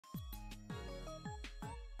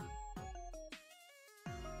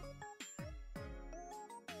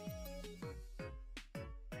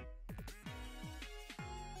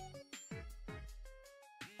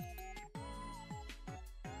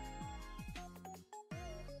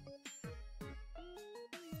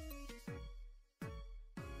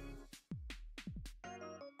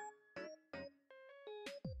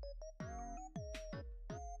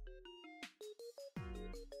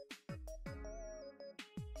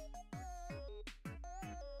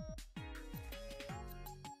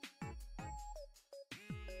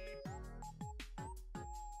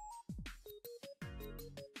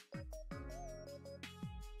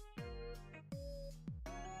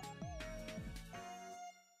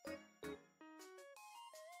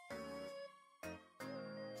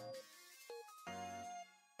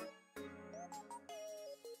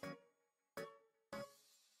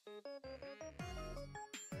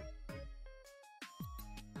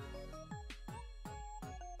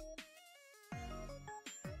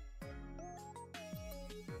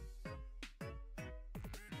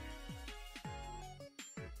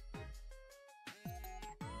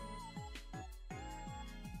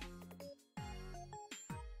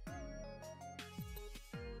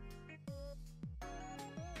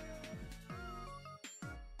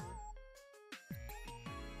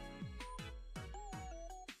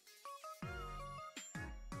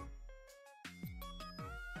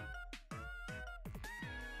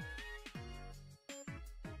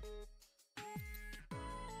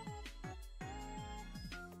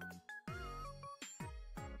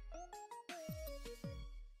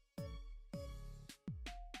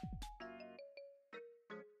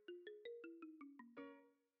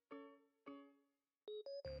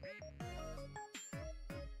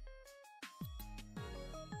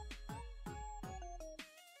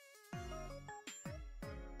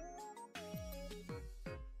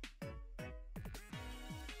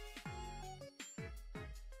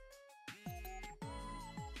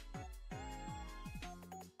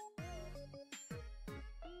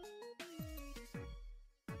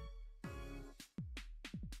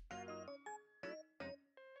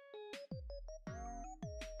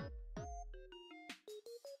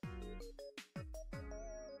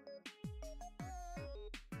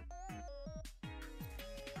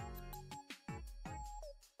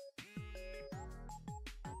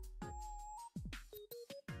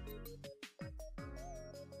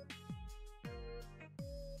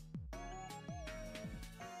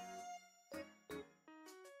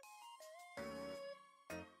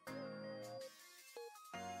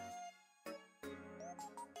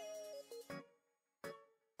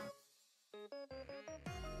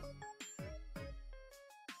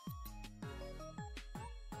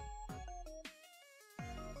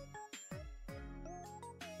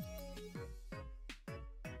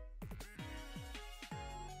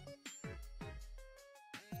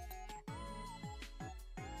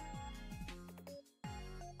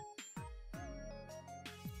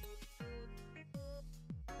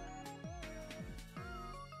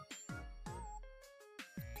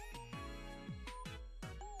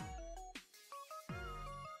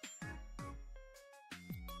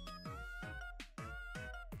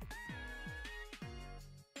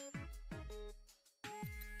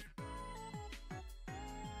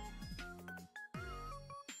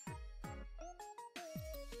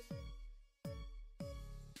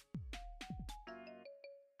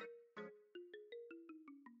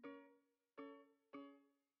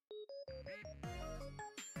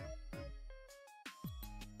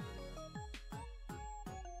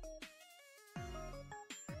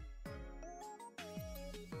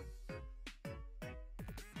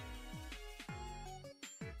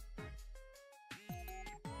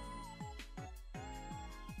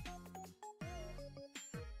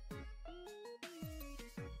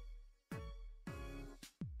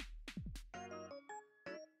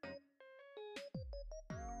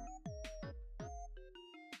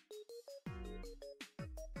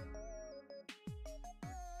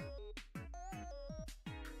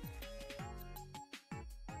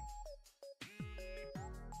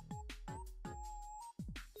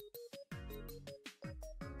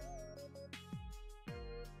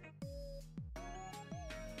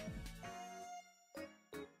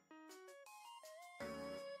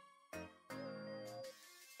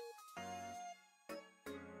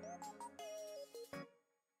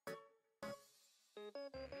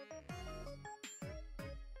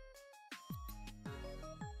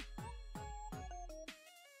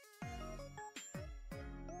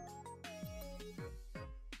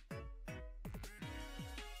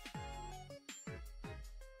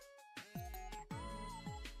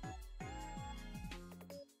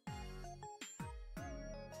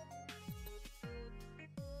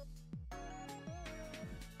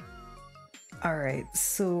All right,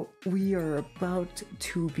 so we are about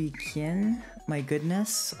to begin. My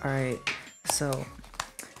goodness. All right, so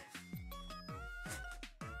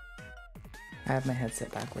I have my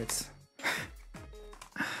headset backwards.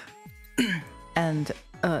 And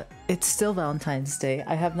it's still Valentine's Day.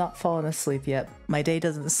 I have not fallen asleep yet. My day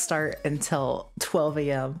doesn't start until 12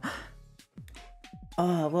 a.m.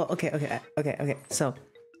 Oh, well, okay. So,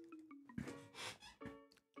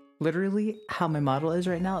 literally, how my model is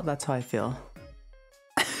right now, that's how I feel.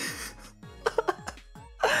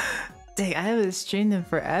 Dang, I haven't streamed in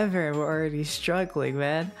forever and we're already struggling,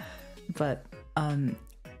 man. But,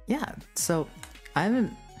 yeah, so I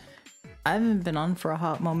haven't been on for a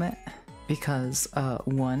hot moment because,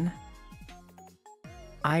 one,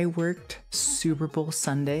 I worked Super Bowl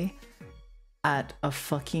Sunday at a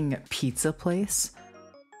fucking pizza place.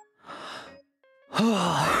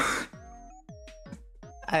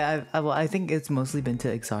 I think it's mostly been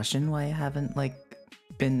to exhaustion why I haven't like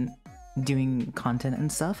been doing content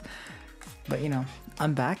and stuff, but you know,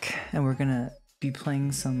 I'm back and we're gonna be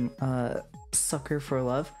playing some Sucker for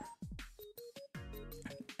Love,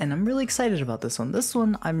 and I'm really excited about this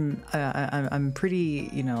one. I'm pretty,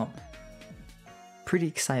 you know, pretty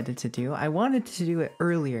excited to do. I wanted to do it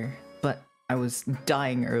earlier, but I was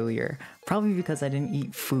dying earlier, probably because I didn't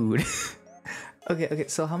eat food. Okay,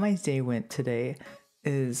 so how my day went today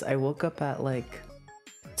is I woke up at like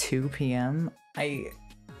 2 p.m. I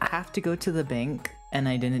have to go to the bank and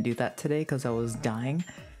I didn't do that today because I was dying.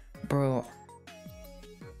 Bro,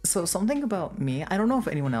 so something about me, I don't know if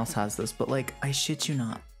anyone else has this, but like, I shit you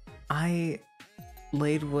not, I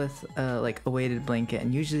laid with like a weighted blanket,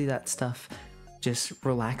 and usually that stuff just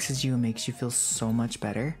relaxes you and makes you feel so much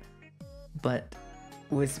better. But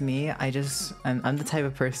with me, I'm the type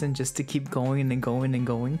of person just to keep going and going and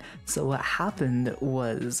going. So what happened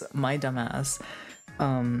was my dumbass,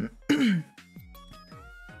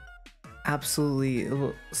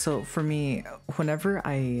 absolutely. So for me, whenever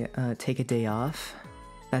I take a day off,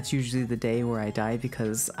 that's usually the day where I die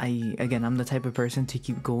because I'm the type of person to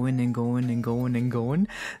keep going and going and going and going.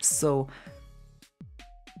 So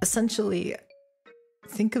essentially,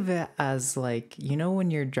 think of it as like, you know,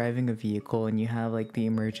 when you're driving a vehicle and you have like the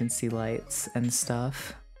emergency lights and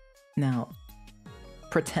stuff. Now,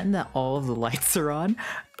 pretend that all of the lights are on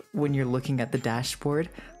when you're looking at the dashboard.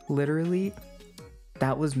 Literally,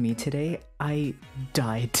 that was me today. I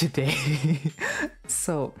died today.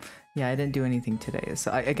 So yeah, I didn't do anything today.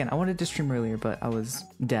 So I wanted to stream earlier, but I was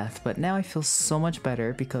death. But now I feel so much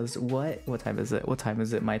better because what time is it? What time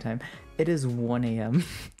is it? My time? It is 1 a.m.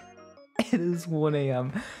 It is 1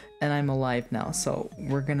 a.m. and I'm alive now, so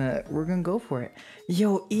we're gonna go for it.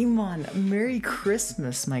 Yo, Iman, Merry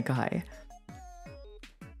Christmas, my guy.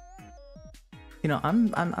 You know,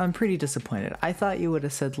 I'm pretty disappointed. I thought you would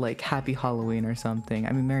have said like Happy Halloween or something.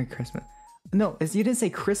 I mean, Merry Christmas. No, you didn't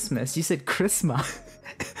say Christmas. You said Christmas.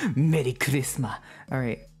 Merry Christmas. All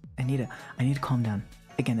right, I need to calm down.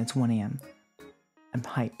 Again, it's 1 a.m. I'm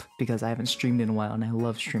hype because I haven't streamed in a while and I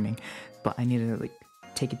love streaming, but I need to like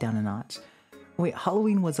take it down a notch. Wait,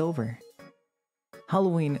 Halloween was over.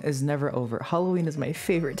 Halloween is never over. Halloween is my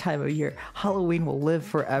favorite time of year. Halloween will live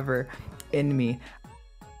forever in me.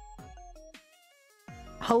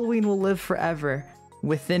 Halloween will live forever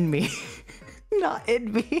within me, not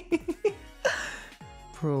in me.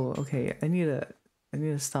 Bro, okay, I need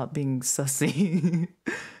to stop being sussy.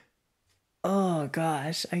 Oh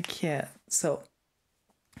gosh, I can't. So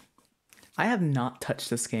I have not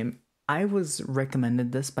touched this game. I was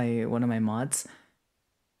recommended this by one of my mods.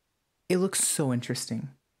 It looks so interesting.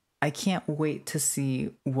 I can't wait to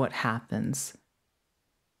see what happens.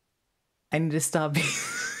 I need to stop being...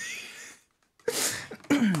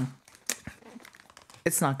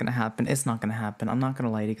 It's not gonna happen. It's not gonna happen. I'm not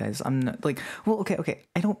gonna lie to you guys. I'm not like, well, okay.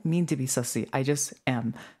 I don't mean to be sussy. I just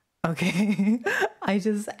am. Okay? I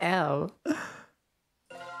just am.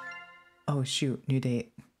 Oh shoot, new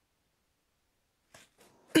date.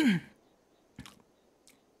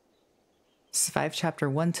 Survive chapter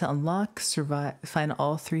 1 to unlock. Find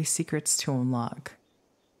all 3 secrets to unlock.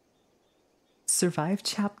 Survive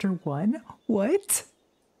chapter 1? What?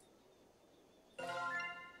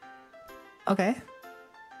 Okay.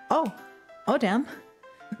 Oh damn.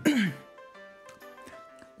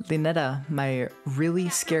 Lynetta, my really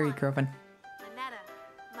scary girlfriend. Lynetta,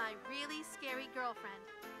 my really scary girlfriend.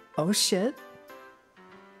 Oh shit.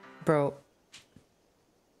 Bro.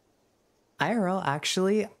 IRL,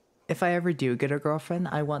 actually, if I ever do get a girlfriend,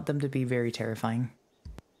 I want them to be very terrifying.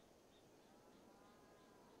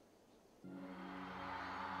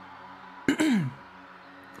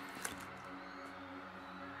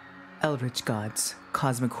 Eldritch gods,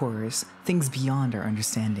 cosmic horrors, things beyond our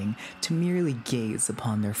understanding, to merely gaze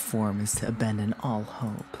upon their form is to abandon all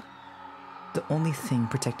hope. The only thing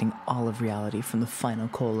protecting all of reality from the final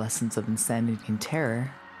coalescence of insanity and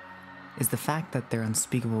terror is the fact that their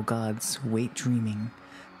unspeakable gods wait dreaming.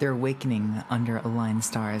 Their awakening under aligned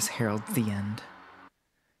stars heralds the end.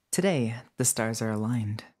 Today, the stars are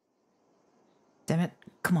aligned. Damn it,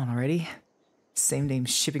 come on already. Same name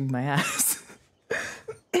shipping my ass.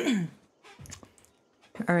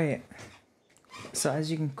 Alright. So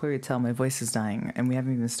as you can clearly tell, my voice is dying, and we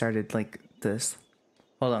haven't even started, like, this.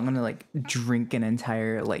 Hold on, I'm gonna, like, drink an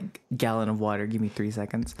entire, like, gallon of water. Give me 3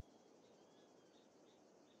 seconds.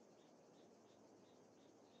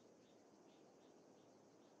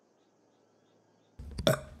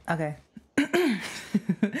 Okay.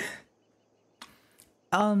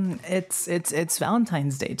 It's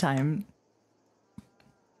Valentine's Day time.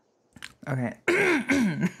 Okay.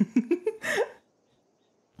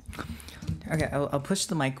 Okay, I'll push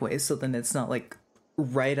the mic away so then it's not like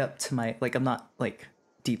right up to my, like, I'm not like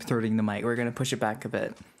deep throating the mic. We're gonna push it back a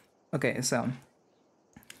bit. Okay, so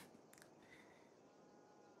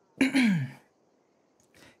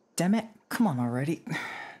damn it, come on already.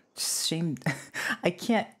 Shame. I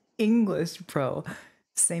can't English, bro.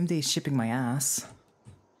 Same day shipping my ass.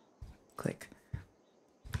 Click.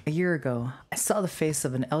 A year ago, I saw the face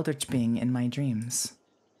of an eldritch being in my dreams.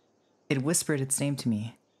 It whispered its name to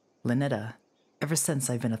me, Lynetta. Ever since,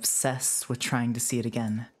 I've been obsessed with trying to see it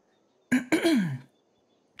again. I'm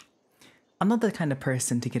not the kind of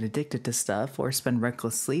person to get addicted to stuff or spend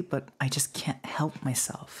reckless sleep, but I just can't help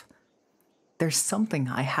myself. There's something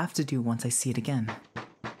I have to do once I see it again.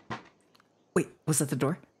 Wait, was that the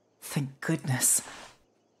door? Thank goodness.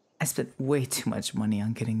 I spent way too much money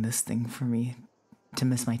on getting this thing for me to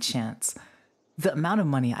miss my chance. The amount of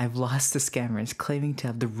money I've lost to scammers claiming to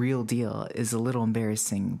have the real deal is a little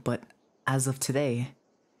embarrassing, but as of today,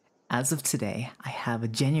 I have a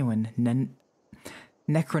genuine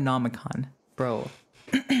Necronomicon. Bro.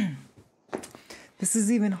 This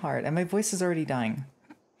is even hard, and my voice is already dying.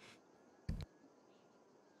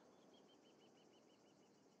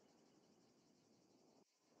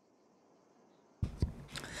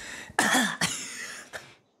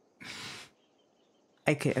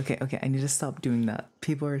 Okay. I need to stop doing that.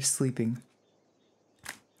 People are sleeping.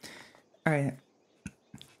 Alright.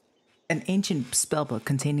 An ancient spellbook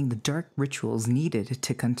containing the dark rituals needed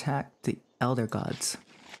to contact the elder gods.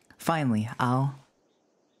 Finally, I'll...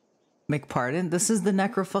 Make pardon? This is the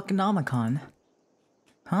Necrofuckonomicon.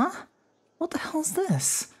 Huh? What the hell is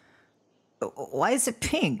this? Why is it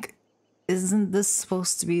pink? Isn't this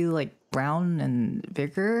supposed to be, like, brown and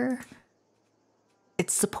bigger?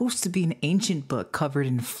 It's supposed to be an ancient book covered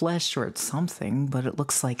in flesh or something, but it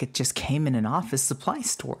looks like it just came in an office supply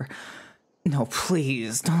store. No,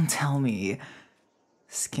 please, don't tell me.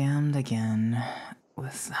 Scammed again.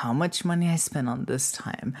 With how much money I spent on this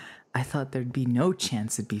time, I thought there'd be no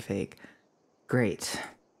chance it'd be fake. Great.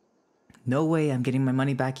 No way I'm getting my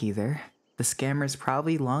money back either. The scammer's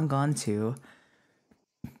probably long gone too.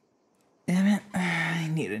 Damn it, I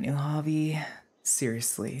need a new hobby.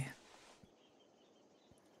 Seriously.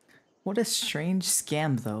 What a strange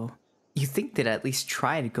scam, though. You'd think they'd at least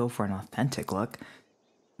try to go for an authentic look.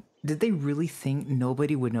 Did they really think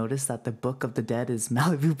nobody would notice that the Book of the Dead is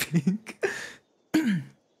Malibu pink?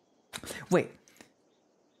 Wait.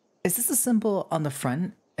 Is this a symbol on the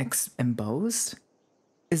front embossed?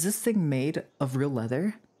 Is this thing made of real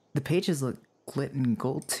leather? The pages look lit in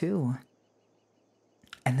gold, too.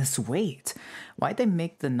 And this weight. Why'd they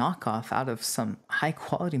make the knockoff out of some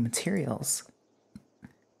high-quality materials?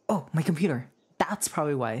 Oh, my computer. That's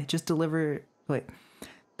probably why. Wait.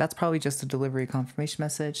 That's probably just a delivery confirmation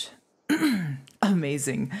message.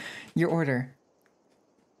 Amazing. Your order.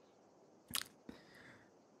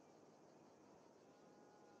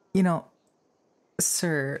 You know,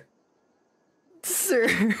 sir,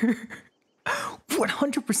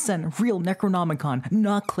 100% real Necronomicon,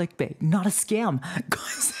 not clickbait, not a scam.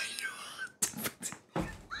 Guys,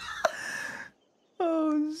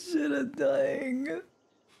 oh shit, I'm dying.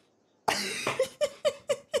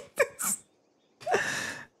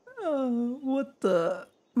 Oh, what the?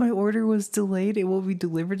 My order was delayed. It will be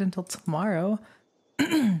delivered until tomorrow.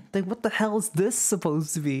 Like, what the hell is this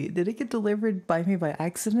supposed to be? Did it get delivered by me by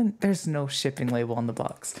accident? There's no shipping label on the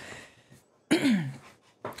box.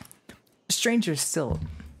 Stranger still,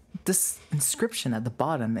 this inscription at the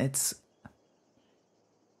bottom, it's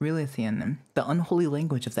Relithian, the unholy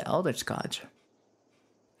language of the Eldritch God.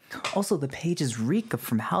 Also, the pages reek of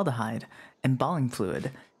formaldehyde, embalming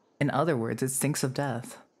fluid. In other words, it stinks of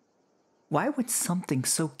death. Why would something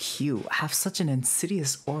so cute have such an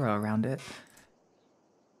insidious aura around it?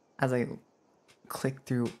 As I click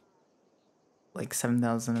through like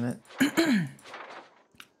 7,000 of it.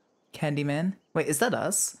 Candyman? Wait, is that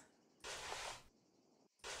us?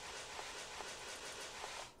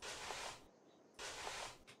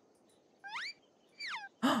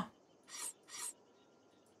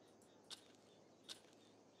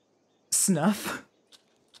 Snuff?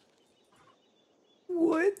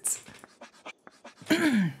 What?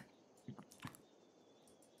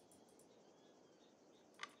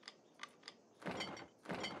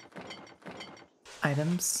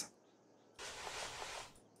 Items.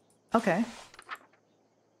 Okay.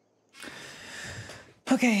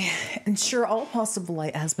 Okay, ensure all possible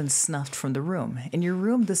light has been snuffed from the room. In your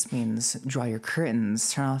room, this means draw your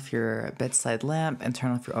curtains, turn off your bedside lamp, and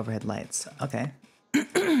turn off your overhead lights. Okay.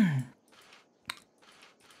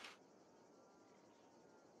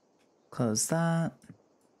 Close that.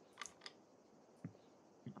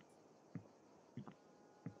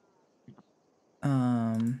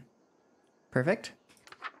 Perfect.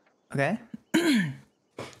 Okay.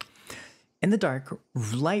 In the dark,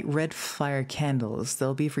 light red fire candles.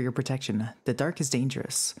 They'll be for your protection. The dark is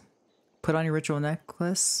dangerous. Put on your ritual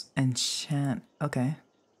necklace and chant. Okay.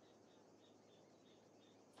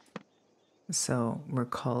 So we're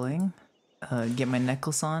calling. Get my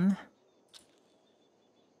necklace on.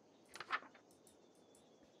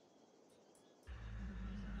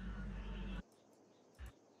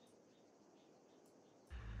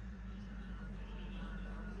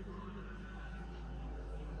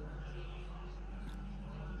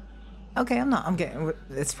 Okay, I'm getting,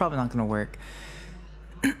 it's probably not gonna work.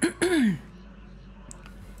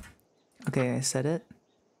 Okay, I said it.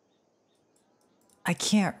 I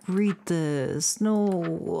can't read this,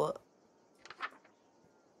 no.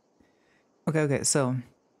 Okay, so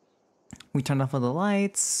we turned off all the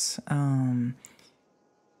lights, oh.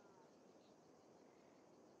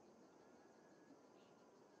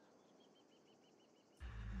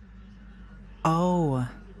 Oh.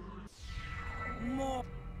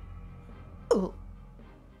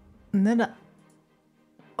 And then,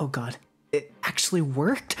 oh god, it actually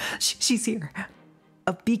worked. She's here.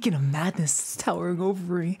 A beacon of madness is towering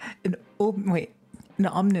over me. Wait,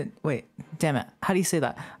 damn it. How do you say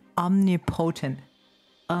that? Omnipotent.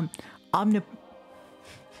 Come on,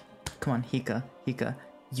 Hika, you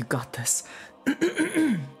got this.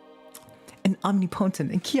 An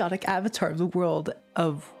omnipotent and chaotic avatar of the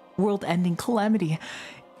world-ending calamity.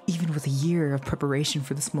 Even with a year of preparation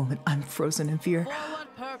for this moment, I'm frozen in fear. For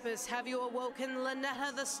what purpose have you awoken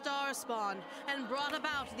Lynetta the Starspawn and brought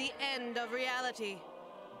about the end of reality?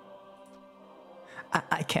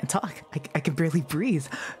 I can't talk. I can barely breathe.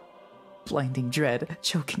 Blinding dread,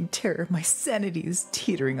 choking terror, my sanity is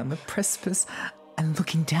teetering on the precipice. I'm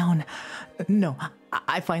looking down. No,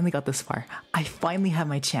 I finally got this far. I finally have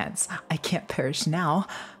my chance. I can't perish now.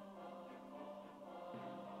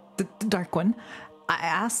 The Dark One, I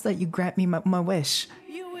ask that you grant me my wish.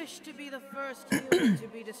 You wish to be the first human to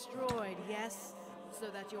be destroyed, yes? So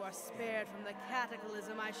that you are spared from the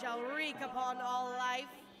cataclysm I shall wreak upon all life?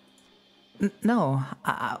 No,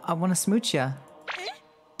 I want to smooch ya.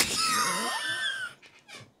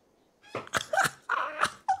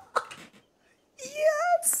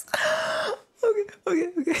 Yes! Okay.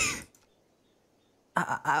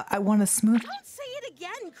 I want to smooch. Don't say it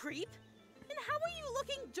again, creep! And how are you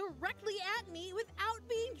looking directly at me without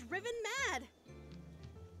being driven mad?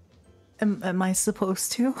 Am I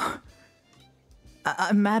supposed to?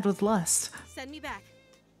 I'm mad with lust. Send me back.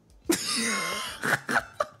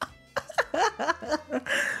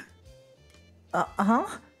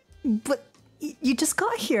 But you just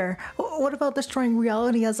got here. What about destroying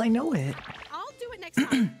reality as I know it? I'll do it next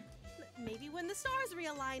time. Maybe when the stars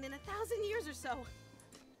realign in 1,000 years or so.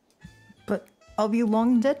 But I'll be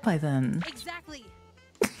long dead by then. Exactly.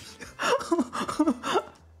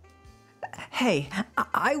 Hey,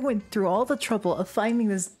 I went through all the trouble of finding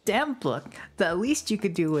this damn book. The least you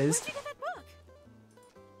could do is... Where'd you get that book?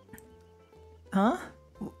 Huh?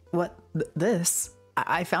 What? This?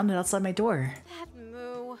 I found it outside my door. That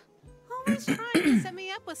moo. Always trying to set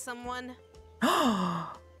me up with someone.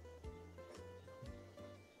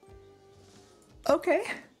 Okay.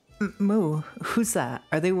 Moo, who's that?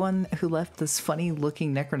 Are they one who left this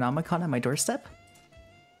funny-looking Necronomicon on my doorstep?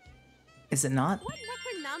 Is it not? What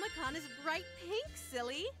Necronomicon is bright pink,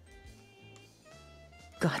 silly?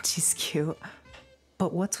 God, she's cute.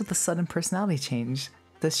 But what's with the sudden personality change?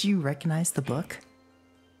 Does she recognize the book?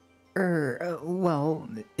 Well,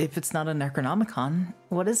 if it's not a Necronomicon,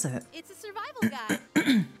 what is it? It's a survival guide.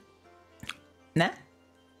 Nah?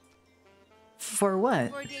 For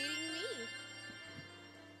what? For dating me.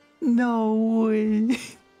 No way.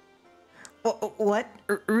 What?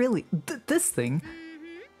 Really? This thing?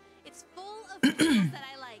 Mm-hmm. It's full of rituals that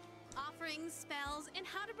I like. Offerings, spells, and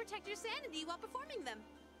how to protect your sanity while performing them.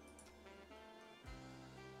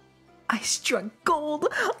 I struck gold.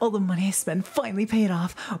 All the money I spent finally paid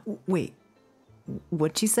off. Wait,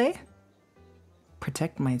 what'd she say?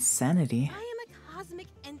 Protect my sanity? I am a cosmic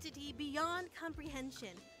entity beyond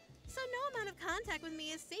comprehension. So no amount of contact with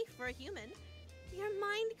me is safe for a human. Your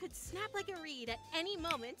mind could snap like a reed at any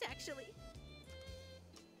moment, actually.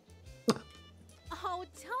 Oh,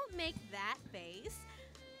 don't make that face.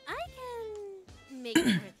 I can make it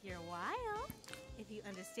worth your while, if you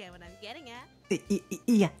understand what I'm getting at.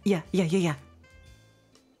 Yeah.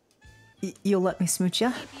 You'll let me smooch ya?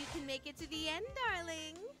 If you can make it to the end,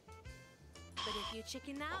 darling. But if you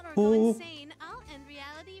chicken out or go insane, I'll end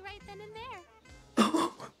reality right then and there.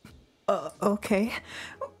 Okay.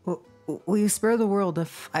 Will you spare the world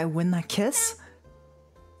if I win that kiss?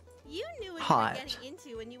 You knew what Hot. you were getting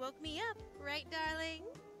into when you woke me up, right, darling?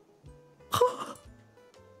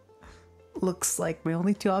 Looks like my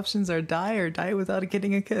only two options are die or die without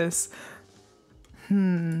getting a kiss.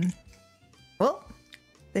 Well,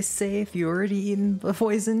 they say if you already eaten the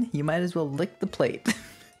poison, you might as well lick the plate.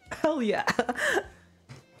 Hell yeah.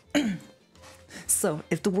 So,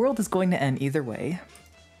 if the world is going to end either way,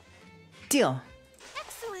 deal.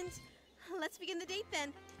 Excellent. Let's begin the date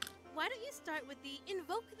then. Why don't you start with the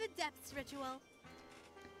Invoke the Depths ritual?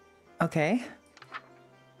 Okay.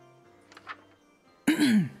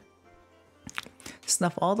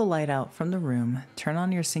 Snuff all the light out from the room, turn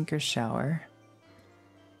on your sinker's shower,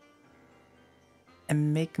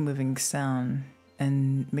 and make a moving sound,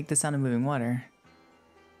 and make the sound of moving water.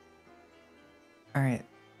 Alright.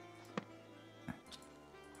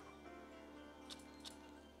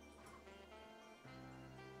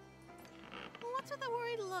 What's with the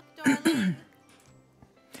worried look, darling?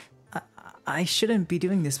 I shouldn't be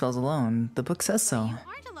doing these spells alone. The book says so. You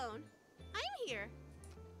aren't alone. I'm here.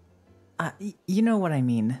 You know what I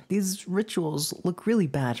mean. These rituals look really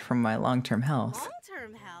bad for my long-term health.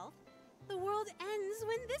 Long-term health? The world ends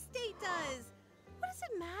when this date does. What does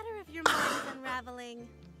it matter if your mind is unraveling?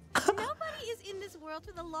 Nobody is in this world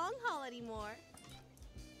for the long haul anymore.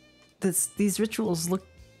 These rituals look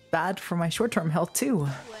bad for my short-term health too.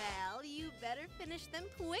 Well, you better finish them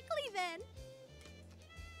quickly then.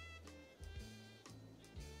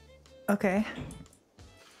 Okay.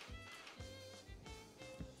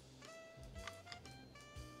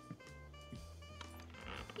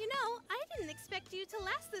 You know, I didn't expect you to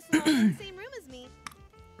last this long in the same room as me.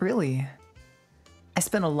 Really? I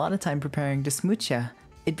spent a lot of time preparing to smooch ya.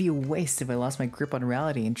 It'd be a waste if I lost my grip on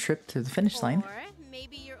reality and tripped to the finish line. Or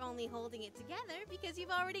maybe you're only holding it together because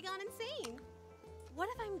you've already gone insane. What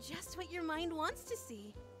if I'm just what your mind wants to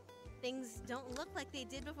see? Things don't look like they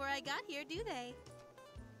did before I got here, do they?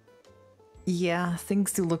 Yeah,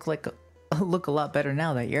 things do look a lot better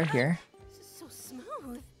now that you're here. This is so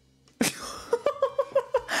smooth.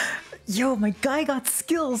 Yo, my guy got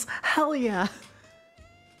skills! Hell yeah!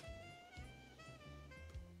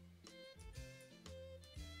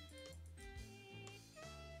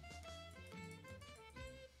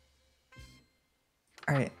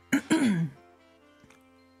 Alright.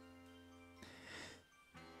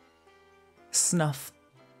 Snuff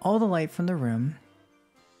all the light from the room.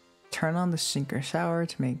 Turn on the sinker shower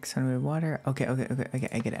to make sun with water. Okay, I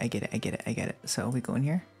get it. So we go in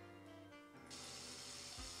here.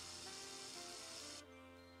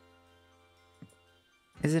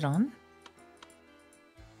 Is it on?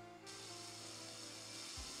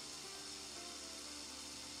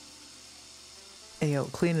 Hey, yo,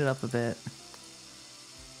 clean it up a bit.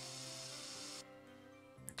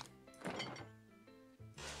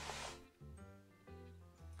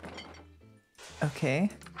 Okay.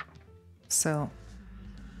 So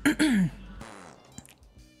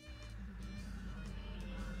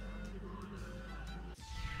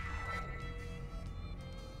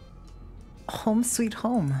home sweet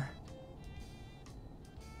home.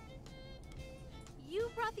 You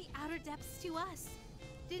brought the outer depths to us.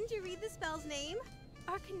 Didn't you read the spell's name?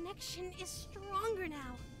 Our connection is stronger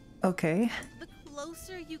now. Okay. The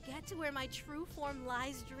closer you get to where my true form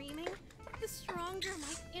lies dreaming, the stronger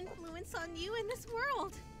my influence on you in this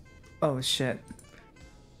world. Oh shit.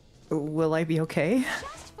 Will I be okay?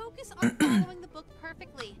 Just focus on following the book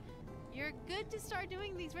perfectly. You're good to start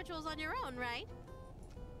doing these rituals on your own, right?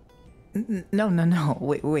 No.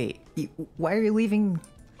 Wait. Why are you leaving?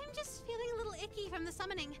 I'm just feeling a little icky from the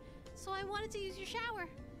summoning, so I wanted to use your shower.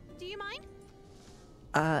 Do you mind?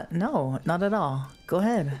 No, not at all. Go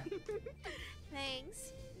ahead.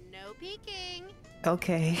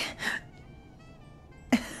 Okay.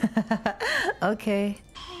 Okay.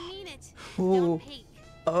 I mean it. Ooh. Don't peek.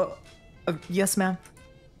 Oh, yes, ma'am.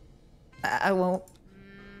 I won't.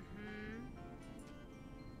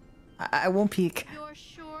 I won't peek. You're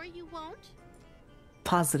sure you won't?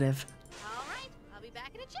 Positive. All right, I'll be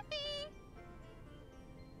back in a jiffy.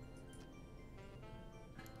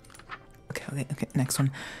 Okay. Next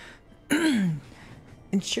one.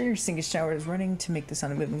 Ensure your sink and shower is running to make the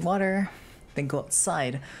sound of moving water. Then go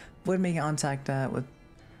outside. Avoid making contact with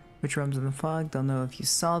which rooms in the fog. They'll know if you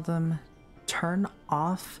saw them. Turn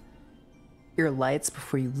off your lights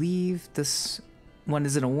before you leave. This one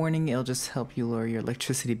isn't a warning. It'll just help you lower your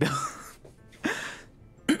electricity bill.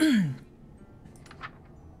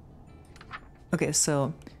 Okay,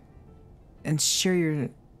 so ensure your...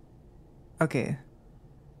 Okay.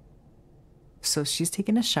 So she's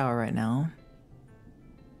taking a shower right now.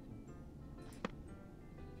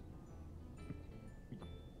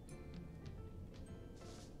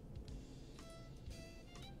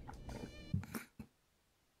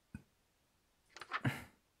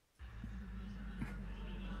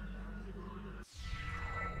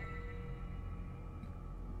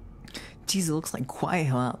 Jeez, it looks like quiet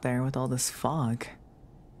Hill out there with all this fog.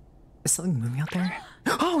 Is something moving out there?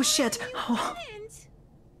 Oh shit! Oh.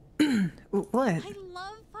 What? I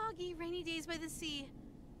love foggy, rainy days by the sea.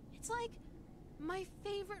 It's like my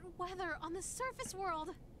favorite weather on the surface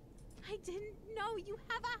world. I didn't know you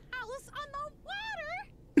have a house on the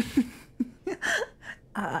water.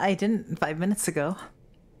 I didn't 5 minutes ago.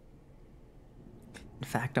 In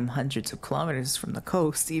fact, I'm hundreds of kilometers from the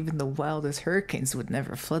coast. Even the wildest hurricanes would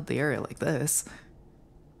never flood the area like this.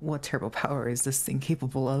 What terrible power is this thing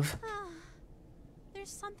capable of? There's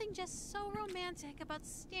something just so romantic about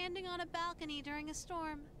standing on a balcony during a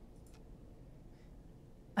storm.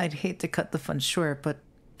 I'd hate to cut the fun short, but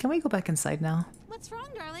can we go back inside now? What's wrong,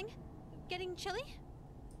 darling? Getting chilly?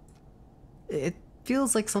 It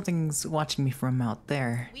feels like something's watching me from out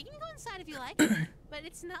there. We can go inside if you like, but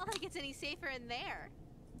it's not like it's any safer in there.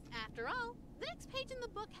 After all, the next page in the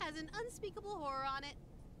book has an unspeakable horror on it.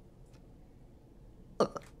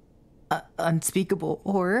 Unspeakable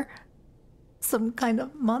horror? Some kind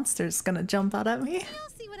of monster's gonna jump out at me? You'll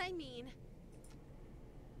see what I mean.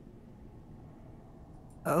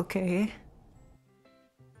 Okay.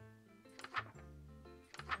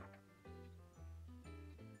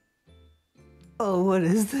 Oh, what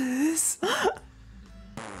is this?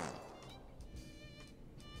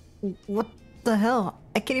 What the hell?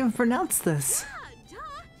 I can't even pronounce this. Yeah,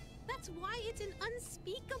 duh. That's why it's an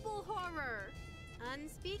unspeakable horror.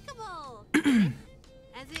 Unspeakable.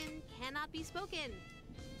 As in, cannot be spoken.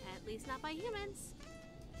 At least not by humans.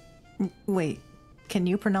 Wait, can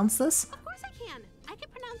you pronounce this? Of course I can. I can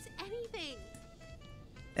pronounce anything.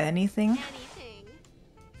 Anything? Anything.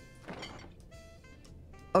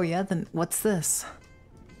 Oh yeah, then what's this?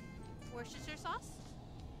 Worcestershire sauce?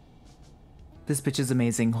 This bitch is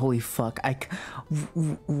amazing. Holy fuck.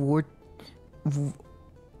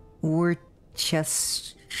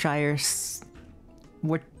 Worcestershire.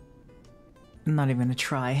 I'm not even gonna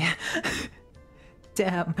try.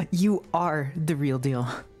 Damn, you are the real deal.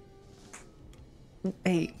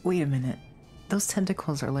 Hey, wait a minute. Those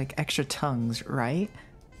tentacles are like extra tongues, right?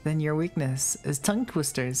 Then your weakness is tongue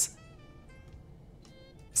twisters.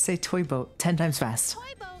 Say toy boat 10 times fast.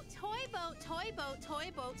 Toy boat, toy boat, toy boat,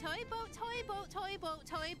 toy boat, toy boat, toy boat, toy boat,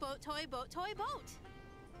 toy boat, toy boat, toy boat.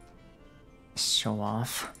 Show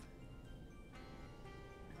off.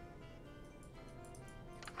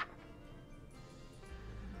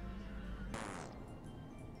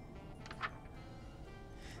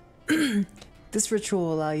 This ritual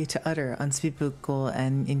will allow you to utter unspeakable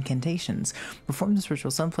and incantations. Perform this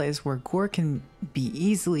ritual someplace where gore can be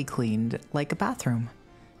easily cleaned, like a bathroom.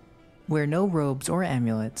 Wear no robes or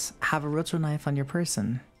amulets. Have a ritual knife on your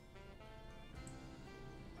person.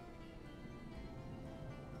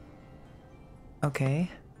 Okay.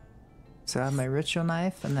 So I have my ritual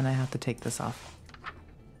knife, and then I have to take this off.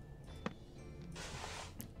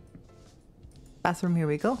 Bathroom, here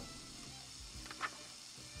we go.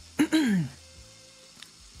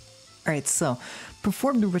 Alright, so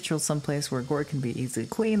perform the ritual someplace where gore can be easily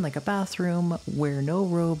cleaned, like a bathroom. Wear no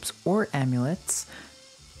robes or amulets.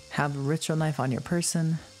 Have a ritual knife on your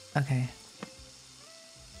person. Okay.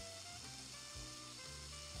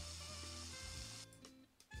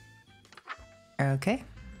 Okay.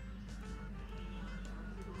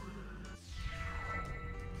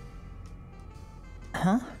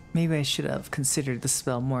 Huh? Maybe I should have considered the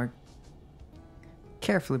spell more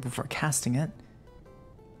carefully before casting it.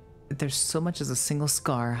 If there's so much as a single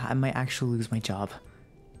scar, I might actually lose my job.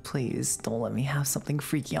 Please don't let me have something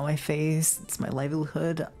freaky on my face. It's my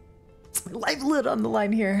livelihood. It's my livelihood on the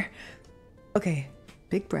line here. Okay,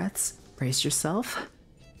 big breaths. Brace yourself.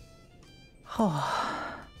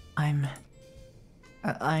 Oh, I'm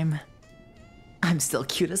still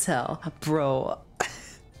cute as hell, bro.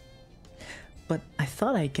 But I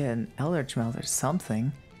thought I'd get an Eldritch Mouth or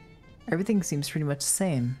something. Everything seems pretty much the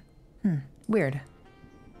same. Weird.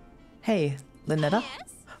 Hey, Lynetta?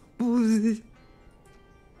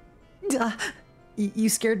 Yes? You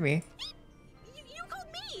scared me. You called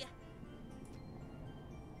me!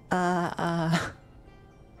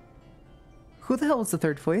 Who the hell was the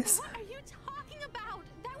third voice? What are you talking about?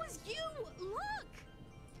 That was you! Look!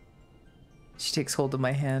 She takes hold of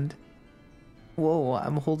my hand. Whoa,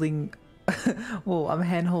 I'm holding... Whoa, I'm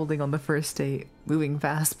hand holding on the first date. Moving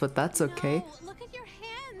fast, but that's okay. No, look at your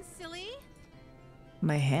hand, silly!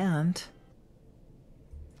 My hand?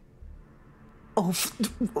 Oh,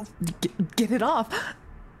 get it off!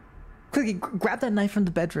 Quickly, grab that knife from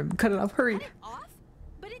the bedroom. Cut it off, hurry! Cut it off?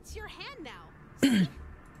 But it's your hand now. See?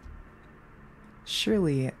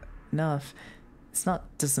 Surely enough, it's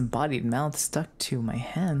not disembodied mouth stuck to my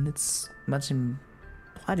hand. It's much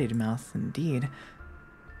embodied mouth indeed.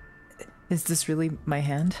 Is this really my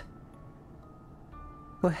hand?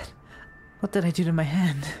 What did I do to my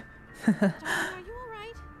hand? Are you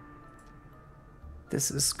alright? This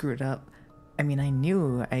is screwed up. I mean, I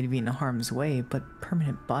knew I'd be in harm's way, but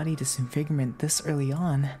permanent body disfigurement this early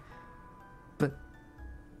on. But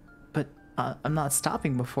I'm not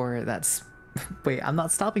stopping before that's... Wait, I'm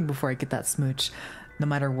not stopping before I get that smooch. No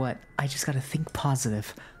matter what, I just gotta think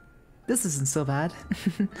positive. This isn't so bad.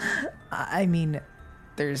 I mean,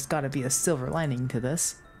 there's gotta be a silver lining to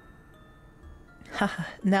this.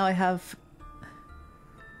 Now I have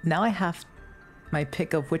my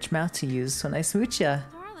pick of which mouth to use when I smooch ya.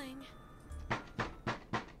 Darling.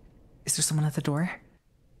 Is there someone at the door?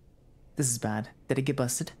 This is bad. Did I get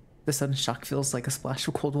busted? The sudden shock feels like a splash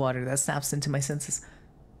of cold water that snaps into my senses.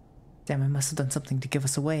 Damn, I must have done something to give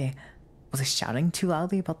us away. Was I shouting too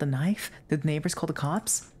loudly about the knife? Did the neighbors call the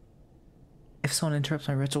cops? If someone interrupts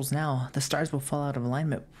my rituals now, the stars will fall out of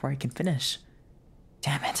alignment before I can finish.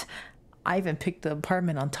 Damn it. I even picked the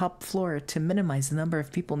apartment on top floor to minimize the number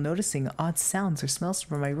of people noticing odd sounds or smells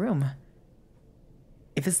from my room.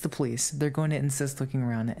 If it's the police, they're going to insist looking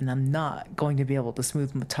around, and I'm not going to be able to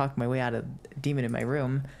smooth talk my way out of a demon in my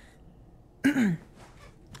room.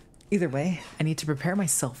 Either way, I need to prepare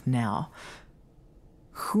myself now.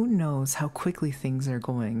 Who knows how quickly things are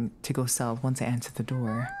going to go south once I enter the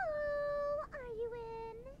door. Oh, are you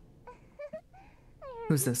in? I heard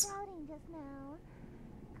Who's you this? shouting just now.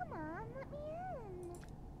 Come on, let me in.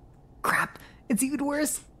 Crap, it's even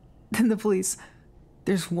worse than the police.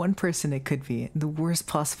 There's one person it could be in the worst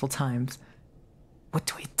possible times. What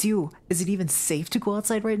do I do? Is it even safe to go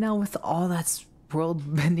outside right now with all that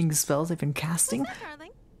world-bending spells I've been casting? What's that, darling?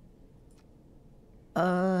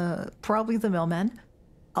 Probably the mailman.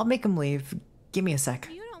 I'll make him leave. Give me a sec.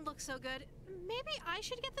 You don't look so good. Maybe I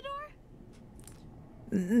should get the door?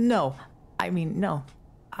 No. I mean, no.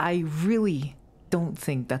 I really don't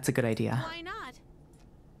think that's a good idea. Why not?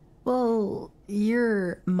 Well,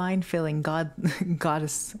 you're mind-flailing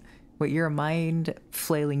goddess. Wait, you're a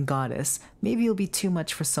mind-flailing goddess. Maybe it'll be too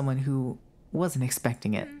much for someone who wasn't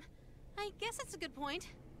expecting it. I guess that's a good point.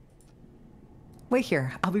 Wait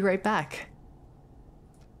here. I'll be right back.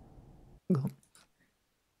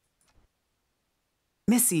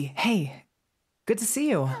 Missy, hey. Good to see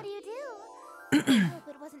you. How do you do? I hope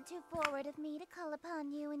it wasn't too forward of me to call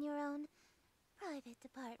upon you in your own private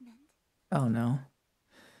department. Oh no.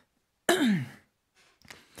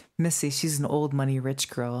 Missy, she's an old money rich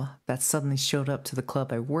girl that suddenly showed up to the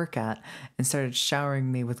club I work at and started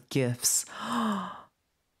showering me with gifts.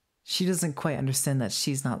 She doesn't quite understand that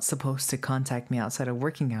she's not supposed to contact me outside of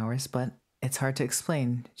working hours, but it's hard to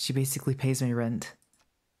explain. She basically pays my rent.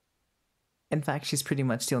 In fact, she's pretty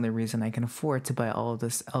much the only reason I can afford to buy all of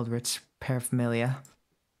this eldritch paraphernalia.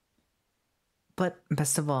 But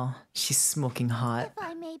best of all, she's smoking hot. If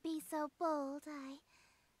I may be so bold,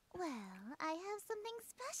 I have something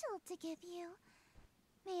special to give you.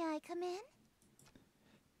 May I come in?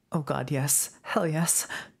 Oh god, yes. Hell yes.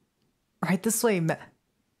 Right this way,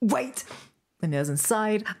 Wait! Linnea's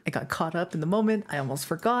inside. I got caught up in the moment. I almost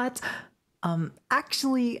forgot.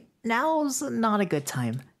 Actually, now's not a good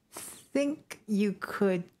time. Think you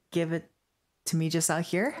could give it to me just out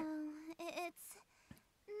here? It's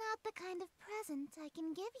not the kind of present I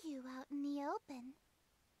can give you out in the open.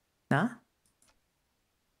 Huh?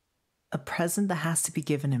 A present that has to be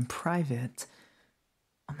given in private.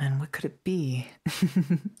 Oh man, what could it be?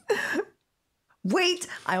 Wait!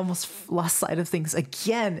 I almost lost sight of things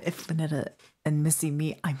again. If Lynetta and Missy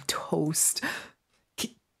meet, I'm toast.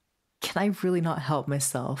 Can I really not help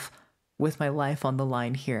myself with my life on the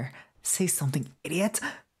line here? Say something, idiot.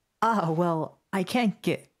 Well, I can't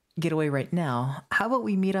get away right now. How about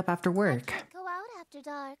we meet up after work? Can't go out after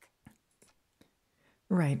dark.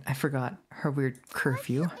 Right, I forgot her weird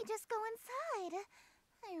curfew. Why can't we just go inside?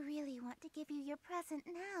 I really want to give you your present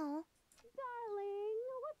now. Darling,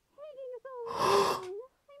 what's taking so long?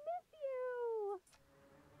 I miss you.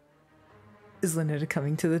 Is Lynetta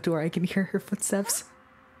coming to the door? I can hear her footsteps.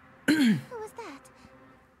 Who was that?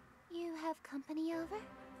 You have company over?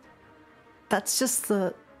 That's just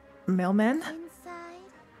the mailman?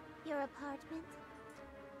 Inside your apartment?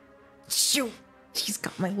 Shoot! She's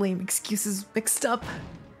got my lame excuses mixed up. Hey,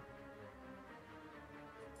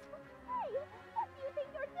 what do you think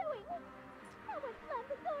you're doing? Someone slammed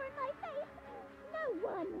the door in my face. No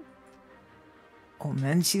one. Oh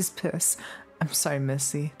man, she's pissed. I'm sorry,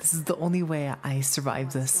 Missy. This is the only way I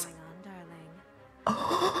survived this. What's going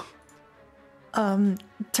on, darling?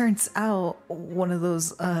 Turns out one of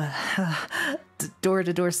those,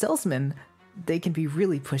 door-to-door salesmen, they can be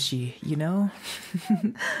really pushy, you know?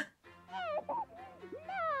 No!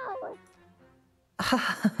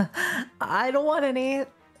 I don't want any.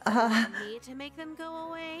 Need to make them go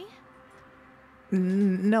away?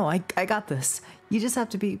 No, I got this. You just have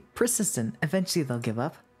to be persistent. Eventually they'll give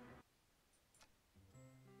up.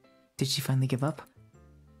 Did she finally give up?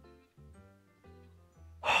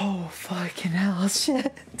 Oh, fucking hell,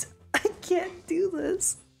 shit. I can't do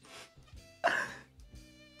this.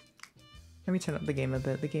 Let me turn up the game a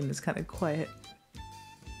bit. The game is kind of quiet.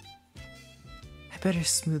 I better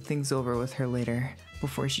smooth things over with her later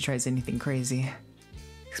before she tries anything crazy.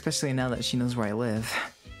 Especially now that she knows where I live.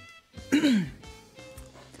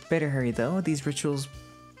 Better hurry though, these rituals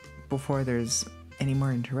before there's any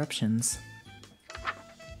more interruptions.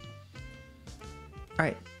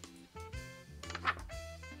 Alright.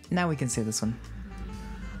 Now we can say this one.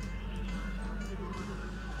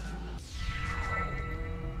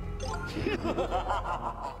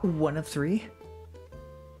 One of three?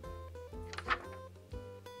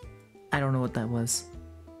 I don't know what that was.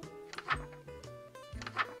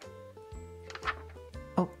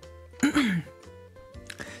 Oh.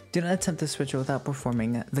 Do not attempt this ritual without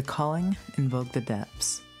performing the calling, invoke the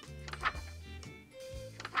depths.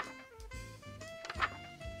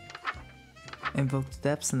 Invoke the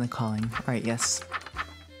depths and the calling. Alright, yes.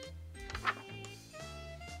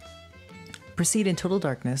 Proceed in total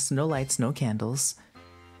darkness, no lights, no candles.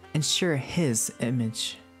 Ensure his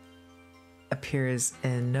image appears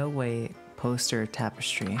in no way, poster, or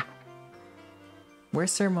tapestry. Wear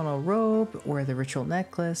ceremonial robe, wear the ritual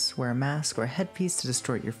necklace, wear a mask or a headpiece to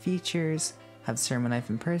distort your features, have the ceremony knife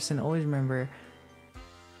in person, always remember.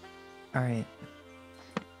 Alright.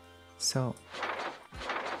 So,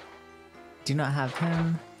 do not have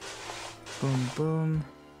him. Boom, boom.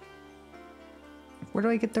 Where do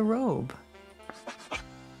I get the robe?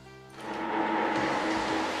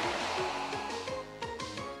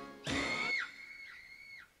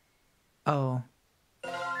 Oh.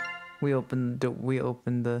 We opened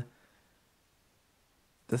the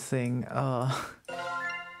thing. Oh.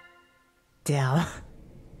 Damn.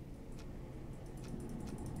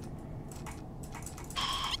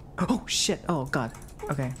 Oh shit. Oh god.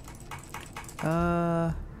 Okay.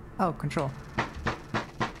 Oh, control.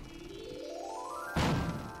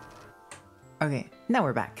 Okay, now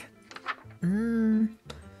we're back.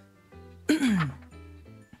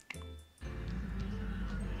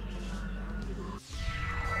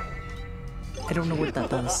 I don't know what that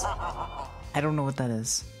does. I don't know what that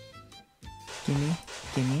is. Gimme,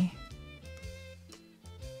 gimme.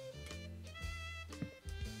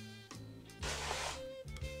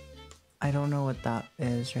 I don't know what that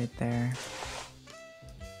is right there.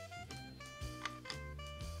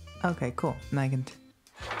 Okay, cool. Now I can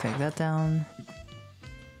take that down.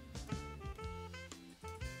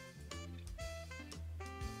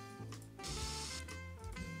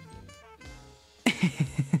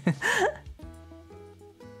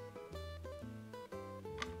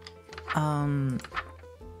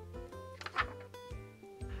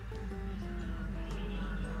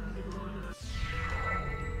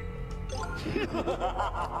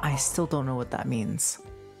 I still don't know what that means.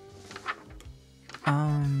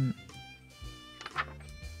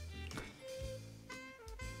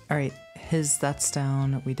 Alright, that's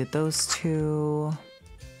down. We did those two.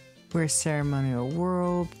 Wear ceremonial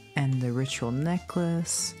robe and the ritual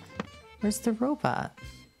necklace. Where's the robot?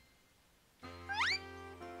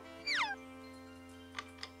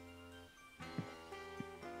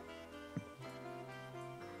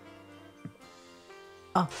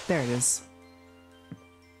 Oh, there it is.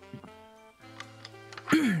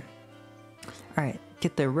 Alright,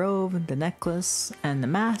 get the robe, the necklace, and the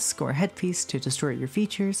mask or headpiece to distort your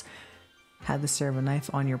features. Have the servo knife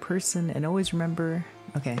on your person, and always remember...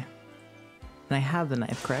 Okay. And I have the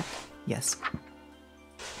knife, correct? Yes.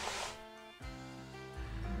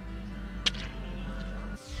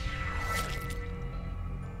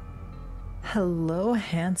 Hello,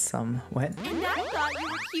 handsome. What? And I thought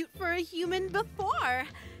you were cute for a human before.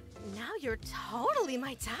 Now you're totally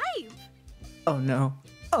my type. Oh no.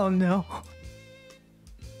 Oh no.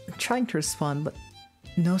 I'm trying to respond, but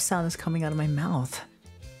no sound is coming out of my mouth.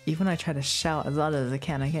 Even when I try to shout as loud as I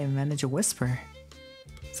can't even manage a whisper.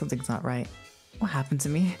 Something's not right. What happened to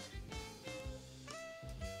me?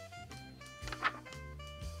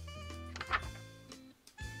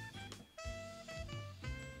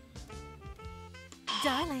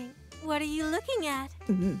 Darling, what are you looking at?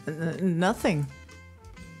 Nothing.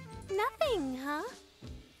 Nothing, huh?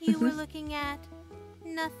 You were looking at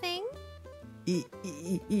nothing?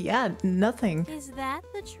 Yeah, nothing. Is that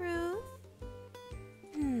the truth?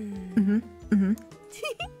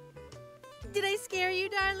 Did I scare you,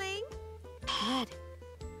 darling? Good.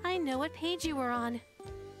 I know what page you were on.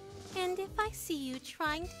 And if I see you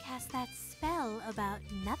trying to cast that spell about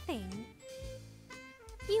nothing,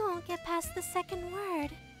 you won't get past the second word.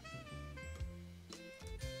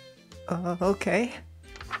 Okay.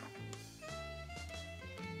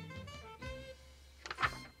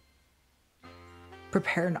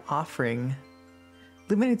 Prepare an offering.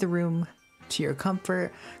 Illuminate the room to your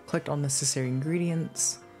comfort. Collect all necessary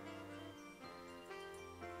ingredients.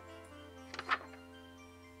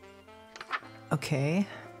 Okay.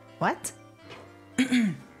 What?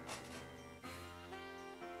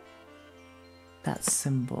 That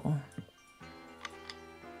symbol.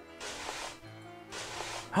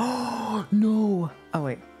 Oh no! Oh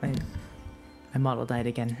wait, my model died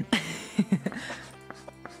again.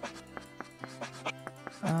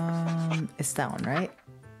 It's that one, right?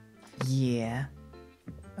 Yeah.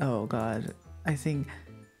 Oh god, I think.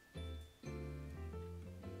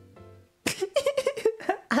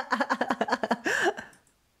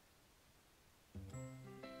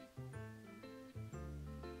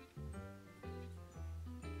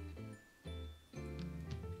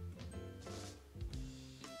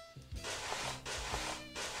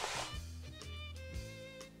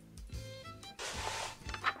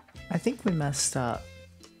 I think we messed up.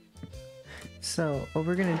 So what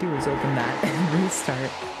we're gonna do is open that and restart.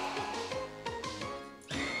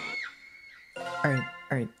 Alright,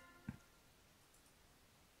 alright.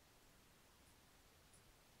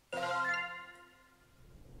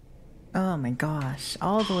 Oh my gosh,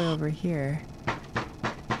 all the way over here.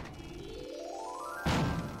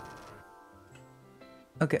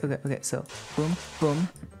 Okay, so boom, boom.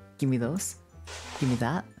 Give me those. Give me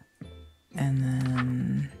that. And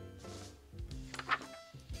then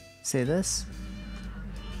say this.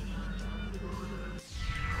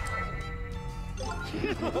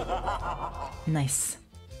 Nice.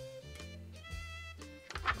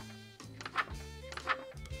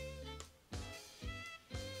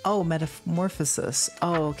 Oh, metamorphosis.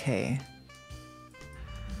 Oh, okay.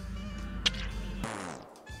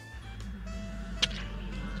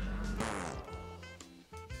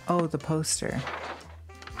 Oh, the poster.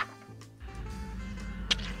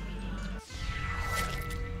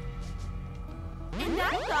 And I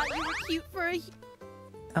thought you were cute for a...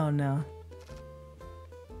 Oh no.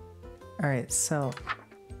 Alright, so...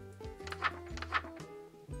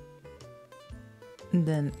 And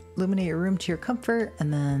then illuminate your room to your comfort,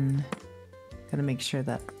 and then gotta make sure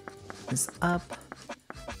that is up.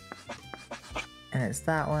 And it's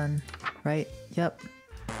that one, right? Yep.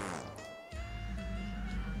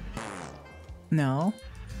 No.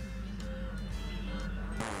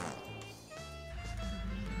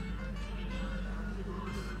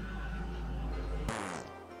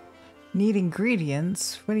 Need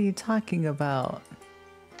ingredients? What are you talking about?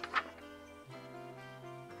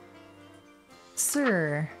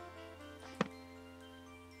 Sir.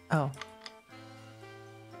 Oh.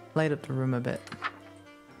 Light up the room a bit.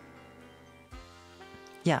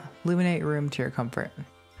 Yeah, illuminate your room to your comfort.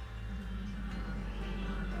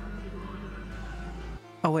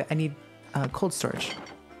 Oh wait, I need cold storage.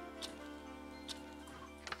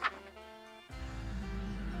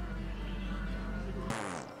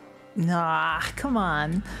 Nah, come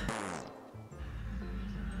on.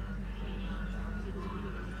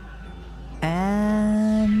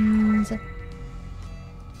 And...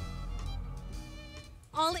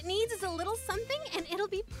 All it needs is a little something and it'll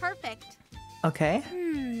be perfect. Okay.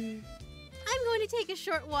 I'm going to take a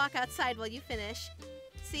short walk outside while you finish.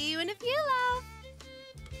 See you in a few,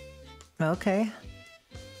 love. Okay.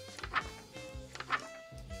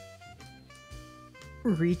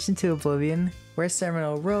 Reach into oblivion. Wear a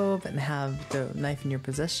ceremonial robe and have the knife in your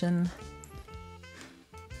possession.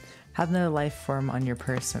 Have another life form on your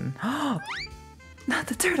person. Not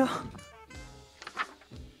the turtle!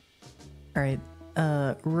 Alright,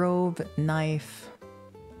 robe, knife.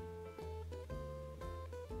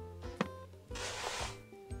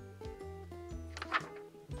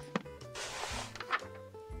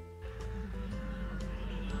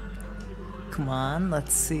 Come on,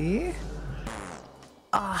 let's see.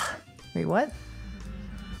 Ah, wait, what?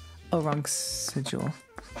 Oh, wrong sigil.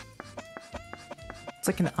 It's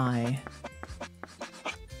like an eye.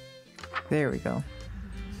 There we go.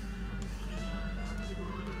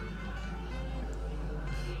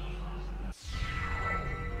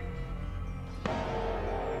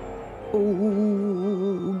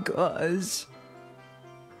 Oh, gosh.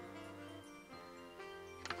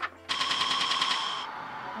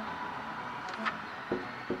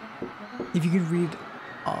 If you could read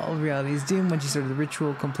all reality's doom once you start the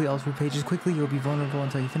ritual, complete all 4 pages quickly, you'll be vulnerable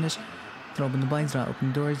until you finish. Don't open the blinds, do not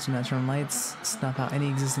open doors, do not turn on lights, snap out any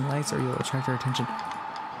existing lights or you'll attract our attention.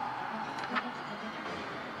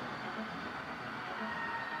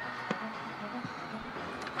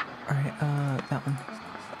 Alright, that one.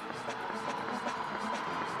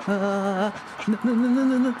 No.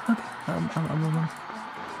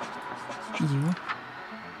 Okay, you.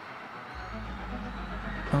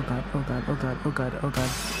 Oh god, oh god, oh god, oh god, oh god.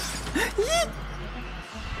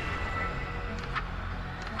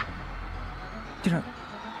 Do not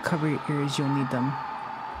cover your ears, you'll need them.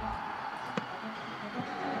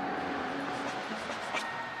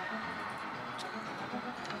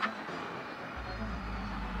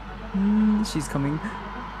 She's coming.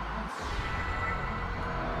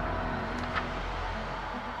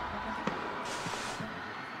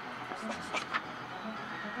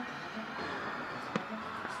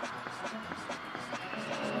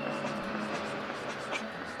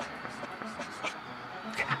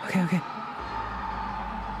 Okay.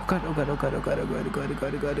 Oh god, oh god, oh god, oh god, oh god, oh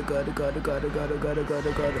god, oh god, oh god, oh god, oh god, oh god, oh god, oh god, oh god,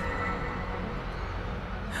 oh god.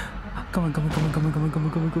 Come on.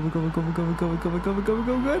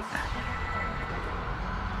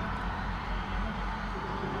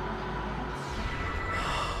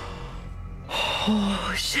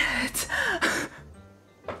 Oh shit.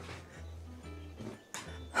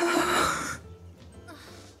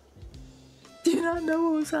 Do you not know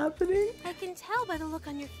what was happening? I can tell by the look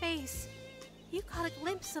on your face. You caught a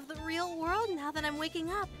glimpse of the real world now that I'm waking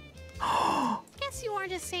up. Guess you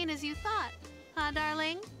aren't as sane as you thought, huh,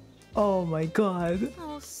 darling? Oh my god.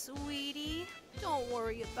 Oh, sweetie. Don't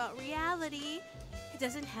worry about reality. It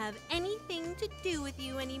doesn't have anything to do with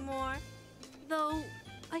you anymore. Though,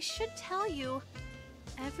 I should tell you,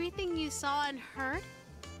 everything you saw and heard,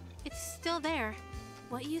 it's still there.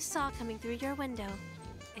 What you saw coming through your window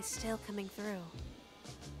is still coming through.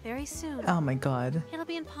 Very soon, Oh my god. it'll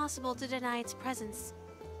be impossible to deny its presence,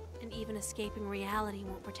 and even escaping reality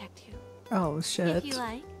won't protect you. Oh shit. If you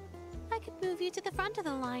like, I could move you to the front of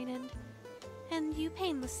the line and you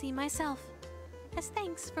painless see myself, as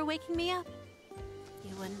thanks for waking me up.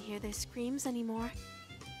 You wouldn't hear their screams anymore,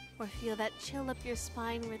 or feel that chill up your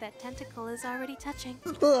spine where that tentacle is already touching.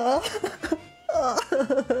 Or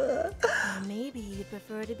maybe you'd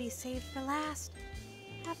prefer to be saved for last.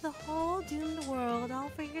 Have the whole doomed world all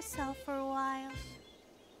for yourself for a while.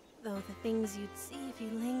 Though the things you'd see if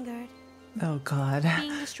you lingered. Oh god.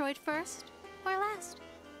 Being destroyed first or last?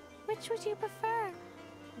 Which would you prefer,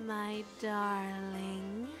 my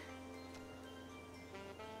darling?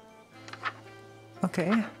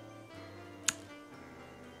 Okay.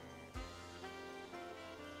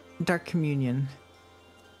 Dark communion.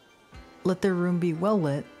 Let their room be well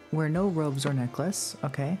lit. Wear no robes or necklace.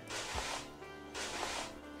 Okay.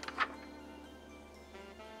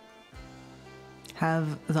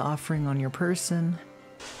 Have the offering on your person.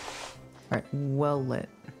 Alright, well lit.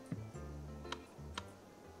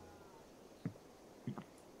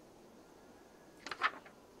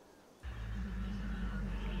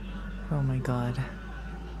 Oh my god.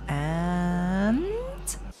 And...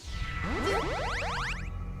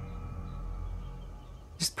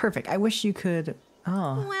 just perfect. I wish you could...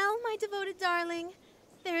 Oh. Well, my devoted darling,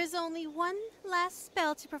 there is only one last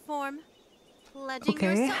spell to perform. Pledging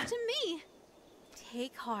Okay. yourself to me.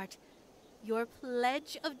 Take heart. Your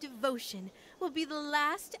pledge of devotion will be the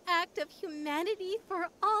last act of humanity for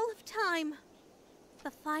all of time.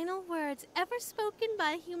 The final words ever spoken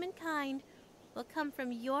by humankind will come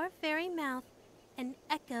from your very mouth and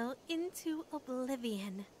echo into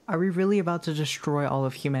oblivion. Are we really about to destroy all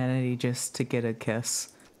of humanity just to get a kiss?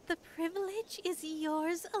 The privilege is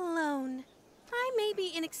yours alone. I may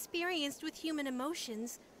be inexperienced with human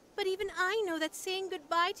emotions, but even I know that saying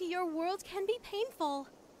goodbye to your world can be painful.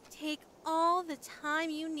 Take all the time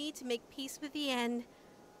you need to make peace with the end.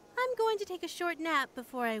 I'm going to take a short nap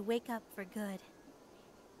before I wake up for good.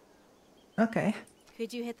 Okay.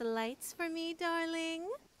 Could you hit the lights for me, darling?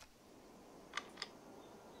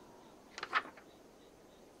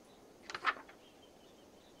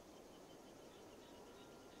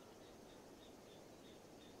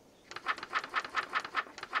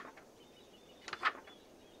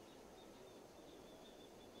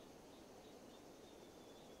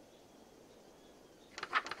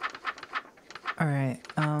 Alright,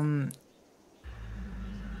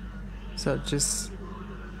 so just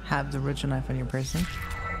have the original knife on your person.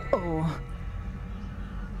 Oh.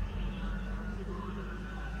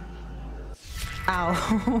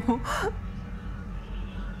 Ow.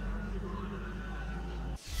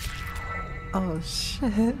 Oh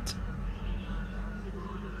shit.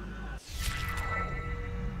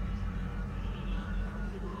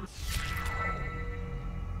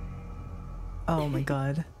 Oh my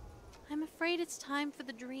god. I'm afraid it's time for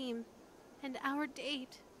the dream and our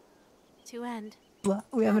date to end. Blah,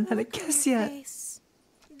 we haven't had a Look at kiss your yet. face.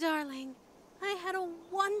 Darling, I had a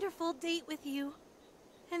wonderful date with you.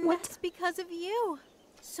 And What? that's because of you.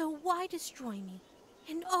 So why destroy me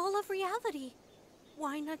and all of reality?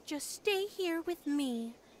 Why not just stay here with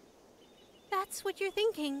me? That's what you're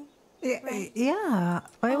thinking. Right. Yeah,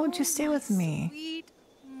 why won't you Oh, stay my with me? Sweet,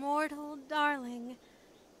 mortal darling.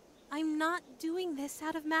 I'm not doing this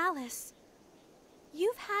out of malice.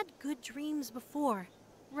 You've had good dreams before,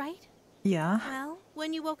 right? Yeah. Well,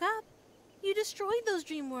 when you woke up, you destroyed those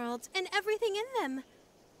dream worlds and everything in them.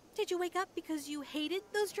 Did you wake up because you hated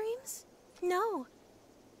those dreams? No.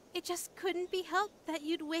 It just couldn't be helped that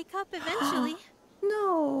you'd wake up eventually.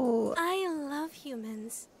 No. I love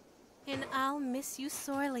humans, and I'll miss you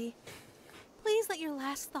sorely. Please let your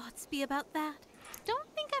last thoughts be about that. Don't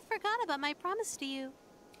think I forgot about my promise to you.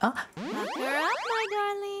 Ah. Lock her up, my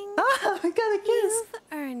darling. Ah, I got a kiss. You've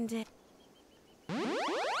earned it.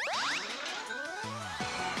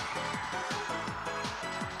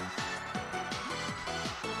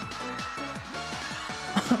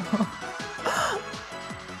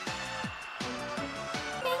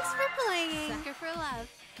 Thanks for playing. Sucker for love.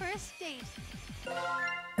 First date.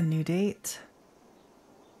 A new date.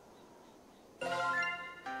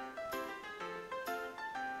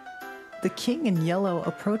 The king in yellow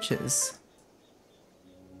approaches.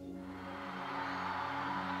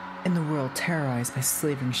 In the world terrorized by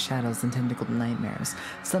slaving shadows and tentacled nightmares,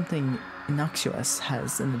 something innocuous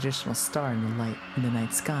has an additional star in the light in the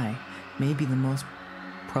night sky, maybe the most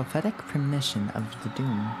prophetic premonition of the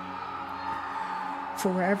doom. For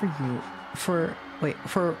wherever you, for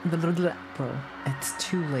the bro, it's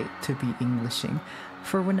too late to be Englishing.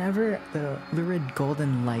 For whenever the lurid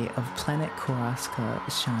golden light of planet Koroska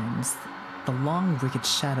shines, the long wicked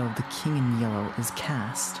shadow of the king in yellow is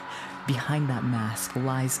cast. Behind that mask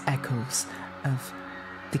lies echoes of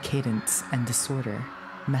decadence and disorder,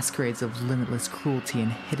 masquerades of limitless cruelty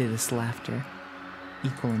and hideous laughter,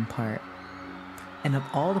 equal in part. And of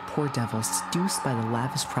all the poor devils seduced by the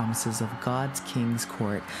lavish promises of God's king's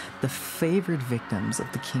court, the favored victims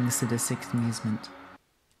of the king's sadistic amusement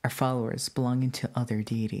are followers belonging to other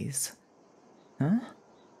deities. Huh?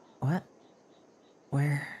 What?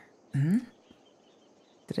 Where?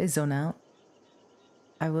 Did I zone out?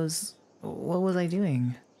 What was I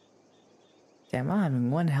doing? Damn, I'm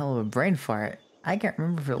having one hell of a brain fart. I can't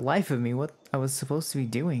remember for the life of me what I was supposed to be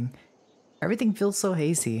doing. Everything feels so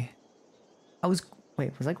hazy. Was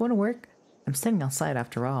I going to work? I'm standing outside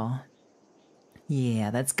after all. Yeah,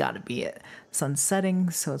 that's gotta be it. Sun's setting,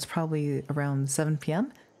 so it's probably around 7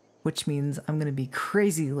 p.m., which means I'm gonna be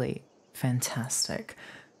crazy late. Fantastic.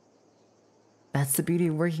 That's the beauty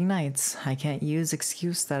of working nights. I can't use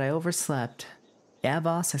excuse that I overslept. Yeah,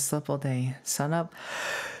 boss, I slept all day. Sun up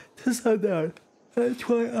to sundown. That's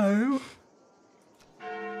why I'm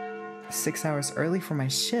 6 hours early for my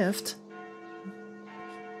shift.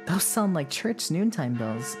 Those sound like church noontime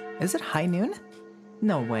bells. Is it high noon?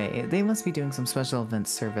 No way, they must be doing some special event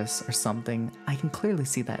service or something. I can clearly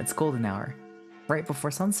see that it's golden hour, right before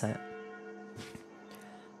sunset.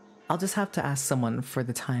 I'll just have to ask someone for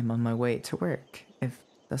the time on my way to work. If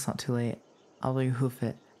that's not too late, I'll re-hoof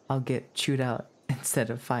it. I'll get chewed out instead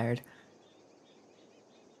of fired.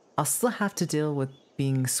 I'll still have to deal with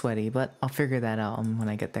being sweaty, but I'll figure that out when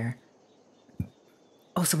I get there.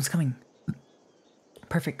 Oh, someone's coming.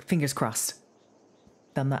 Perfect, fingers crossed.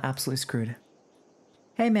 then I'm not absolutely screwed.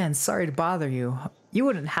 Hey man, sorry to bother you. You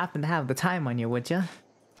wouldn't happen to have the time on you, would ya?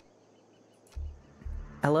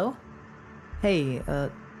 Hello? Hey,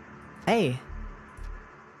 hey!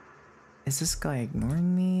 Is this guy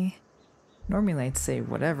ignoring me? Normally I'd say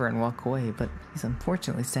whatever and walk away, but he's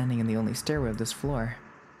unfortunately standing in the only stairway of this floor.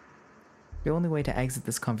 The only way to exit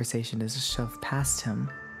this conversation is to shove past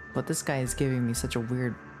him, but this guy is giving me such a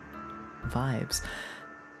weird vibes.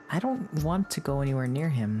 I don't want to go anywhere near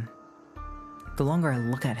him. The longer I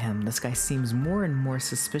look at him, this guy seems more and more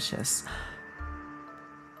suspicious.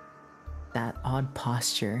 That odd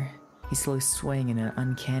posture, he's slowly swaying in an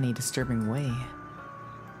uncanny, disturbing way.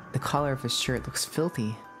 The collar of his shirt looks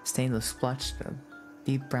filthy, stained with splotched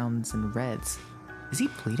deep browns and reds. Is he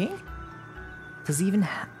bleeding? Does he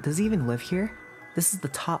even live here? This is the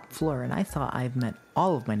top floor, and I thought I've met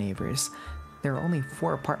all of my neighbors. There are only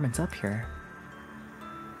 4 apartments up here.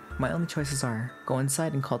 My only choices are go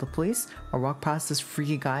inside and call the police, or walk past this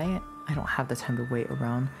freaky guy. I don't have the time to wait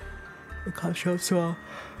around. The cop shows well.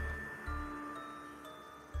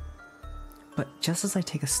 But just as I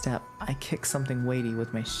take a step, I kick something weighty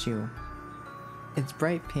with my shoe. It's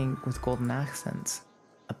bright pink with golden accents.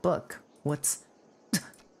 A book. What's...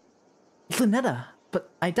 Lynetta!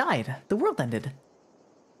 But I died. The world ended.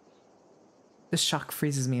 The shock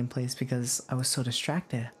freezes me in place because I was so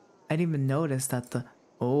distracted. I didn't even notice that the...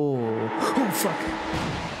 Oh, fuck.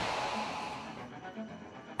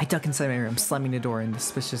 I duck inside my room, slamming the door in the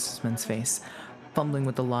suspicious man's face. Fumbling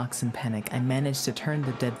with the locks in panic, I manage to turn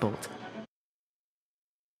the deadbolt.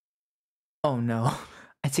 Oh no.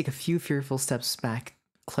 I take a few fearful steps back,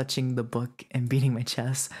 clutching the book and beating my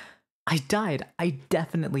chest. I died. I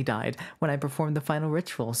definitely died when I performed the final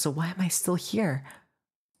ritual, so why am I still here?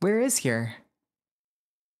 Where is here?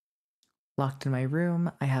 Locked in my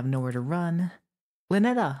room, I have nowhere to run.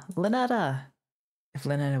 Lynetta! Lynetta! If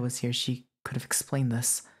Lynetta was here, she could have explained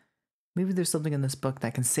this. Maybe there's something in this book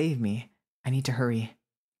that can save me. I need to hurry.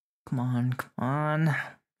 Come on, come on.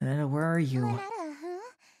 Lynetta, where are you? Lynetta, huh?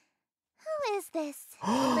 Who is this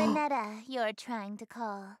Lynetta you're trying to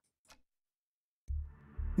call?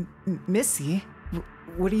 Missy?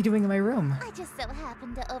 What are you doing in my room? I just so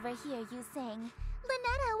happened to overhear you saying,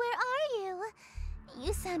 Lynetta, where are you?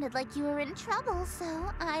 You sounded like you were in trouble, so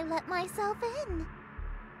I let myself in.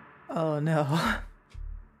 Oh no.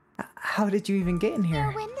 How did you even get in here?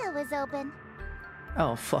 Your window was open.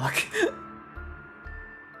 Oh fuck.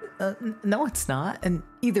 No it's not, and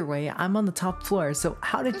either way, I'm on the top floor, so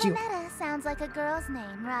how did you— Lynetta sounds like a girl's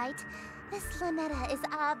name, right? This Lynetta is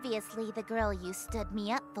obviously the girl you stood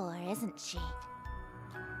me up for, isn't she?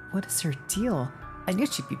 What is her deal? I knew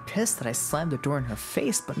she'd be pissed that I slammed the door in her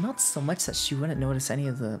face, but not so much that she wouldn't notice any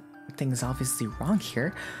of the things obviously wrong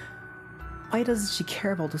here. Why doesn't she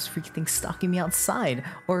care about those freaky things stalking me outside?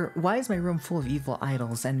 Or why is my room full of evil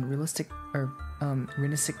idols and runistic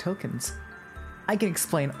tokens? I can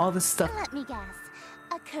explain all this stuff— Let me guess.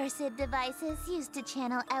 Accursed devices used to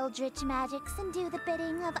channel eldritch magics and do the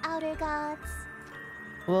bidding of outer gods.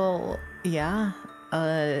 Well, yeah,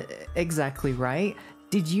 exactly right.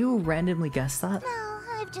 Did you randomly guess that? No,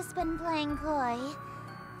 I've just been playing coy.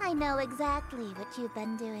 I know exactly what you've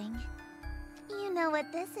been doing. You know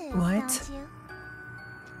what this is, What? don't you?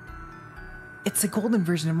 It's a golden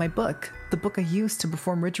version of my book. The book I used to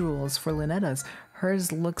perform rituals for Lynetta's.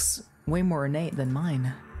 Hers looks way more ornate than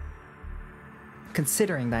mine.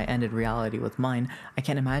 Considering that I ended reality with mine, I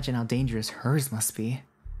can't imagine how dangerous hers must be.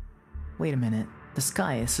 Wait a minute. The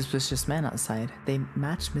sky, a suspicious man outside. They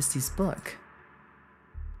match Misty's book.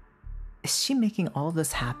 Is she making all of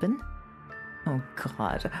this happen? Oh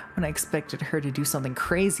god, when I expected her to do something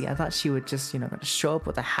crazy, I thought she would just, show up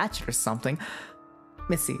with a hatchet or something.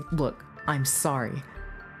 Missy, look, I'm sorry.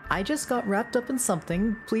 I just got wrapped up in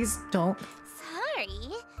something. Please don't— Sorry?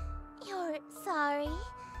 You're sorry?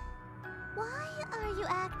 Why are you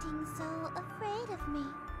acting so afraid of me?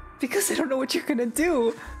 Because I don't know what you're gonna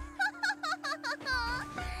do.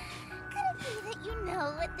 Could it be that you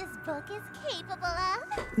know what this book is capable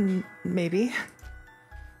of? Maybe.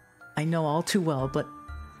 I know all too well, but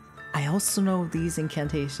I also know these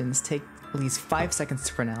incantations take at least 5 seconds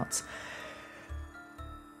to pronounce.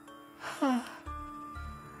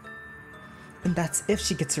 And that's if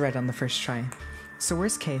she gets it right on the first try. So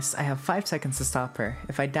worst case, I have 5 seconds to stop her.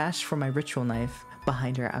 If I dash for my ritual knife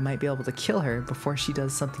behind her, I might be able to kill her before she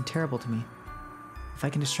does something terrible to me. If I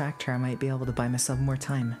can distract her, I might be able to buy myself more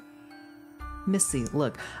time. Missy,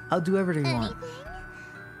 look, I'll do whatever you want. Anything?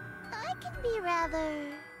 I can be rather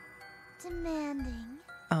demanding.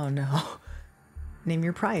 Oh no. Name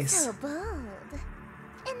your price. So bold.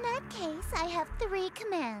 In that case, I have 3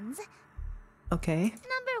 commands. Okay.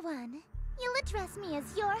 Number 1, you'll address me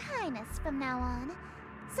as Your Highness from now on.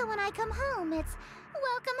 So when I come home, it's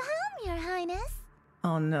welcome home, Your Highness.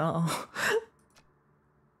 Oh no.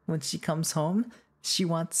 When she comes home, she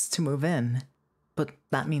wants to move in. But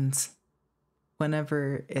that means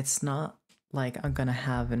whenever it's not like I'm gonna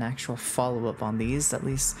have an actual follow-up on these, at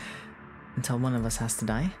least until one of us has to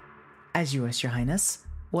die. As you wish, Your Highness.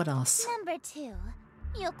 What else? Number 2,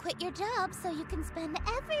 you'll quit your job so you can spend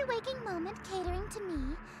every waking moment catering to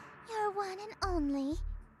me, your one and only.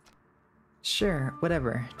 Sure,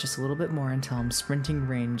 whatever. Just a little bit more until I'm sprinting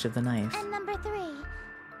range of the knife. And number 3,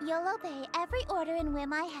 you'll obey every order and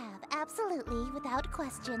whim I have, absolutely, without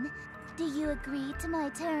question. Do you agree to my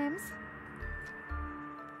terms?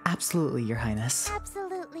 Absolutely, Your Highness.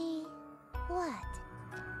 Absolutely. What?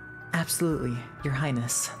 Absolutely, Your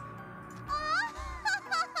Highness.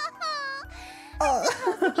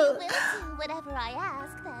 Suppose you will do whatever I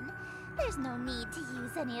ask, then. There's no need to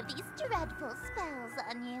use any of these dreadful spells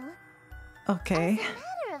on you. Okay. As a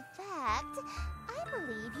matter of fact, I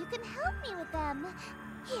believe you can help me with them.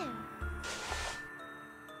 Here.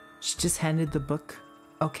 She just handed the book.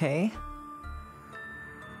 Okay.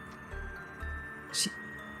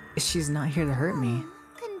 She's not here to hurt me.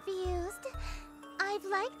 Confused? I've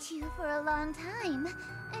liked you for a long time,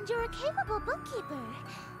 and you're a capable bookkeeper.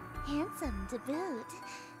 Handsome to boot.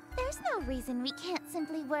 There's no reason we can't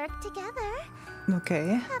simply work together.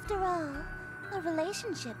 Okay. After all, a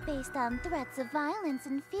relationship based on threats of violence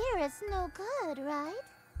and fear is no good, right?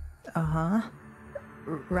 Uh-huh.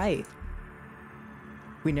 Right.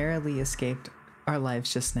 We narrowly escaped our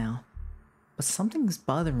lives just now. But something's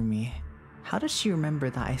bothering me. How does she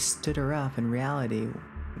remember that I stood her up in reality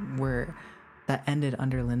where that ended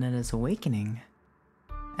under Linetta's awakening?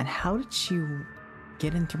 And how did she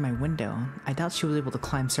get in through my window? I doubt she was able to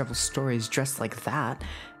climb several stories dressed like that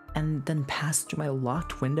and then pass through my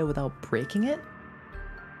locked window without breaking it?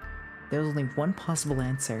 There's only one possible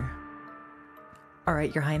answer.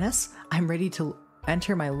 Alright, Your Highness, I'm ready to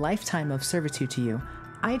enter my lifetime of servitude to you.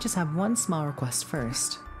 I just have one small request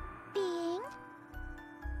first. Being?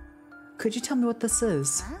 Could you tell me what this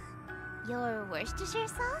is? Huh? Your Worcestershire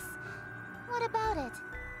sauce? What about it?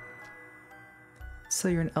 So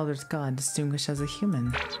you're an Elder God distinguished as a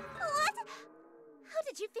human. What? How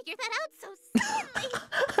did you figure that out so suddenly?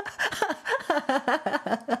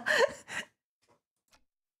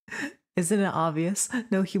 Isn't it obvious?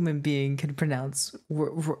 No human being can pronounce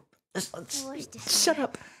Worcestershire. Shut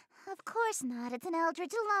up. Of course not. It's an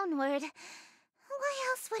Eldritch loanword. Why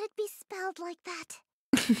else would it be spelled like that?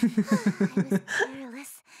 I was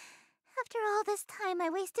careless. After all this time I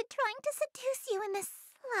wasted trying to seduce you in this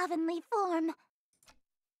slovenly form.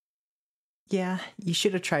 Yeah, you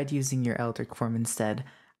should have tried using your Eldritch form instead.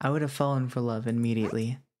 I would have fallen for love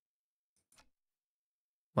immediately.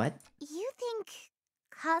 What? You think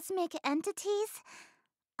cosmic entities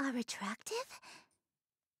are attractive?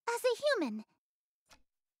 As a human?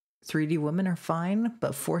 3D women are fine,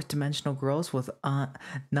 but fourth dimensional girls with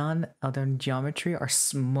non-Elder geometry are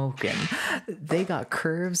smoking. They got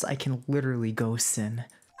curves I can literally ghost in. If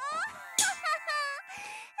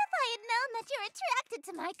I had known that you're attracted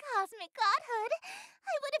to my cosmic godhood,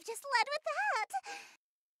 I would have just led with that.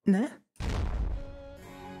 Nah.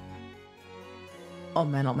 Oh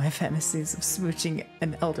man, all my fantasies of smooching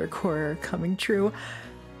an Elder core are coming true.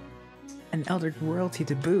 An Elder royalty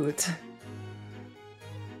to boot.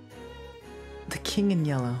 The King in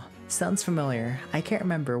Yellow. Sounds familiar. I can't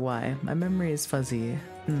remember why. My memory is fuzzy.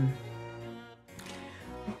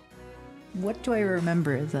 What do I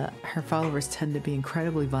remember that her followers tend to be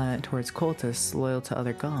incredibly violent towards cultists loyal to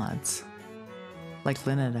other gods? Like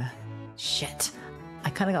Linetta. Shit. I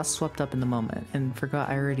kinda got swept up in the moment and forgot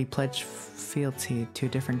I already pledged fealty to a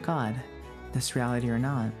different god. This reality or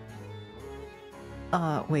not.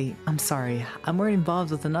 Wait, I'm sorry. I'm already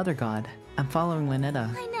involved with another god. I'm following Linetta.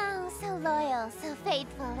 I know, so loyal, so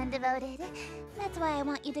faithful and devoted. That's why I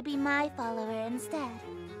want you to be my follower instead.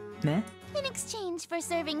 Nah? In exchange for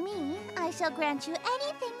serving me, I shall grant you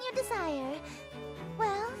anything you desire.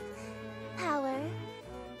 Wealth, power,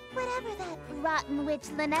 whatever that rotten witch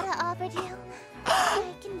Linetta offered you,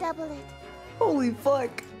 I can double it. Holy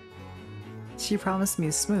fuck! She promised me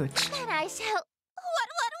a smooch. Then I shall... What?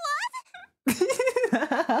 You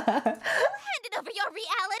handed over your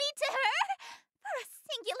reality to her? For a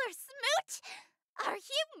singular smooch? Are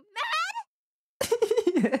you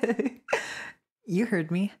mad? You heard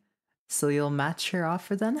me. So you'll match her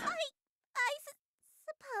offer then? I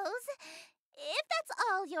suppose. If that's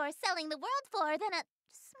all you're selling the world for, then a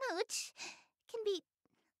smooch can be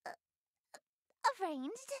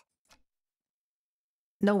arranged.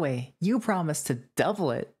 No way. You promised to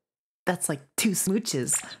double it. That's like 2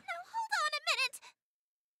 smooches. Now hold on a minute!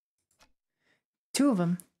 2 of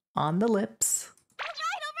them on the lips.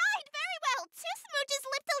 Alright, very well. 2 smooches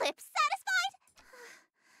lip to lip.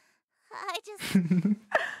 Satisfied?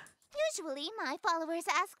 Usually, my followers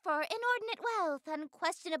ask for inordinate wealth,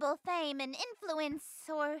 unquestionable fame and influence,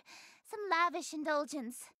 or some lavish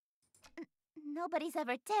indulgence. Nobody's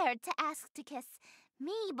ever dared to ask to kiss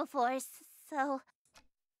me before, so...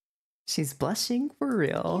 She's blushing for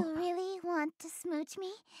real. You really want to smooch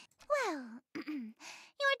me? Well,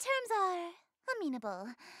 your terms are amenable.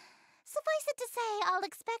 Suffice it to say, I'll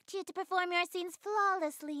expect you to perform your scenes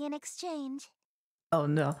flawlessly in exchange. Oh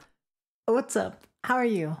no. What's up? How are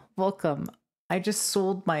you? Welcome. I just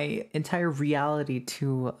sold my entire reality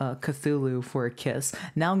to Cthulhu for a kiss.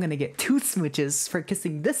 Now I'm gonna get 2 smooches for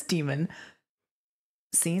kissing this demon.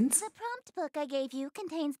 Scenes? The prompt book I gave you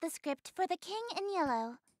contains the script for The King in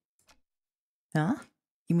Yellow. Huh?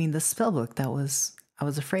 You mean the spellbook I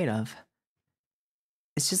was afraid of?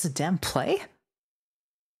 It's just a damn play?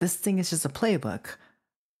 This thing is just a playbook.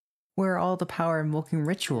 Where are all the power invoking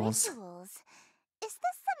rituals? Rituals? Is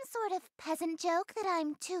this some sort of peasant joke that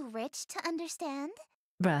I'm too rich to understand?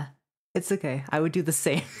 Bruh, it's okay. I would do the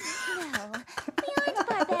same. No, we aren't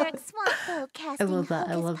barbaric swamp folk casting love that,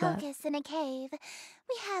 I love that. hocus-pocus in a cave.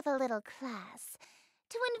 We have a little class.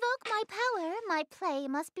 To invoke my power, my play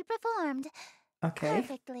must be performed. Okay.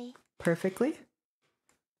 Perfectly. Perfectly?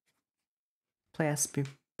 Play has to be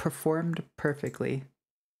performed perfectly.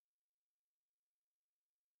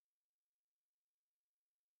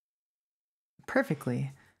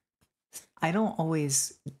 Perfectly. I don't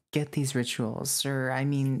always get these rituals, or I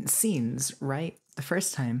mean scenes, right? The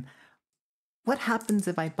first time. What happens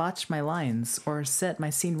if I botch my lines or set my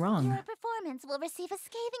scene wrong? Your performance will receive a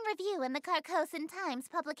scathing review in the Carcosan Times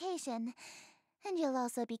publication. And you'll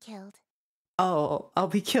also be killed. Oh, I'll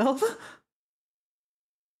be killed?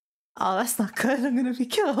 Oh, that's not good. I'm gonna be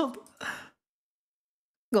killed.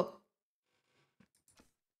 Go.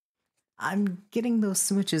 I'm getting those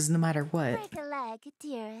smooches no matter what. Break a leg,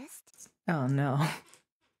 dearest. Oh no.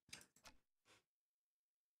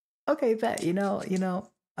 Okay, bet.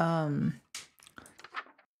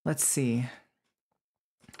 Let's see.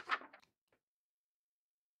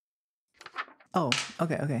 Oh,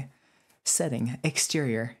 okay. Setting,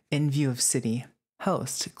 exterior, in view of city.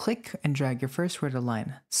 Host, click and drag your first word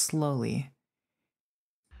align, slowly.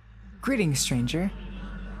 Greetings, stranger.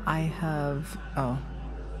 I have,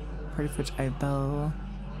 party for which I bow.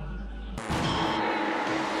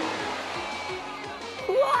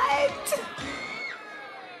 What?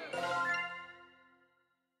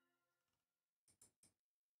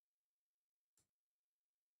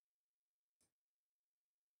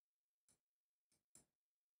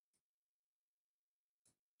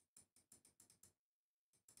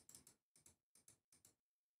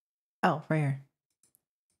 Oh, right here.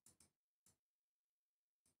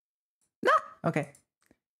 Nah! Okay.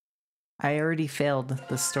 I already failed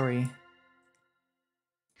the story.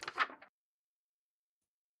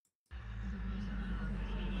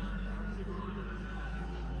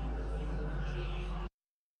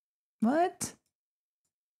 What?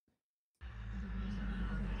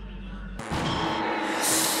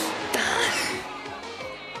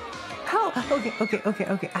 How?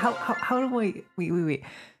 Okay. How do I... Wait.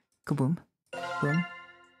 Kaboom. Boom.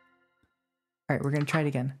 Alright, we're gonna try it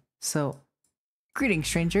again. So, greetings,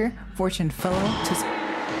 stranger. Fortune fellow to...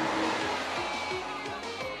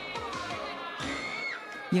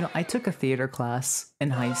 I took a theater class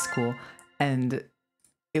in high school, and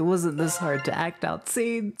it wasn't this hard to act out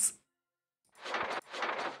scenes.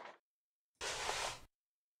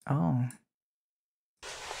 Oh.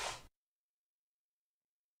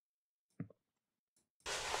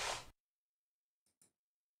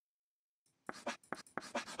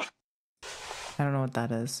 I don't know what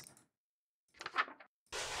that is.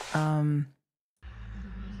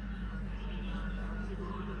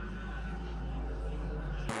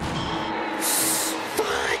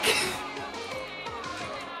 Fuck!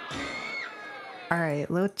 Alright,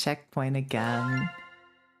 little checkpoint again.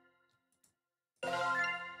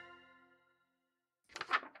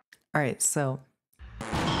 Alright, so...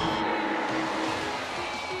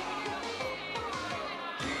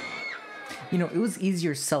 it was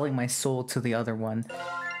easier selling my soul to the other one.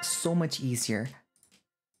 So much easier.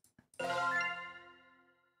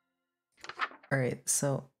 Alright,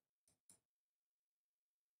 so...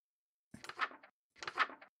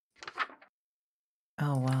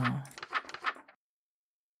 Oh, wow.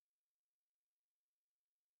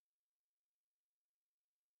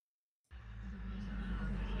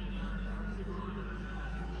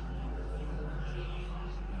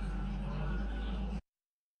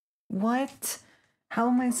 What? How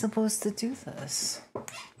am I supposed to do this?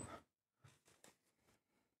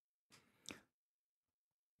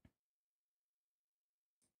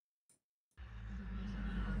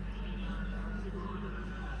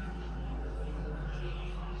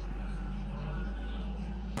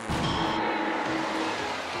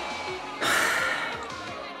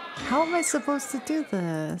 How am I supposed to do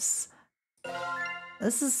this?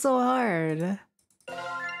 This is so hard.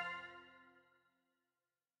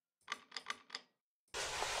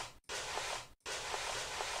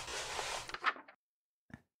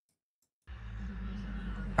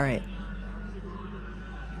 All right.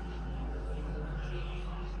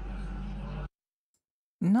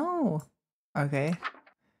 No. Okay.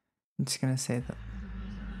 I'm just gonna say that.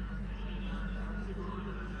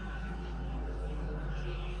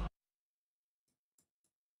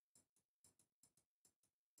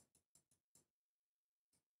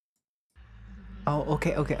 Oh,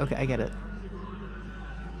 okay, I get it.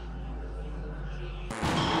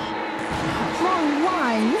 Wrong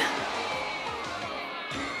line!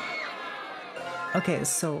 Okay,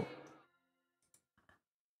 so...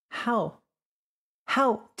 How?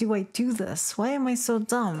 How do I do this? Why am I so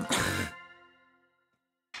dumb?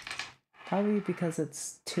 Probably because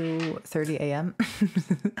it's 2:30 a.m.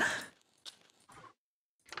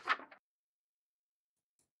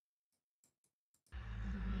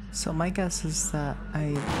 So my guess is that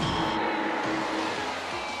I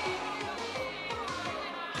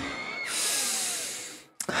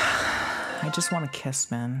just want to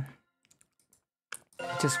kiss, man.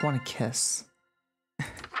 I just want to kiss.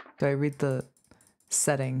 Do I read the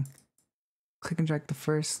setting? Click and drag the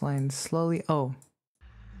first line slowly. Oh.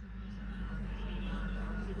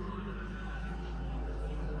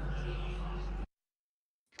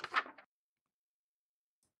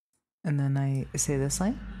 And then I say this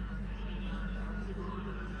line.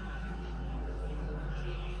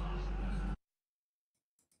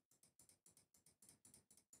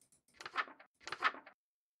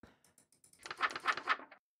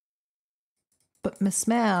 But Miss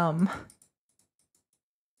Ma'am.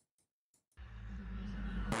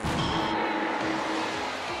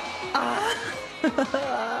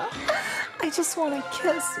 I just want to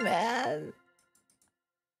kiss, man.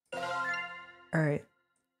 All right.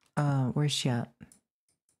 Where's she at?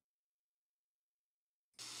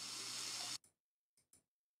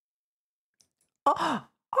 Oh,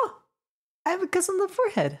 oh! I have a kiss on the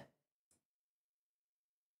forehead.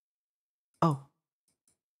 Oh.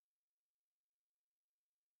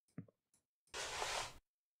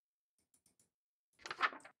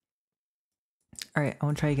 All right, I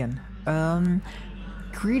want to try again.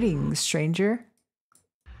 Greetings, stranger.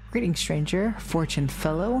 Greetings, stranger, fortune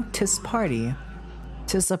fellow. 'Tis party.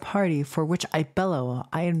 'Tis a party for which I bellow.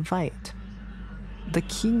 I invite the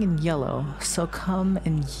king in yellow. So come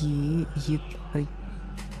and ye.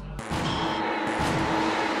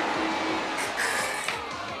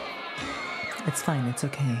 It's fine. It's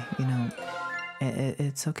okay. You know,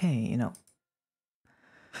 it's okay. You know.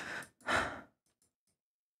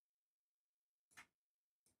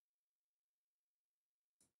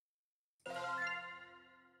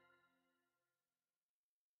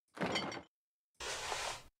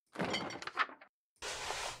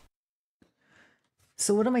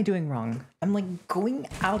 So what am I doing wrong? I'm like going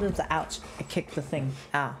out of the ouch. I kick the thing.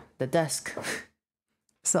 The desk.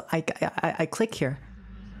 So I click here,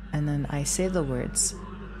 and then I say the words.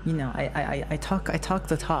 You know, I talk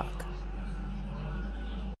the talk.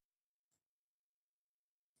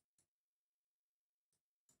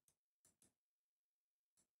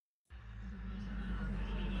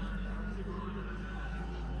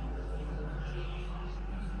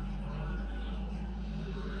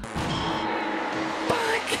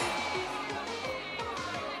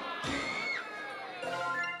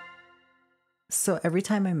 So every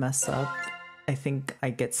time I mess up, I think I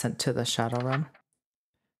get sent to the shadow realm.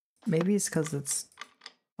 Maybe it's because it's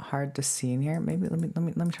hard to see in here. Maybe let me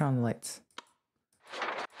turn on the lights.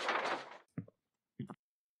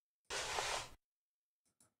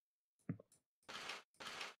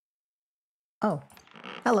 Oh,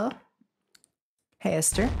 hello. Hey,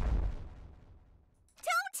 Esther. Don't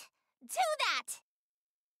do that!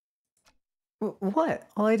 What?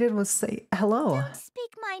 All I did was say hello. Don't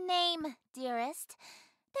speak my name, dearest.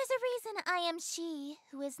 There's a reason I am she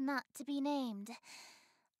who is not to be named.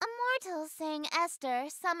 A mortal saying Esther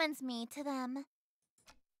summons me to them.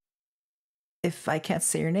 If I can't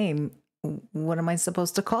say your name, what am I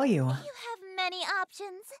supposed to call you? You have many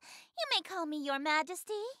options. You may call me your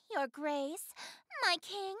majesty, your grace, my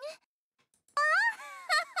king.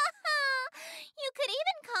 You could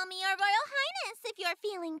even call me your royal highness if you're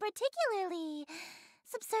you're feeling particularly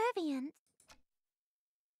subservient.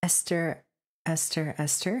 Esther. That!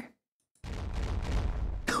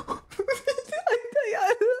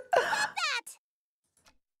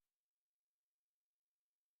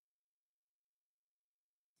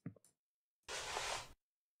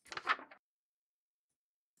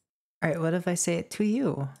 Alright, what if I say it to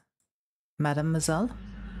you, mademoiselle?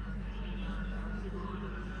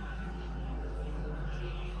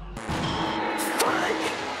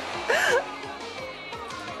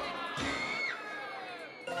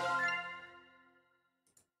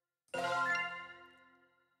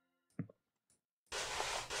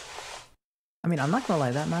 I mean, I'm not gonna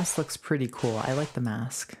lie, that mask looks pretty cool. I like the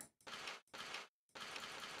mask.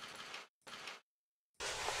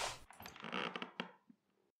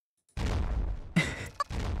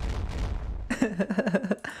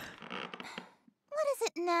 What is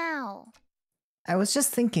it now? I was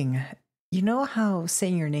just thinking, you know how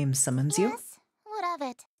saying your name summons you? Yes? What of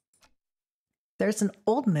it? There's an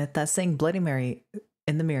old myth that saying Bloody Mary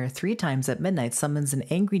in the mirror 3 times at midnight summons an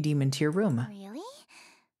angry demon to your room. Really?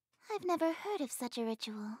 I've never heard of such a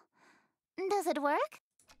ritual. Does it work?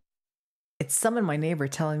 It summoned my neighbor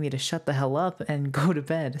telling me to shut the hell up and go to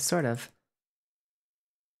bed, sort of.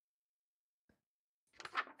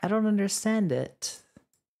 I don't understand it.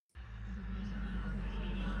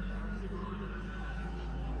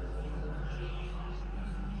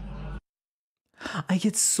 I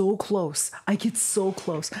get so close. I get so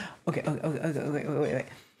close. Okay, wait.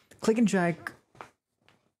 Click and drag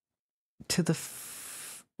to the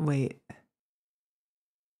wait.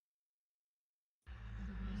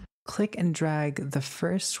 Click and drag the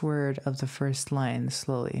first word of the first line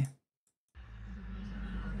slowly.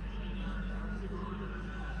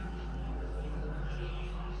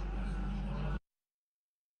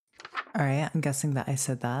 Alright, I'm guessing that I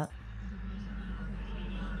said that.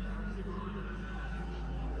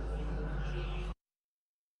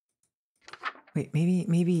 Wait,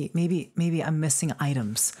 maybe I'm missing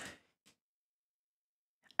items.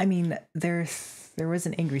 I mean, there was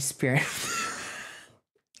an angry spirit.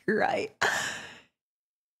 Right.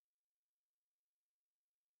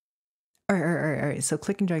 All right. So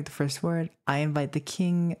click and drag the first word. I invite the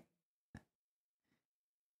king.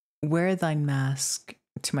 Wear thine mask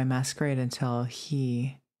to my masquerade until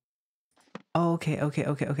he... Oh,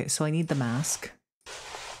 okay. So I need the mask.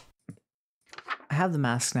 I have the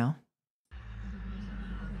mask now.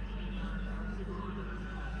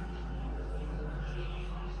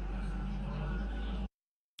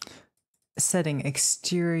 Setting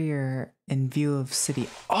exterior in view of city.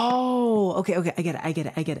 Oh, okay. I get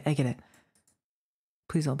it.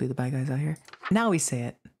 Please don't be the bad guys out here. Now we say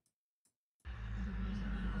it.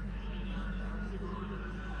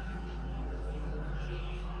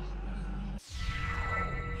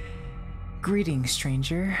 Greeting,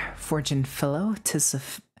 stranger, fortune fellow. 'Tis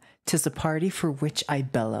a party for which I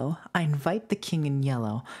bellow. I invite the king in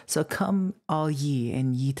yellow. So come all ye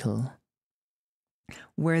in yetel.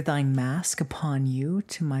 Wear thine mask upon you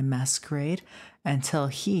to my masquerade, until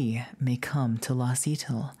he may come to Lost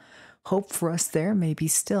Etel. Hope for us there may be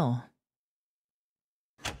still.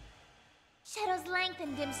 Shadows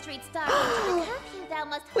lengthen, dim streets darken. To the curfew thou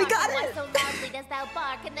must We got hearken. it! Why so loudly dost thou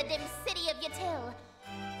bark in the dim city of Yetil?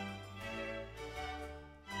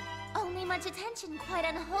 Only much attention, quite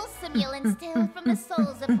unwholesome, you'll instill from the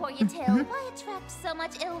souls of poor Yetil. Why attract so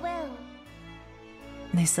much ill will?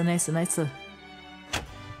 Nice.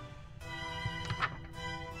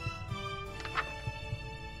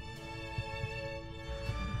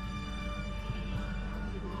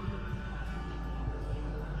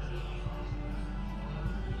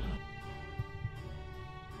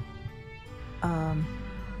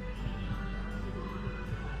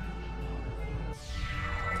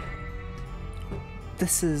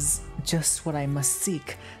 This is just what I must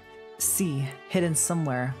seek. See, hidden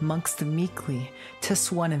somewhere, amongst the meekly,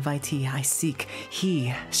 'tis one invitee I seek.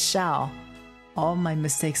 He shall all my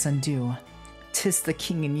mistakes undo. 'Tis the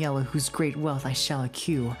king in yellow whose great wealth I shall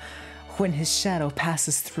accrue. When his shadow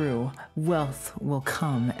passes through, wealth will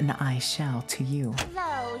come, and I shall to you.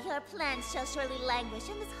 Lo, your plans shall surely languish,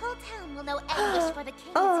 and this whole town will know anguish for the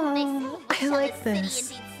kings whom they say I shall like this this.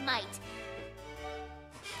 city indeed smite.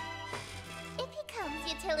 If he comes,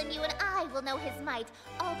 Yetil and you and I will know his might.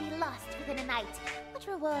 All be lost within a night. What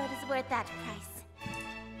reward is worth that price?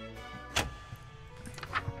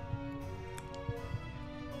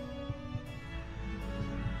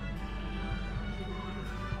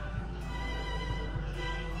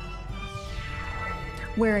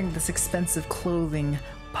 Wearing this expensive clothing,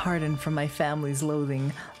 Pardon from my family's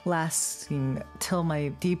loathing, lasting till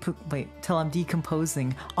till I'm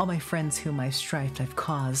decomposing. All my friends whom I strifed I've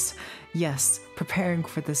caused. Yes, preparing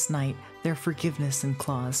for this night, their forgiveness and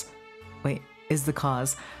claws. Wait, is the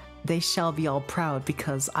cause. They shall be all proud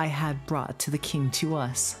because I had brought to the king to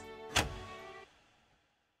us.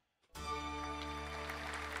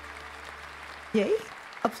 Yay!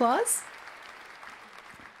 Applause?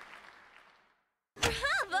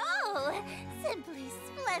 Bravo! Simply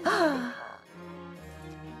splendid.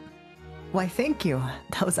 Why, thank you.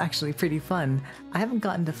 That was actually pretty fun. I haven't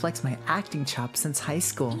gotten to flex my acting chops since high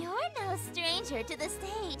school. You're no stranger to the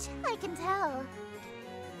stage, I can tell.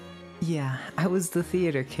 Yeah, I was the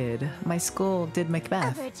theater kid. My school did A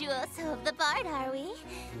Macbeth. virtuoso of the bard, are we?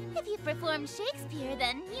 If you've performed Shakespeare,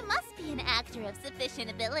 then you must be an actor of sufficient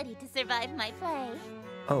ability to survive my play.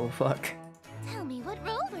 Oh, fuck. Tell me, what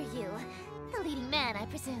role were you? The leading man, I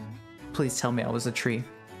presume. Please tell me I was a tree.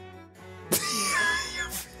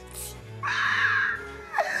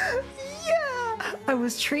 Yeah! I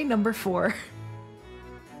was tree number 4.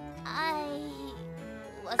 I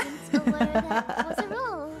wasn't aware that was a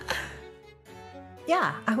role.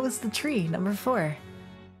 Yeah, I was the tree number 4.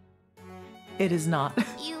 It is not.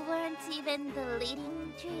 You weren't even the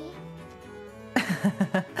leading tree?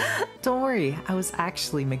 Don't worry, I was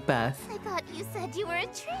actually Macbeth. I thought you said you were a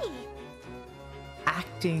tree.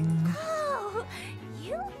 Acting. Oh,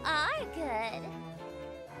 you are good.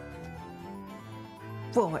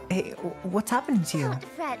 Whoa, hey, what's happening to you? Don't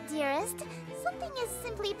fret, dearest. Something is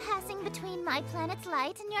simply passing between my planet's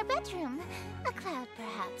light and your bedroom. A cloud,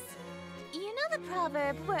 perhaps. You know the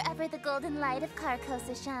proverb, wherever the golden light of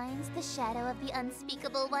Carcosa shines, the shadow of the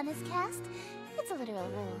unspeakable one is cast? It's a literal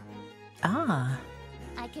rule. Ah.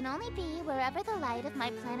 I can only be wherever the light of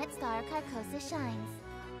my planet star Carcosa shines.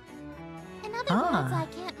 In other words, I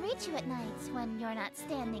can't reach you at night when you're not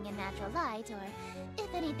standing in natural light, or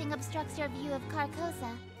if anything obstructs your view of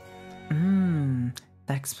Carcosa.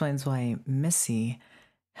 That explains why Missy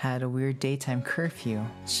had a weird daytime curfew.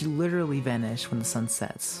 She literally vanished when the sun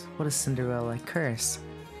sets. What a Cinderella curse.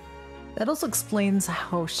 That also explains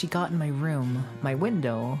how she got in my room. My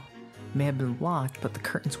window may have been locked, but the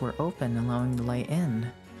curtains were open, allowing the light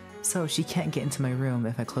in. So she can't get into my room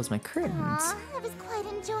if I close my curtains. Aw, I was quite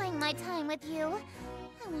enjoying my time with you.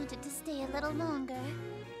 I wanted to stay a little longer.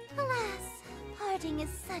 Alas, parting is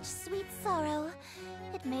such sweet sorrow.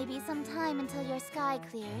 It may be some time until your sky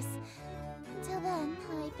clears. Until then,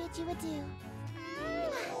 I bid you adieu.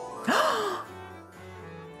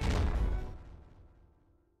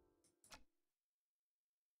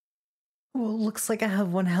 Well, looks like I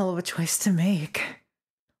have one hell of a choice to make.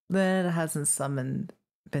 Then hasn't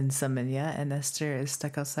been summoned yet, and Esther is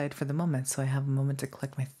stuck outside for the moment, so I have a moment to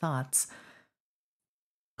collect my thoughts.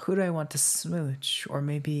 Who do I want to smooch? Or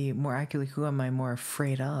maybe, more accurately, who am I more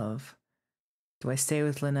afraid of? Do I stay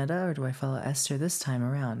with Lynetta, or do I follow Esther this time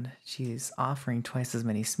around? She's offering twice as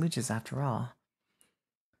many smooches after all.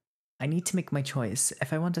 I need to make my choice.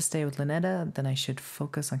 If I want to stay with Lynetta, then I should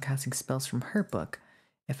focus on casting spells from her book.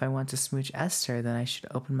 If I want to smooch Esther, then I should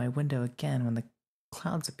open my window again when the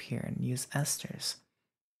clouds appear and use Esther's.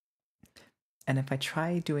 And if I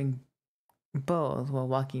try doing both while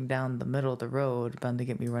walking down the middle of the road, bound to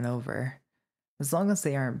get me run over. As long as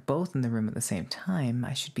they aren't both in the room at the same time,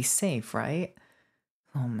 I should be safe, right?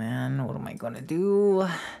 Oh man, what am I gonna do?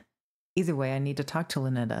 Either way, I need to talk to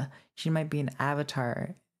Lynetta. She might be an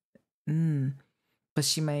avatar. But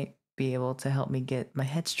she might be able to help me get my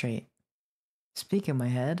head straight. Speaking of my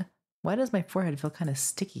head, why does my forehead feel kind of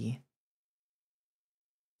sticky?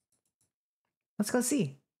 Let's go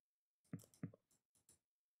see.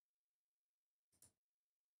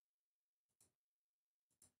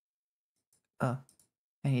 Oh,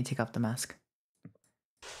 I need to take off the mask.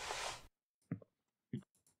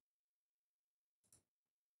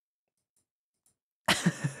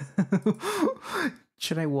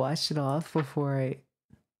 Should I wash it off before I...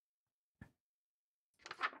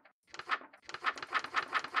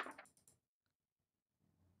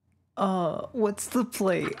 what's the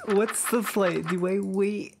play? What's the play? Do I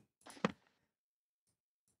wait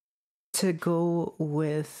to go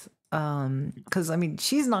with, because I mean,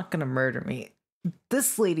 she's not gonna murder me.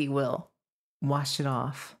 This lady will. Wash it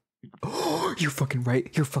off. Oh, you're fucking right.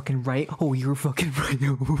 You're fucking right. Oh, you're fucking right.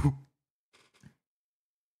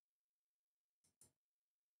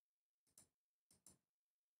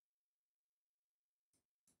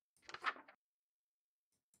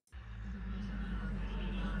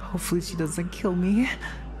 Hopefully she doesn't kill me.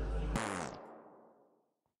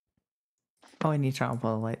 Oh, I need to turn off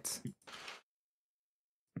all the lights.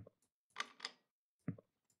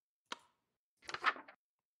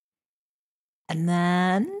 And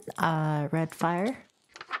then, red fire.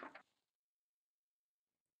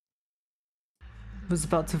 Was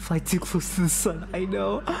about to fly too close to the sun, I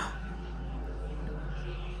know.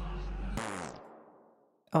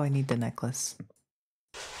 Oh, I need the necklace.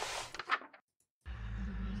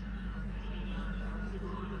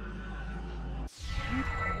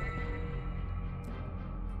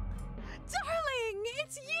 Darling,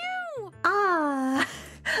 it's you! Ah!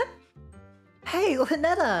 Hey,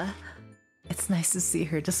 Lynetta! It's nice to see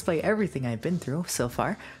her despite everything I've been through so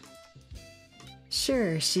far.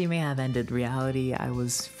 Sure, she may have ended reality I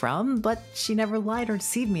was from, but she never lied or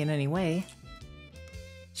deceived me in any way.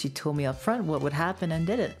 She told me up front what would happen and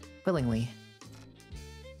did it, willingly.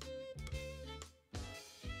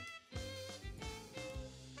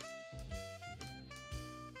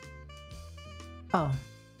 Oh.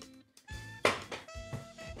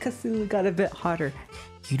 Cthulhu got a bit hotter.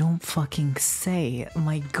 You don't fucking say.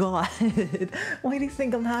 My god. Why do you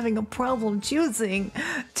think I'm having a problem choosing?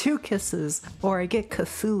 2 kisses, or I get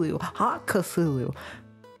Cthulhu. Hot Cthulhu.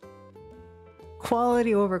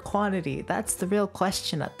 Quality over quantity. That's the real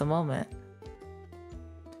question at the moment.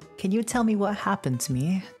 Can you tell me what happened to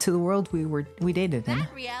me? To the world we dated in?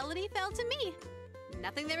 That reality fell to me.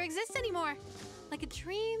 Nothing there exists anymore. Like a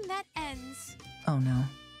dream that ends. Oh no.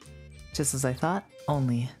 Just as I thought?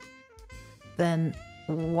 Only. Then,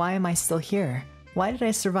 why am I still here? Why did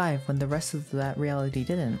I survive when the rest of that reality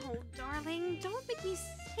didn't? Oh, darling, don't make me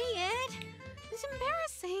say it. It's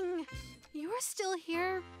embarrassing. You're still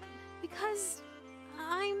here because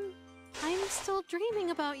I'm still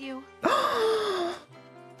dreaming about you.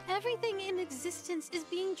 Everything in existence is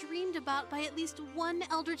being dreamed about by at least one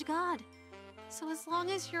eldritch god. So as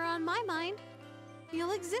long as you're on my mind,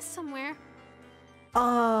 you'll exist somewhere.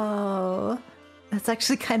 Oh, that's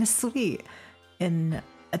actually kind of sweet in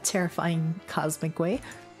a terrifying cosmic way.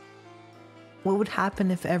 What would happen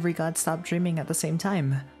if every god stopped dreaming at the same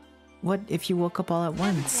time? What if you woke up all at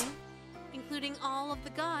once? Everything, including all of the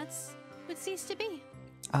gods, would cease to be.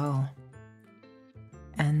 Oh.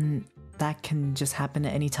 And that can just happen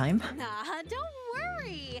at any time? Nah, don't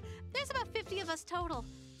worry. There's about 50 of us total,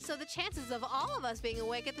 so the chances of all of us being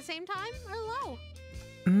awake at the same time are low.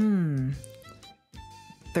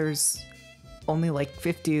 There's only like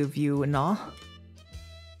 50 of you in all?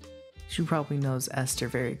 She probably knows Esther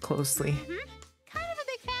very closely. Kind of a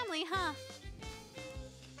big family, huh?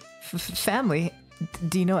 Family?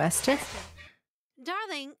 Do you know Esther?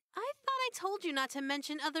 Darling, I thought I told you not to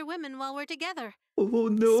mention other women while we're together. Oh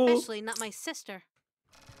no! Especially not my sister.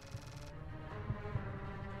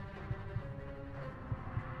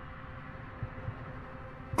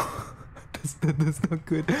 That's not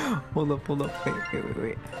good. Hold up.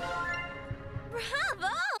 Wait.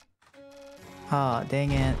 Bravo! Oh,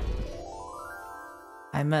 dang it.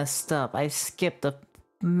 I messed up. I skipped a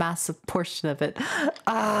massive portion of it.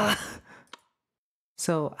 Ah!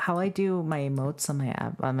 So how I do my emotes on my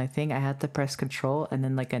app, on my thing, I had to press control and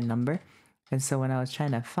then like a number. And so when I was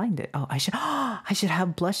trying to find it, I should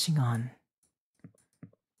have blushing on.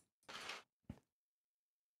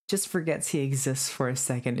 Just forgets he exists for a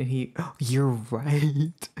second and you're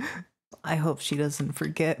right. I hope she doesn't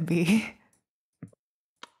forget me.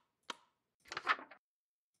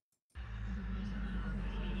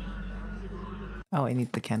 Oh, I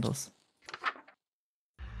need the candles.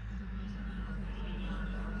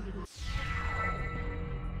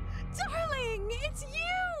 Darling, it's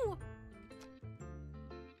you!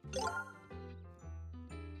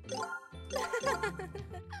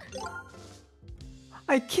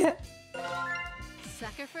 I can't.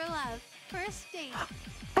 Sucker for love. First date.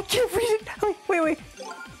 I can't read it. Wait.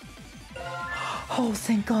 Oh,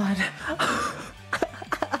 thank God.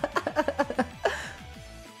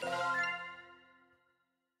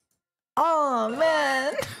 Oh,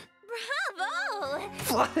 man. Bravo!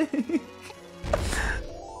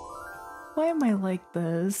 Why am I like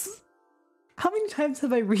this? How many times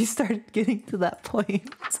have I restarted getting to that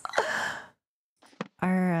point?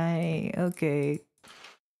 Alright, okay.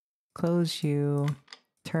 Close you.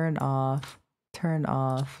 Turn off. Turn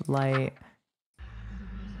off. Light.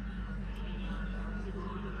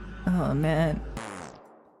 Oh, man.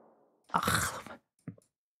 Ugh.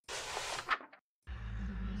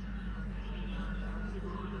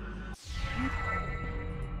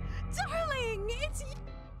 Darling, it's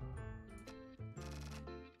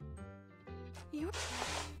you.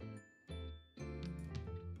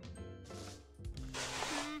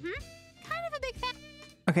 Kind of a big fan.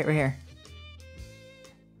 Okay, we're here.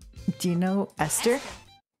 Do you know Esther?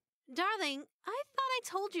 Darling, I thought I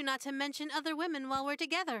told you not to mention other women while we're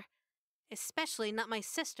together. Especially not my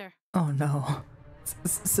sister. Oh no.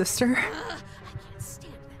 Sister? I can't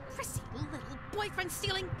stand that prissy little boyfriend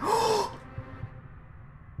stealing.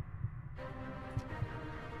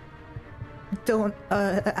 Don't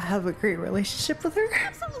have a great relationship with her?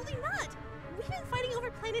 Absolutely not. We've been fighting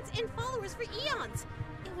over planets and followers for eons.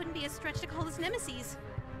 It wouldn't be a stretch to call us nemesis.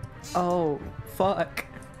 Oh, fuck.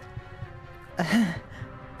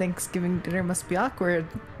 Thanksgiving dinner must be awkward.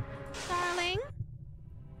 Darling,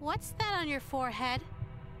 what's that on your forehead?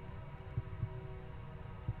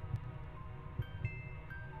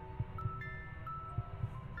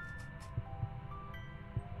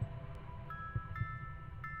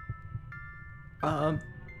 Uh,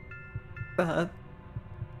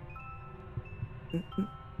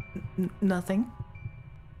 nothing.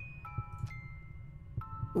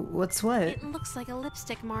 What's what? It looks like a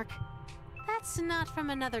lipstick mark. That's not from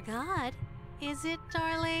another god, is it,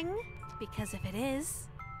 darling? Because if it is,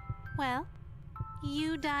 well,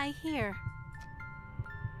 you die here.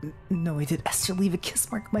 No, I did Esther leave a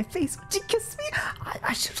kiss mark on my face when she kissed me?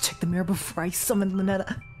 I should have checked the mirror before I summoned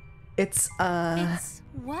Lynetta. It's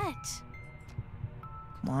what?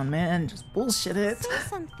 Come on, man, just bullshit it. Say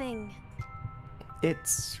something.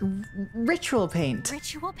 It's ritual paint.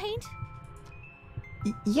 Ritual paint?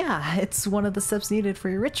 Yeah, it's one of the steps needed for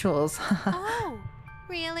your rituals. Oh,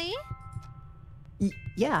 really?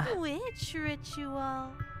 Yeah. Which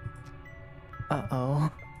ritual?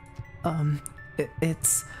 Uh-oh.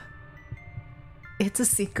 It's a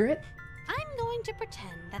secret. I'm going to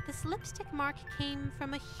pretend that this lipstick mark came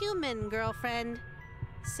from a human girlfriend,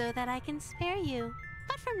 so that I can spare you.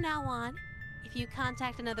 But from now on, if you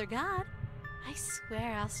contact another god, I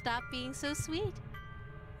swear I'll stop being so sweet.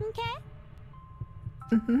 Okay?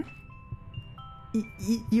 Mm-hmm.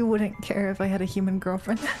 You wouldn't care if I had a human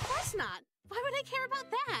girlfriend? Of course not. Why would I care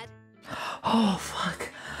about that? Oh, fuck.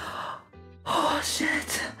 Oh,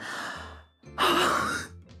 shit.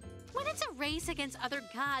 When it's a race against other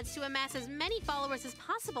gods to amass as many followers as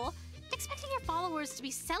possible, expecting your followers to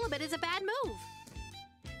be celibate is a bad move.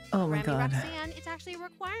 Oh my Remy god. Roxanne, it's actually a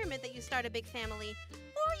requirement that you start a big family,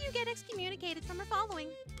 or you get excommunicated from her following.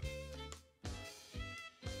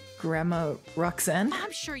 Grandma Roxanne?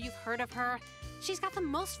 I'm sure you've heard of her. She's got the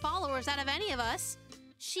most followers out of any of us.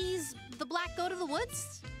 She's the black goat of the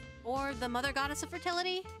woods, or the mother goddess of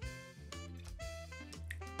fertility.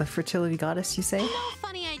 The fertility goddess, you say? No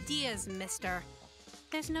funny ideas, mister.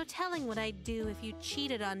 There's no telling what I'd do if you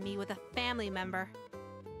cheated on me with a family member.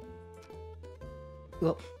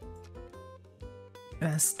 Well,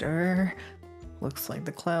 Esther, looks like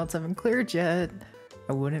the clouds haven't cleared yet.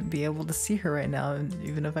 I wouldn't be able to see her right now,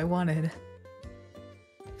 even if I wanted.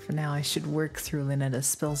 For now, I should work through Lynetta's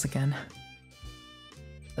spells again.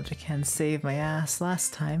 But I can't save my ass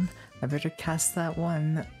last time. I better cast that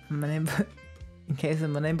one. In case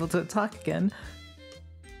I'm unable to talk again.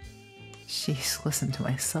 Jeez, listen to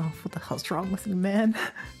myself. What the hell's wrong with me, man?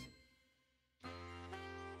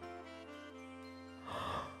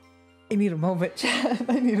 I need a moment, Chad.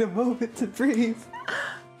 I need a moment to breathe.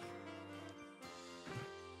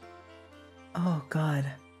 Oh, God.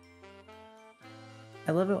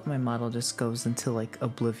 I love it when my model just goes into, like,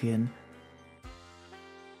 oblivion.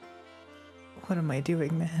 What am I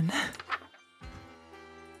doing, man?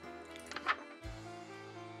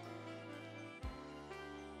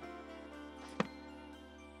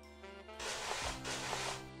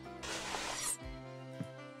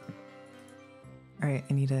 Alright,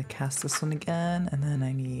 I need to cast this one again, and then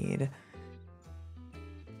I need...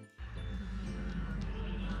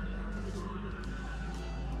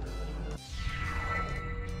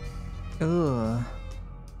 Ugh.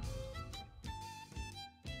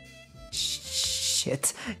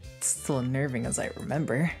 Shit. It's still unnerving as I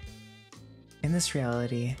remember. In this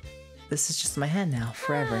reality, this is just my hand now,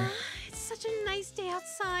 forever. It's such a nice day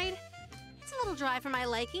outside. It's a little dry for my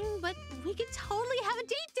liking, but we could totally have a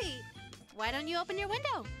date. Why don't you open your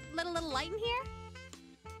window? Let a little light in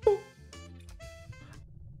here?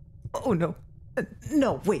 Oh no.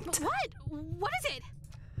 No, wait. What? What is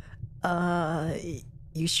it?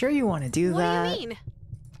 You sure you want to do that? What do you mean?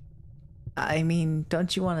 I mean,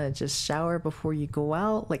 don't you want to just shower before you go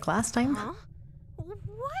out, like last time? Huh? Why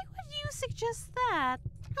would you suggest that?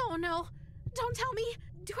 Oh no. Don't tell me.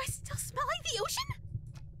 Do I still smell like the ocean?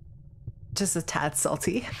 Just a tad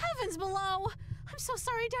salty. Heavens below. I'm so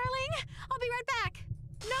sorry, darling. I'll be right back.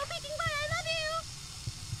 No peeking, but I love you.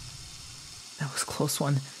 That was a close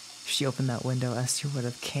one. If she opened that window, Esther would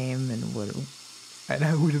have came and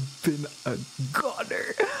I would have been a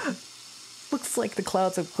goner. Looks like the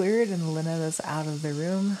clouds have cleared and Lynetta's out of the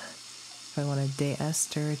room. If I want to date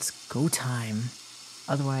Esther, it's go time.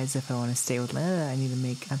 Otherwise, if I want to stay with Lena, I need to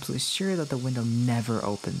make absolutely sure that the window never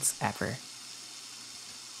opens, ever.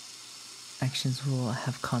 Actions will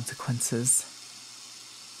have consequences.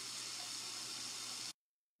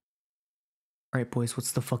 Alright, boys,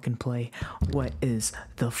 what's the fucking play? What is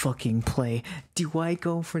the fucking play? Do I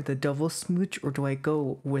go for the double smooch or do I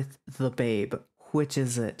go with the babe? Which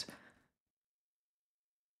is it?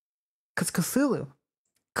 Because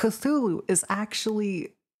Cthulhu is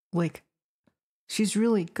actually, like, she's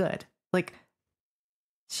really good. Like,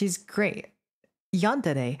 she's great.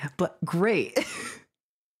 Yandere, but great.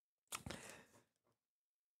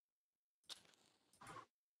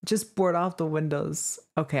 Just board off the windows.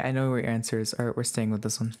 Okay, I know what your answer is. Alright, we're staying with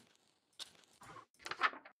this one.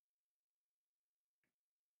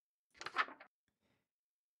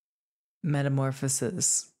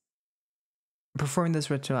 Metamorphosis. Performing this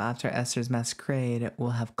ritual after Esther's masquerade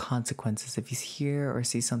will have consequences. If you hear or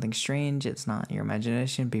see something strange, it's not your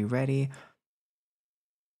imagination. Be ready.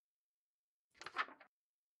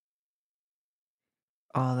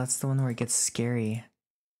 Oh, that's the one where it gets scary.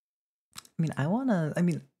 I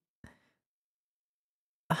mean,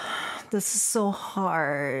 this is so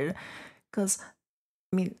hard. Because,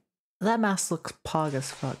 I mean, that mask looks pog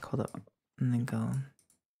as fuck. Hold up. And then go.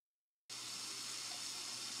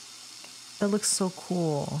 That looks so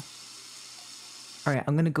cool. Alright,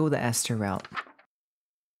 I'm gonna go the Esther route.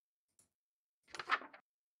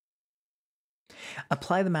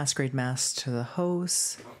 Apply the masquerade mask to the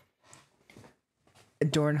host.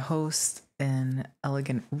 Adorn host in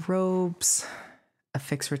elegant robes.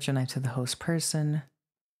 Affix ritual knife to the host person.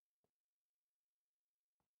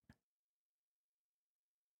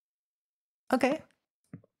 Okay.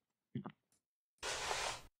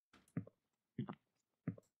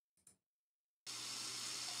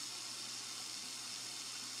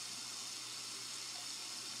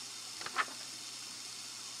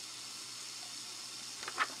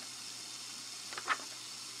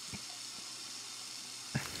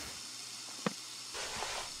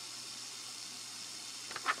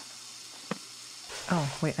 Oh,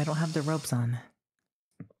 wait, I don't have the robes on.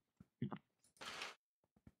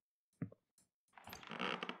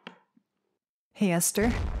 Hey, Esther.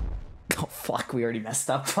 Oh, fuck, we already messed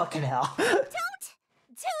up. Fucking hell. Don't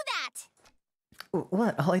do that!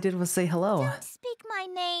 What? All I did was say hello. Don't speak my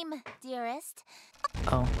name, dearest.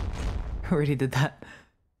 Oh, I already did that.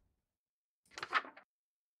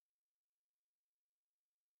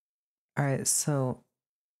 Alright, so...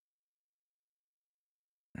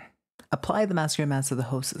 Apply the masquerade mask to the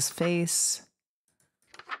host's face.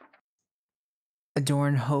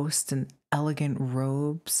 Adorn host in elegant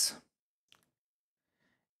robes.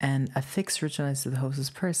 And affix ritual knives to the host's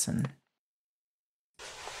person.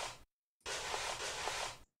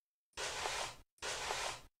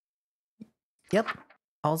 Yep,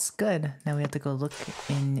 all's good. Now we have to go look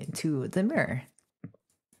into the mirror.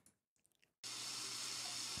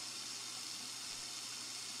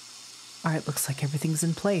 Alright, looks like everything's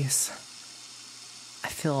in place. I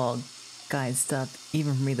feel all guised up.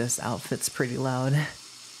 Even for me, this outfit's pretty loud.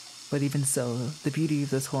 But even so, the beauty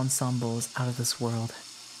of this whole ensemble is out of this world.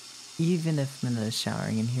 Even if Minna is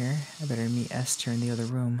showering in here, I better meet Esther in the other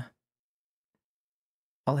room.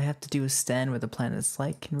 All I have to do is stand where the planet's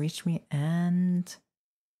light can reach me, and...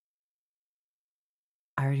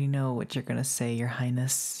 I already know what you're gonna say, Your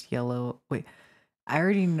Highness. Yellow... Wait. I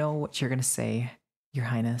already know what you're gonna say, Your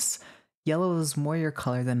Highness. Yellow is more your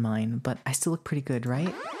color than mine, but I still look pretty good, right?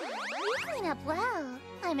 You clean up well.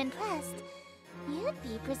 I'm impressed. You'd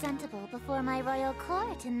be presentable before my royal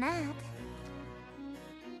court in that.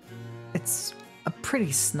 It's a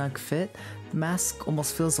pretty snug fit. The mask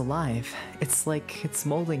almost feels alive. It's like it's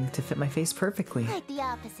molding to fit my face perfectly. Quite the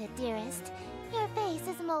opposite, dearest. Your face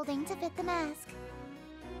is molding to fit the mask.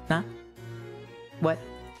 Huh? What?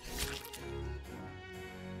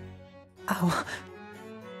 Ow.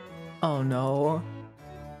 Oh no.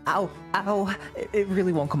 Ow, ow. It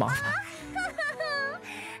really won't come off.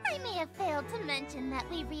 I may have failed to mention that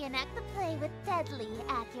we reenact the play with deadly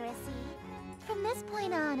accuracy. From this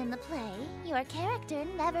point on in the play, your character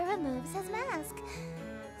never removes his mask.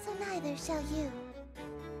 So neither shall you.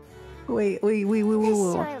 Wait.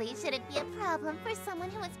 This surely shouldn't be a problem for someone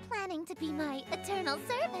who is planning to be my eternal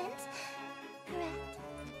servant. Correct?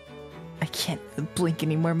 I can't blink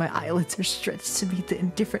anymore. My eyelids are stretched to meet the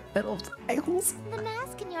indifferent metal tiles. The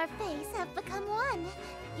mask and your face have become one.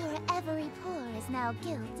 Your every pore is now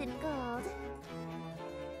gilt in gold.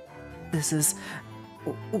 This is...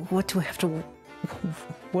 What do I have to...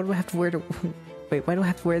 What do I have to wear to... Wait, why do I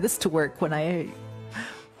have to wear this to work when I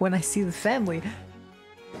see the family?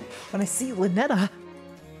 When I see Lynetta?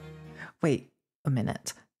 Wait, a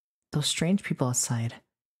minute. Those strange people outside,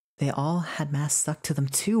 they all had masks stuck to them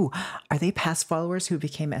too. Are they past followers who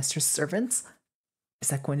became Esther's servants? Is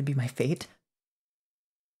that going to be my fate?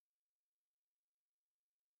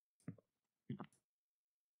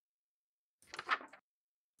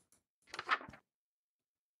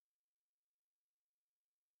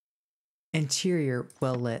 Interior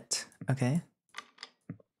well lit. Okay.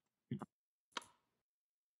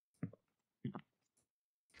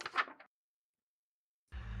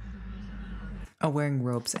 Oh, wearing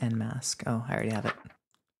robes and mask. Oh, I already have it.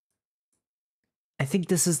 I think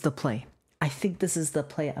this is the play. I think this is the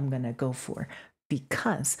play I'm gonna go for.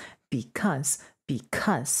 Because I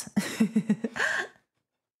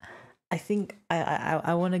think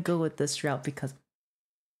I want to go with this route because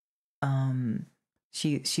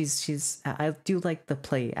she's I do like the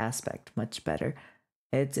play aspect much better.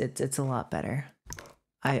 It's a lot better.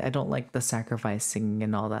 I don't like the sacrificing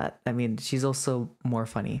and all that. I mean, she's also more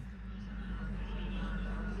funny.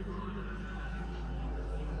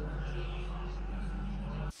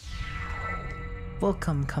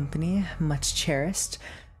 Welcome, company, much cherished.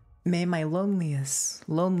 May my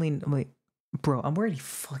wait, bro, I'm already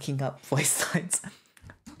fucking up voice lines.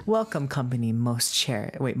 Welcome, company, much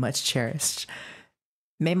cherished.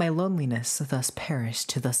 May my loneliness thus perish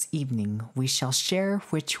to thus evening we shall share,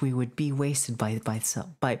 which we would be wasted by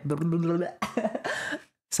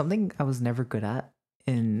something I was never good at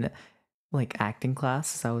in like acting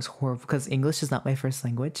class. I was horrible because English is not my first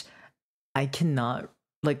language. I cannot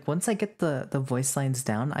like once I get the voice lines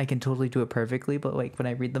down, I can totally do it perfectly, but like when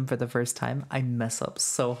I read them for the first time, I mess up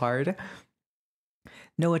so hard.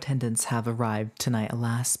 No attendants have arrived tonight,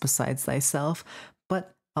 alas, besides thyself,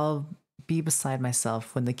 but I'll be beside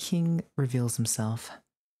myself when the king reveals himself.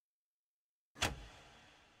 Lay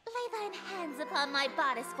thine hands upon my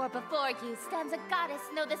bodice, for before you stands a goddess.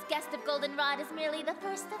 Know this guest of goldenrod is merely the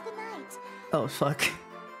first of the night. Oh, fuck.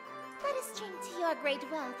 Let us drink to your great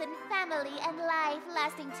wealth and family and life,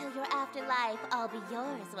 lasting till your afterlife. All be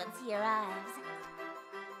yours once he arrives.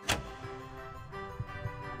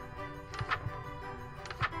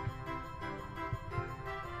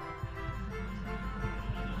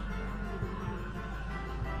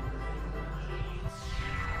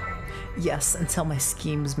 Yes, until my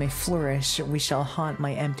schemes may flourish, we shall haunt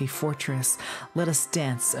my empty fortress. Let us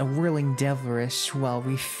dance a whirling devilish while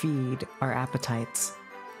we feed our appetites.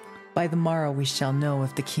 By the morrow we shall know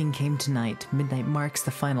if the king came tonight. Midnight marks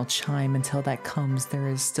the final chime. Until that comes, there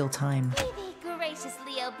is still time. May thee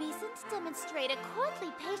graciously obeisant demonstrate a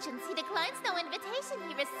courtly patience. He declines no invitation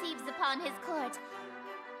he receives upon his court.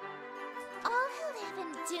 All who live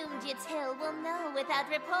in doomed yet hill will know without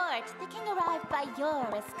report the king arrived by your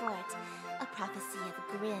escort. A prophecy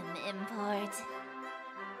of grim import.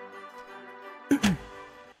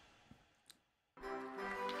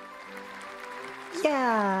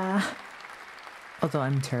 Yeah. Although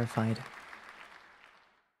I'm terrified.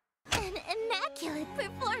 An immaculate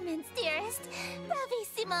performance, dearest.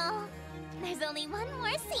 Bravissimo. There's only one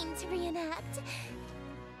more scene to reenact.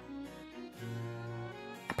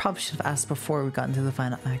 I probably should have asked before we got into the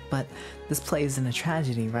final act, but this play isn't a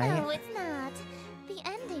tragedy, right? No, it's not. The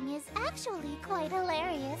ending is actually quite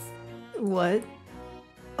hilarious. What?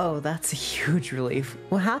 Oh, that's a huge relief.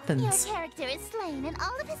 What happens? Your character is slain and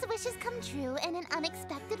all of his wishes come true in an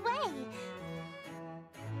unexpected way.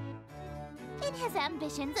 In his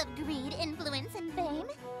ambitions of greed, influence, and fame,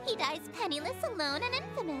 he dies penniless, alone, and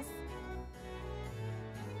infamous.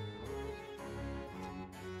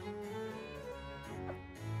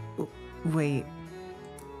 Wait.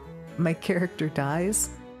 My character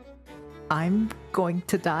dies? I'm going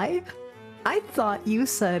to die? I thought you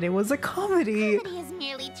said it was a comedy. Comedy is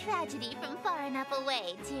merely tragedy from far enough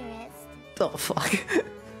away, dearest. Oh, fuck.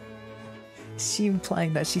 Is she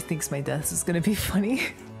implying that she thinks my death is gonna be funny?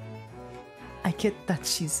 I get that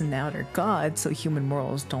she's an outer god, so human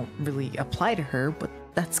morals don't really apply to her, but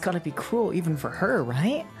that's gotta be cruel even for her,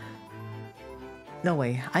 right? No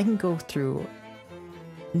way, I can go through...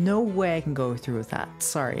 No way I can go through with that.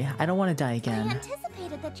 Sorry, I don't want to die I again.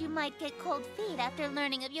 anticipated that you might get cold feet after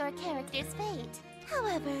learning of your character's fate.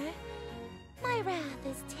 However, my wrath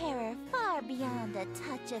is terror far beyond a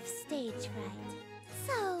touch of stage fright.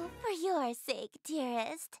 So, for your sake,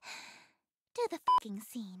 dearest, do the fucking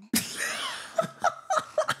scene.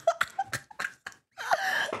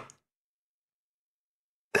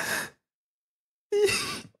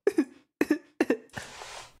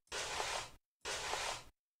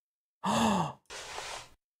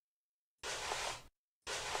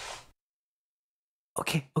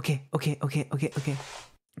 Okay.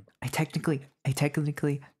 I technically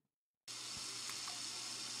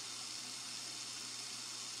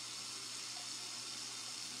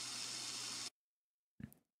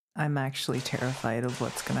I'm actually terrified of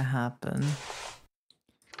what's gonna happen.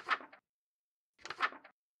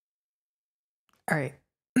 Alright.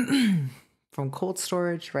 From cold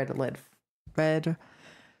storage, red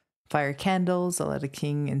fire candles, I'll let a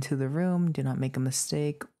king into the room. Do not make a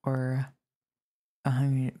mistake or a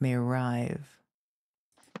hungry may arrive.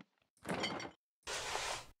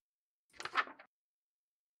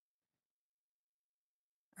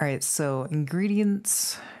 Alright, so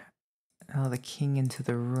ingredients. Oh, the king into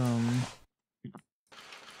the room.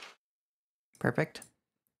 Perfect.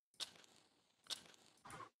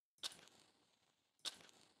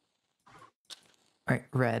 Alright,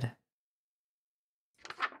 red.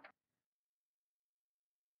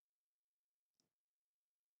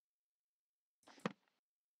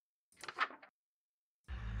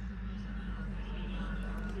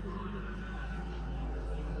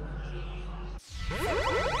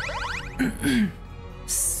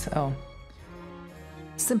 So,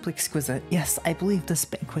 simply exquisite. Yes, I believe this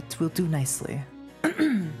banquet will do nicely.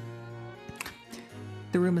 The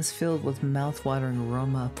room is filled with mouth-watering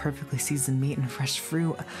aroma of perfectly seasoned meat and fresh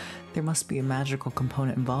fruit. There must be a magical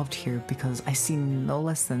component involved here because I see no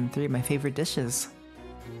less than 3 of my favorite dishes.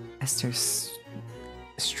 Esther's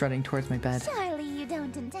strutting towards my bed. Surely you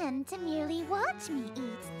don't intend to merely watch me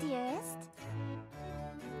eat, dearest.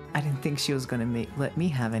 I didn't think she was gonna let me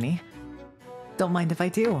have any. Don't mind if I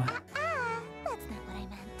do. That's not what I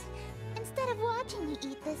meant. Instead of watching me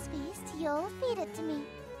eat this feast, you'll feed it to me.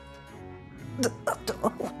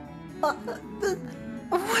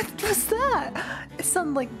 What was that? It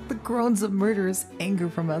sounded like the groans of murderous anger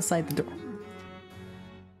from outside the door.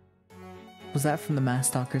 Was that from the mask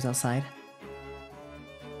stalkers outside?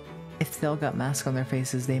 If they all got masks on their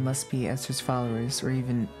faces, they must be Esther's followers or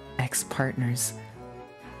even ex-partners.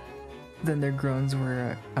 Then their groans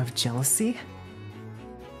were of jealousy?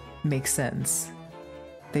 Makes sense.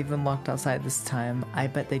 They've been locked outside this time. I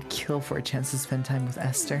bet they'd kill for a chance to spend time with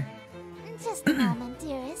Esther. Just a moment,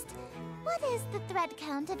 dearest. What is the thread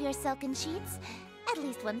count of your silken sheets? At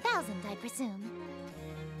least 1,000, I presume.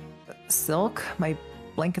 Silk? My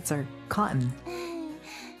blankets are cotton.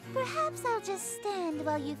 Perhaps I'll just stand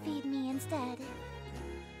while you feed me instead.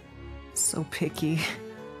 So picky.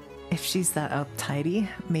 If she's that uptighty,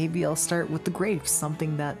 maybe I'll start with the grapes,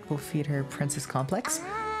 something that will feed her princess complex.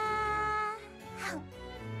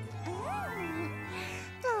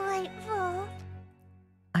 Delightful.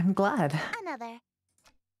 I'm glad. Another.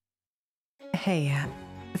 Hey,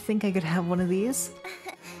 think I could have one of these?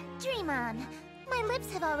 Dream on. My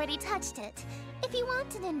lips have already touched it. If you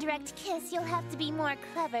want an indirect kiss, you'll have to be more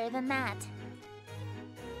clever than that.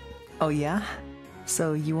 Oh yeah?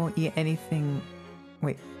 So you won't eat anything...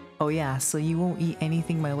 Wait. Oh yeah, so you won't eat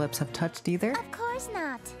anything my lips have touched either? Of course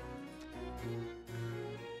not.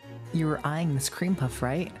 You were eyeing this cream puff,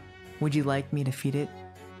 right? Would you like me to feed it?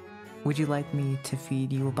 Would you like me to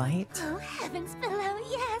feed you a bite? Oh, heavens below,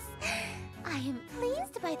 yes! I am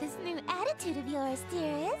pleased by this new attitude of yours,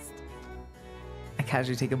 dearest. I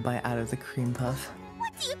casually take a bite out of the cream puff.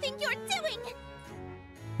 What do you think you're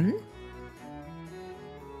doing?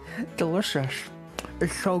 Delicious.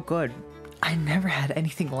 It's so good. I never had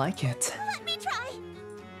anything like it. Let me try!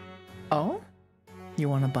 Oh? You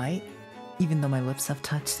want a bite? Even though my lips have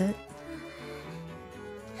touched it?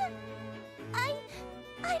 I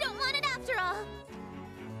don't want it after all.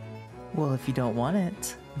 Well, if you don't want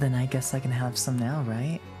it, then I guess I can have some now,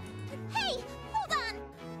 right? Hey, hold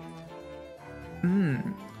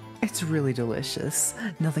on! It's really delicious.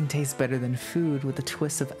 Nothing tastes better than food with a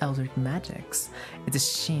twist of eldritch magics. It's a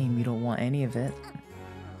shame you don't want any of it.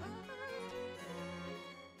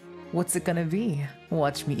 What's it gonna be?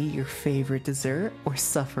 Watch me eat your favorite dessert or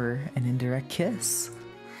suffer an indirect kiss?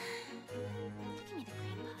 Give me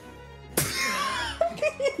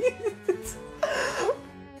the cream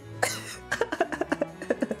puff.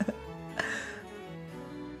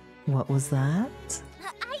 What was that?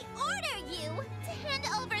 I order you to hand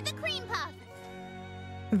over the cream puff.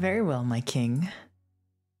 Very well, my king.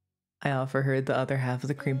 I offer her the other half of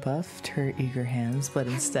the cream puff to her eager hands, but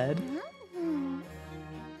instead...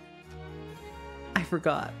 I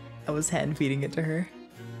forgot. I was hand-feeding it to her.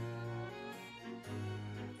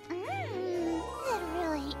 It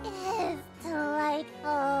really is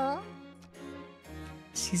delightful.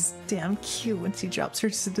 She's damn cute when she drops her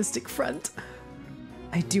sadistic front.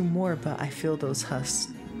 I do more, but I feel those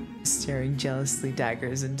husks staring jealously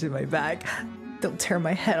daggers into my back. They'll tear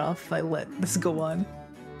my head off if I let this go on.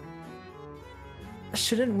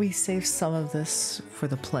 Shouldn't we save some of this for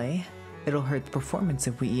the play? It'll hurt the performance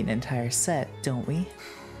if we eat an entire set, don't we?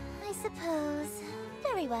 I suppose.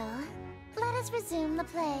 Very well. Let us resume the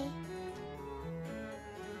play.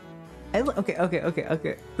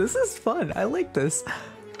 Okay. This is fun. I like this.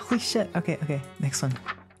 Holy shit. Okay. Next one.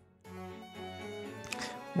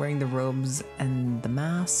 Wearing the robes and the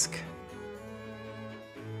mask.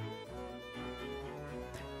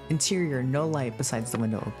 Interior, no light besides the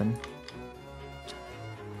window open.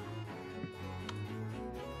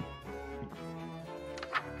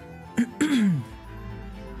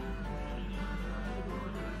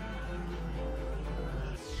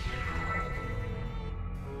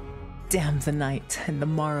 Damn the night and the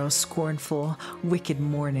morrow scornful, wicked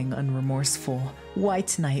morning unremorseful. Why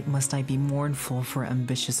tonight must I be mournful for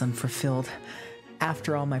ambitious unfulfilled?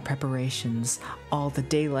 After all my preparations, all the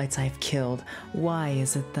daylights I've killed, why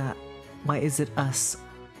is it us?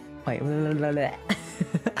 Wait,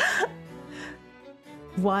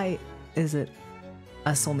 why is it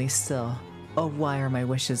us only still? Oh, why are my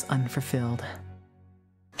wishes unfulfilled?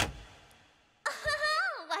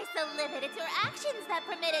 Why so limited your actions that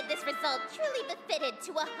permitted this result truly befitted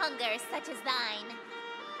to a hunger such as thine?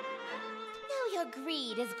 Though your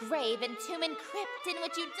greed is grave and tomb and crypt in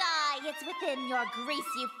which you die, it's within your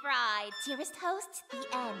grease you fry. Dearest host, the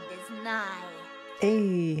end is nigh.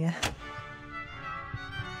 Hey.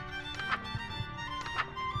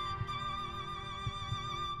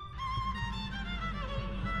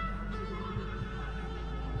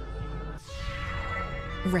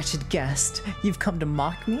 Wretched guest, you've come to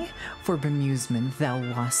mock me? For bemusement thou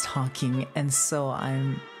wast hawking, and so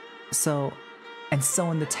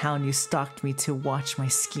in the town you stalked me to watch my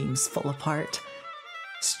schemes fall apart.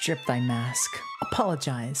 Strip thy mask,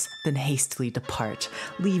 apologize, then hastily depart.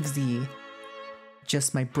 Leave thee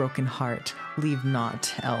just my broken heart, leave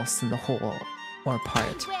naught else in the whole or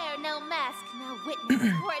part. Wear no mask, no witness,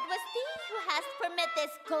 for it was thee who hast permit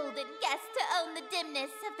this golden guest to own the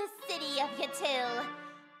dimness of the city of Yatil.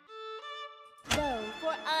 Lo,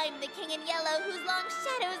 for I'm the king in yellow whose long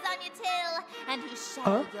shadow's on Yatil, and whose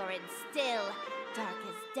shadow you're in still. Dark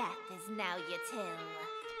as death is now Yatil.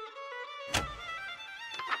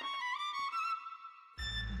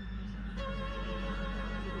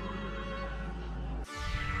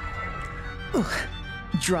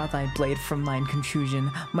 Draw thy blade from thine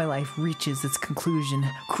contusion, my life reaches its conclusion,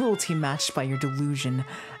 cruelty matched by your delusion,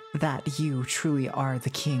 that you truly are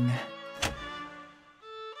the king.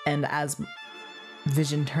 And as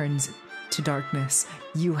vision turns to darkness,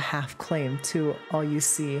 you half claim to all you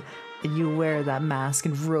see, and you wear that mask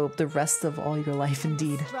and robe the rest of all your life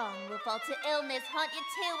indeed. Strong will fall to illness, haunt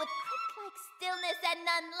Yatil with crypt-like stillness, and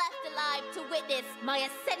none left alive to witness my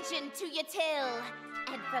ascension to Yatil.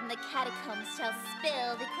 And from the catacombs shall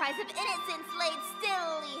spill the cries of innocence laid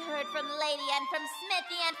still, he heard from lady and from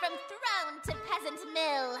smithy and from throne to peasant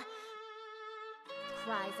mill.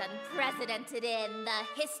 Cries unprecedented in the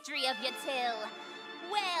history of Yatil,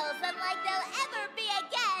 wails unlike they'll ever be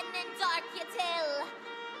again in dark Yatil.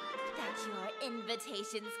 That your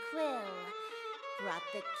invitations quill brought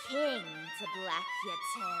the king to black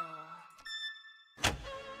Yatil.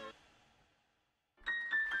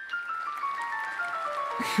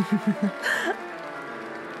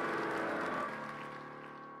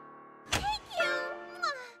 Thank you!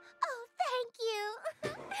 Oh, thank you!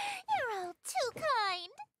 You're all too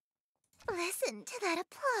kind! Listen to that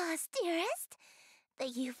applause, dearest. The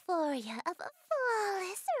euphoria of a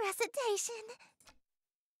flawless recitation.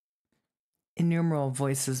 Innumerable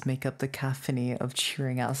voices make up the cacophony of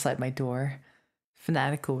cheering outside my door.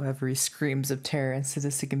 Fanatical reverie screams of terror and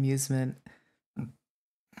sadistic amusement,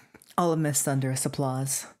 all amidst thunderous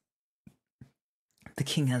applause. The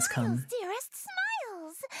king has come. Smiles, dearest,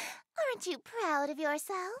 smiles! Aren't you proud of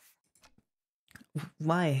yourself?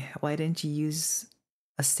 Why? Why didn't you use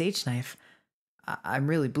a stage knife? I'm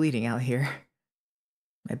really bleeding out here.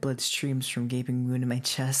 My blood streams from gaping wound in my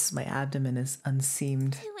chest. My abdomen is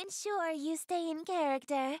unseamed. To ensure you stay in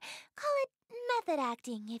character, call it method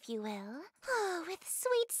acting, if you will. Oh, with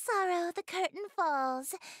sweet sorrow the curtain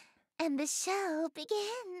falls, and the show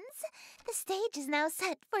begins. The stage is now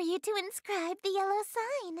set for you to inscribe the yellow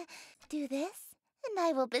sign. Do this, and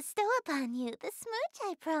I will bestow upon you the smooch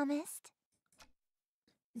I promised.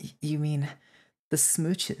 You mean the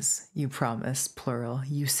smooches you promised, plural.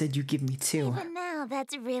 You said you'd give me two. Even now,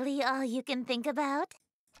 that's really all you can think about?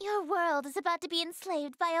 Your world is about to be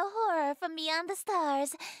enslaved by a horror from beyond the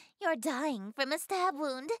stars. You're dying from a stab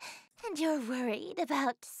wound, and you're worried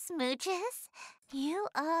about smooches? You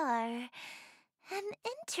are an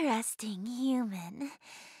interesting human.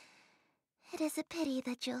 It is a pity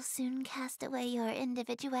that you'll soon cast away your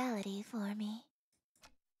individuality for me.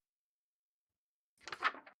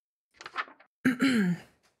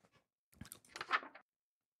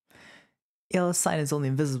 Yellow sign is only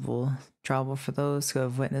visible Drawable for those who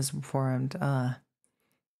have witnessed and performed.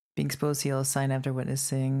 Being exposed to yellow sign after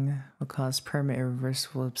witnessing will cause permanent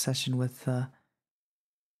irreversible obsession with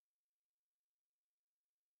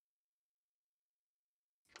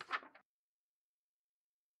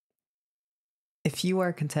If you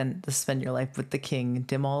are content to spend your life with the king,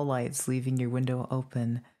 dim all lights, leaving your window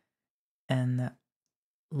open, and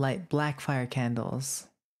light black fire candles.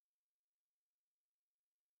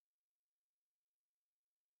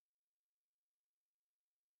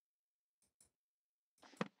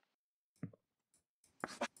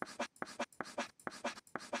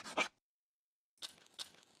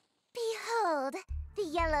 Behold, the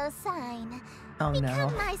yellow sign. Oh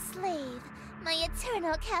Become no. my slave, my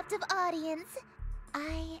eternal captive audience.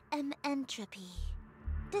 I am entropy.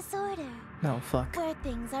 Disorder. No, fuck. Where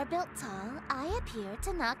things are built tall, I appear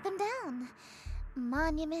to knock them down.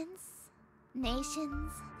 Monuments,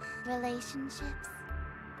 nations, relationships.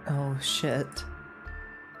 Oh shit.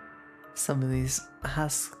 Some of these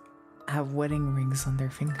husks have wedding rings on their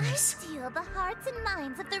I fingers. steal the hearts and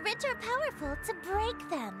minds of the rich or powerful to break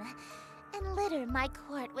them, and litter my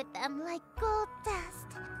court with them like gold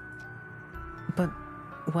dust. But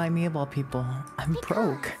why me of all people? I'm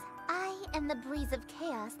broke. Because I am the breeze of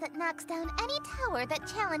chaos that knocks down any tower that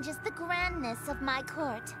challenges the grandness of my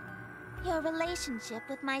court. Your relationship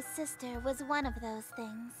with my sister was one of those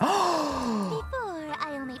things. Before,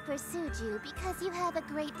 I only pursued you because you have a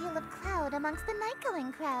great deal of clout amongst the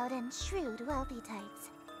night-going crowd and shrewd, wealthy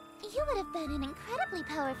types. You would have been an incredibly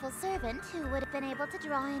powerful servant who would have been able to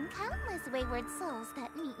draw in countless wayward souls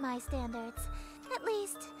that meet my standards. At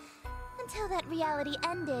least, until that reality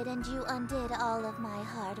ended and you undid all of my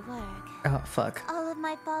hard work. Oh fuck. All of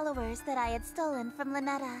my followers that I had stolen from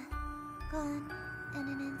Lynetta. Gone in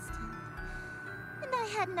an instant. And I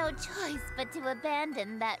had no choice but to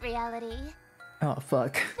abandon that reality. Oh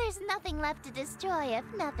fuck. There's nothing left to destroy if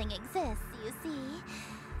nothing exists, you see.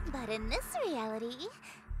 But in this reality,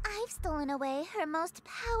 I've stolen away her most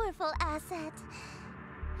powerful asset.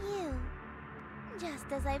 You.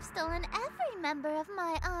 Just as I've stolen every member of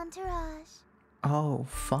my entourage. Oh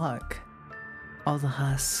fuck. All the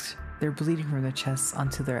husks. They're bleeding from their chests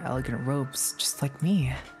onto their elegant robes, just like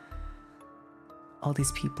me. All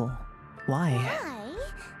these people. Why? Why?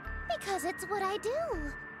 Because it's what I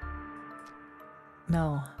do.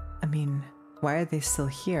 No, I mean, why are they still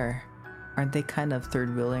here? Aren't they kind of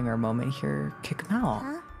third wheeling our moment here? Kick them out.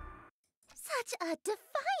 Huh? Such a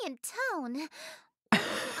defiant tone.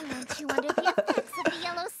 Aren't you under the effects of the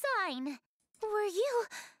yellow sign? Were you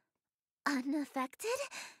unaffected?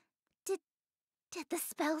 Did the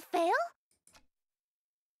spell fail?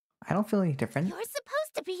 I don't feel any different. You're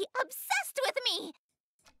supposed to be obsessed with me.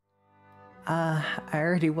 I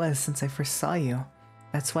already was since I first saw you.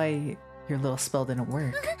 That's why your little spell didn't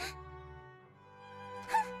work.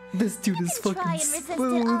 This dude is You can fucking try and resist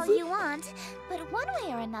smooth. it all you want, but one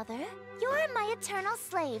way or another, you're my eternal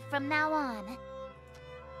slave from now on.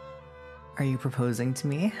 Are you proposing to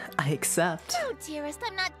me? I accept. No, dearest,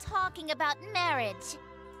 I'm not talking about marriage.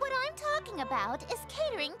 What I'm talking about is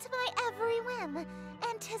catering to my every whim,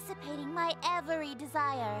 anticipating my every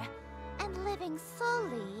desire, and living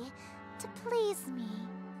solely to please me.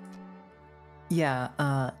 Yeah,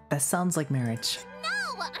 that sounds like marriage. No,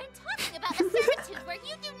 I'm talking about a servitude where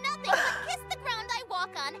you do nothing but kiss the ground I walk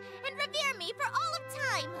on and revere me for all of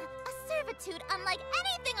time. A servitude unlike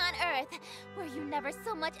anything on Earth, where you never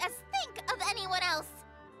so much as think of anyone else.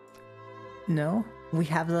 No, we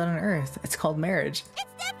have that on Earth. It's called marriage.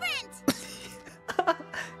 It's different!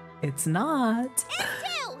 It's not. It's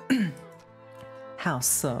too! How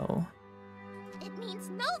so? It means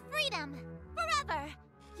no freedom. Forever.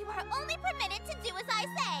 You are only permitted to do as I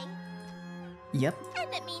say. Yep.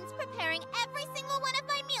 And it means preparing every single one of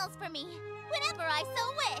my meals for me, whenever I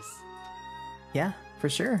so wish. Yeah, for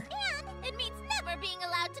sure. And it means never being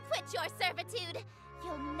allowed to quit your servitude.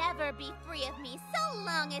 You'll never be free of me so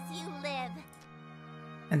long as you live.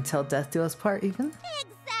 Until death do us part, even?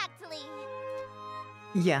 Exactly.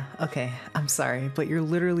 Yeah, okay. I'm sorry, but you're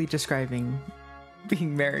literally describing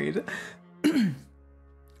being married.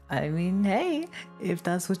 I mean, hey, if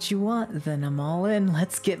that's what you want, then I'm all in.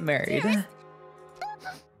 Let's get married. Dearest.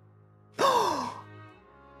 You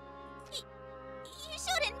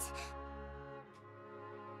shouldn't.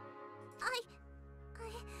 I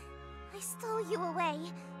stole you away.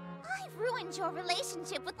 I ruined your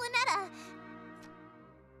relationship with Lynetta.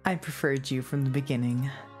 I preferred you from the beginning.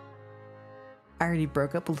 I already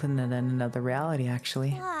broke up with Lynetta in another reality,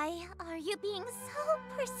 actually. Why are you being so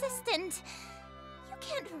persistent? You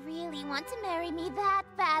can't really want to marry me that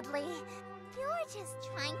badly. You're just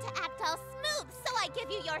trying to act all smooth, so I give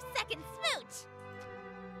you your second smooch.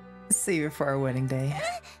 Save it for our wedding day.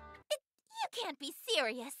 You can't be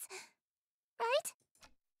serious, right?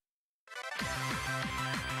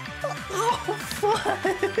 Oh, fuck!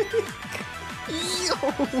 Yo!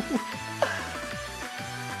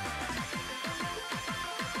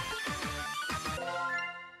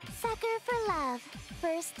 Sucker for love.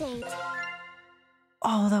 First date.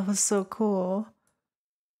 Oh, that was so cool.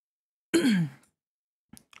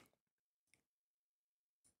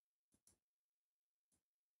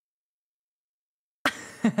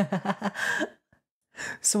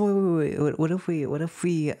 So wait. What if we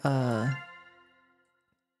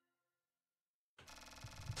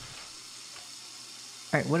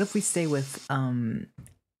Alright, what if we stay with Lynetta?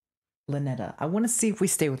 I want to see if we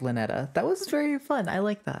stay with Lynetta. That was very fun. I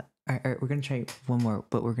like that. Alright, we're gonna try one more,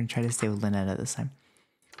 but we're gonna try to stay with Lynetta this time.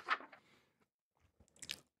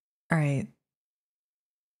 Alright.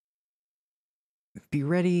 Be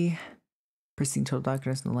ready. Pristine total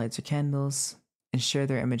darkness, no lights or candles. Ensure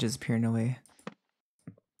their images appear in no way.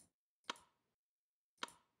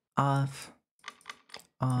 Off.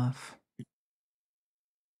 Off.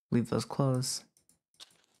 Leave those closed.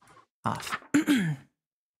 Off.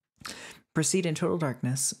 Proceed in total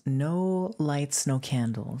darkness. No lights, no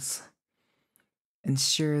candles.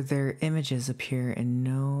 Ensure their images appear in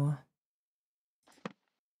no...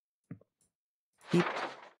 Beep.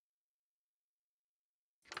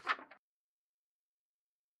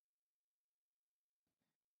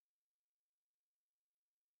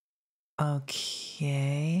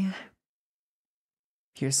 Okay.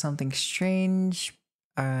 Here's something strange.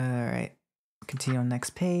 Alright. Continue on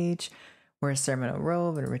next page. Wear a ceremonial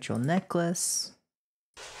robe and a ritual necklace.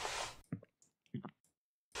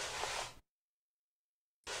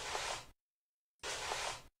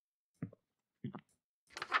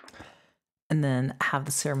 And then have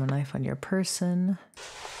the ceremonial knife on your person.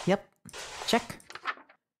 Yep. Check.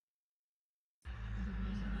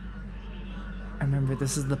 I remember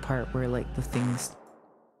this is the part where like the things...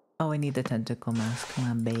 Oh, I need the tentacle mask.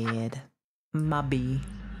 My bad. My B.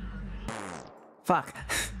 Fuck.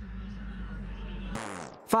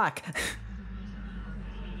 Fuck.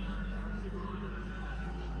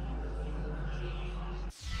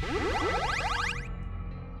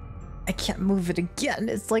 I can't move it again.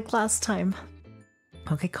 It's like last time.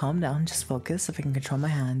 Okay, calm down. Just focus. If I can control my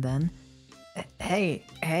hand, then. Hey.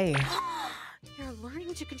 You're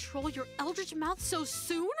learning to control your eldritch mouth so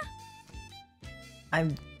soon?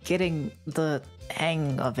 I'm getting the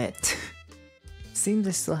hang of it. Seems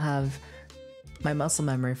I still have my muscle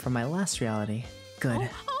memory from my last reality. Good.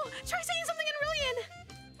 Oh, try saying something in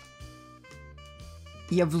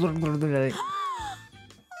Yeah. Brilliant! Oh,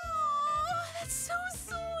 that's so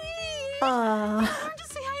sweet! You learned to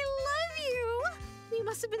say I love you! You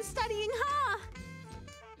must have been studying, huh?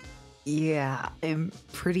 Yeah, I'm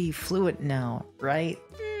pretty fluent now, right?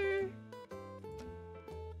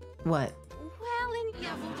 What? Well,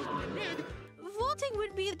 vaulting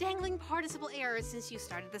would be the dangling participle error since you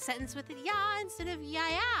started the sentence with ya instead of ya.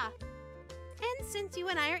 And since you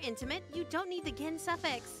and I are intimate, you don't need the gin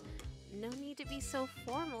suffix. No need to be so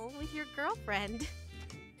formal with your girlfriend.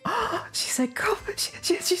 She's my girlfriend.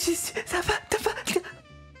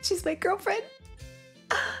 She's my girlfriend.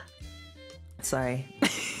 Sorry.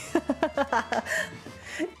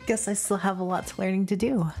 Guess I still have a lot to learning to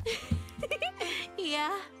do.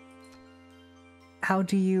 Yeah. How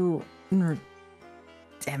do you...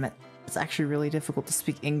 Damn it. It's actually really difficult to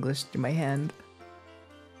speak English through my hand.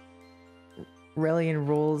 Relian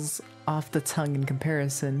rolls off the tongue in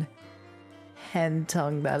comparison. Hand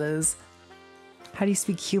tongue, that is. How do you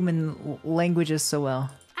speak human languages so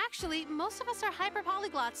well? Actually, most of us are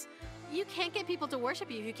hyper-polyglots. You can't get people to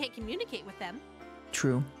worship you if you can't communicate with them.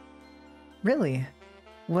 True. Really?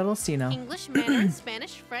 What else do you know? English, Mandarin,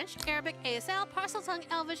 Spanish, French, Arabic, ASL, Parcel Tongue,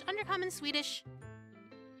 Elvish, Undercommon, Swedish.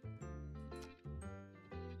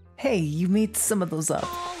 Hey, you made some of those up.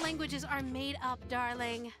 All languages are made up,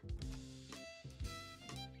 darling.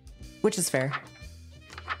 Which is fair.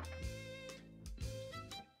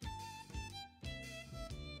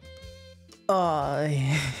 All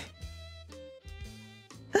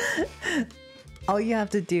you have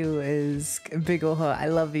to do is big ol' I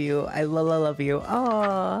love you. I love you.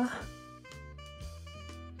 Aww.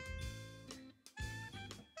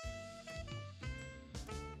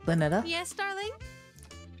 Lynetta? Yes, darling?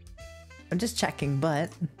 I'm just checking,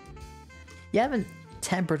 but you haven't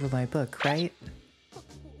tampered with my book, right?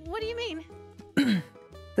 What do you mean?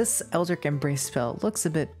 This Eldritch Embrace spell looks a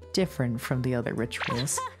bit different from the other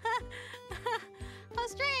rituals. How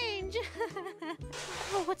strange.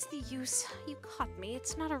 Oh, what's What's the use? You caught me.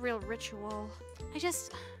 It's not a real ritual. I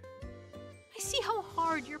see how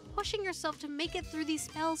hard you're pushing yourself to make it through these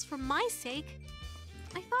spells for my sake.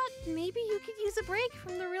 I thought maybe you could use a break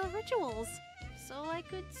from the real rituals, so I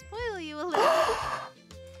could spoil you a little.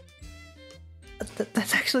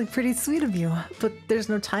 That's actually pretty sweet of you, but there's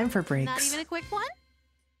no time for breaks. Not even a quick one?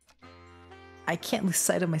 I can't lose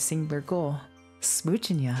sight of my singular goal.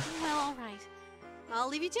 Smooching ya. Well, alright. I'll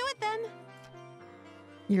leave you to it then.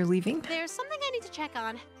 You're leaving? There's something I need to check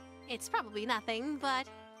on. It's probably nothing, but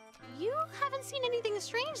you haven't seen anything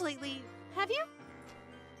strange lately, have you?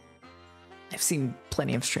 I've seen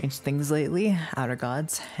plenty of strange things lately. Outer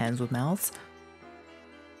gods, hands with mouths.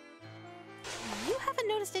 You haven't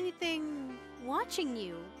noticed anything watching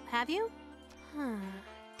you, have you?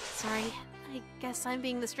 Sorry, I guess I'm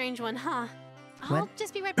being the strange one, huh? I'll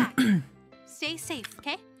just be right back. Stay safe,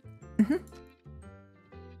 okay? Mm-hmm.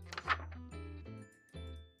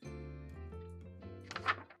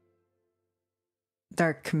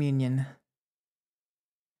 Dark Communion.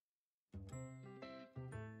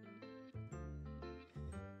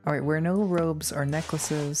 Alright, wear no robes or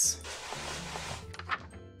necklaces.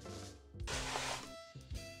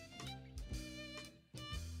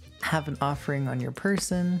 Have an offering on your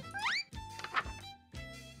person.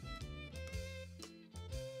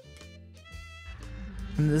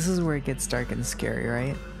 And this is where it gets dark and scary,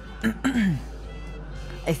 right?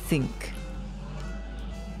 I think.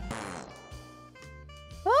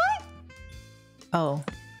 What? Oh,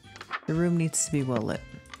 the room needs to be well lit.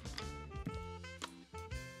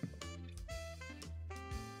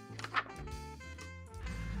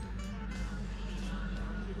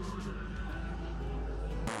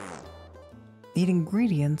 Need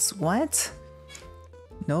ingredients? What?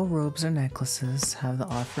 No robes or necklaces. Have the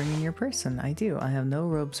offering in your person. I do. I have no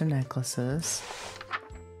robes or necklaces.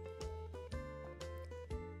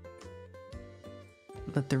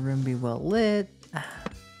 Let the room be well lit.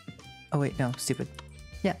 Oh wait, no, stupid.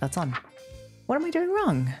 Yeah, that's on. What am I doing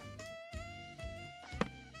wrong?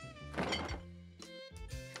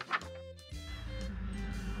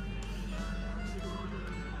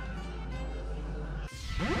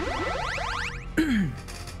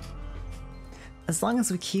 As long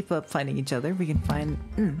as we keep up fighting each other, we can find...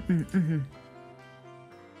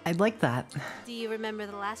 I'd like that. Do you remember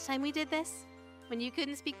the last time we did this? When you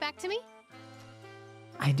couldn't speak back to me?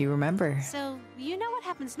 I do remember. So, you know what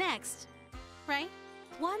happens next, right?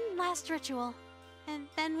 One last ritual, and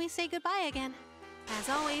then we say goodbye again. As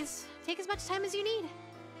always, take as much time as you need.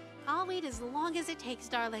 I'll wait as long as it takes,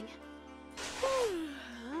 darling.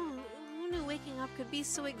 Who knew waking up could be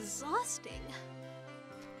so exhausting?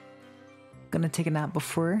 Gonna take a nap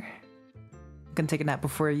before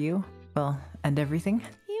you? Well, and everything?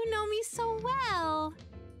 You know me so well.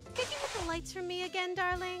 Could you hit the lights for me again,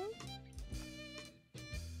 darling?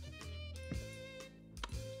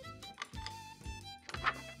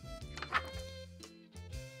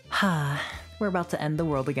 Ha, we're about to end the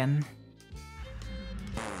world again.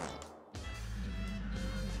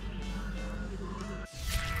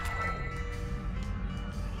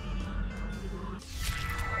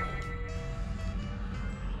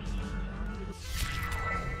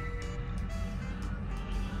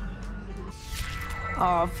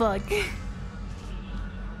 Oh, fuck.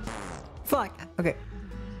 Fuck. Okay.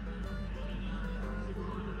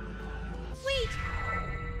 Wait!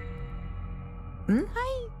 Hmm?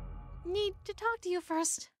 I need to talk to you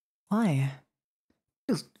first. Why?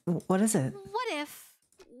 What is it? What if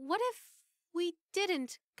we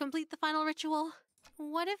didn't complete the final ritual?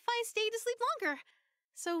 What if I stayed to sleep longer?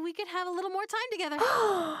 So we could have a little more time together.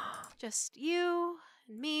 Just you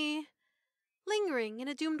and me, lingering in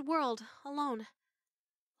a doomed world, alone.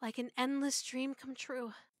 Like an endless dream come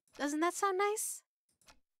true. Doesn't that sound nice?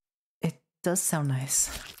 It does sound nice.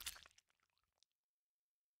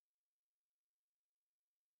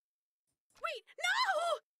 Wait, no!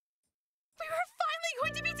 We were finally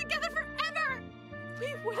going to be together forever!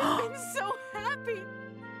 We would have been so happy!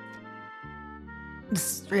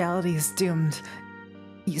 This reality is doomed.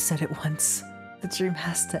 You said it once. The dream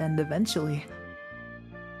has to end eventually.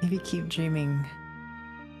 If you keep dreaming...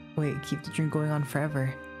 Wait, keep the dream going on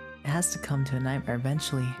forever. It has to come to a nightmare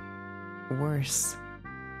eventually. Worse,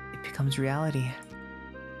 it becomes reality.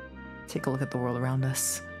 Take a look at the world around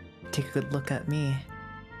us. Take a good look at me.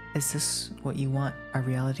 Is this what you want our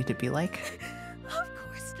reality to be like? Of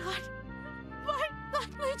course not. But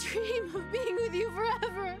my dream of being with you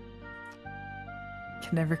forever.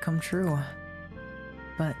 Can never come true.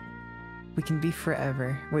 But we can be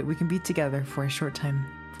forever. Wait, we can be together for a short time.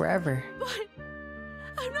 Forever. But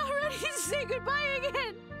I'm not ready to say goodbye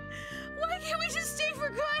again. Why can't we just stay for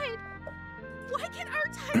good? Why can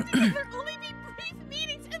our time together only be brief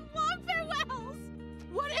meetings and long farewells?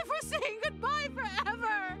 What if we're saying goodbye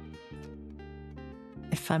forever?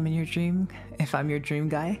 If I'm in your dream, if I'm your dream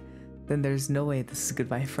guy, then there's no way this is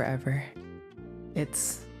goodbye forever.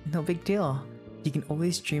 It's no big deal. You can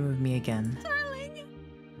always dream of me again. Darling,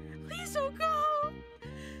 please don't go.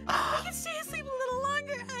 I can stay asleep a little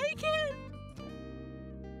longer. I can.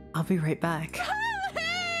 I'll be right back. Darling!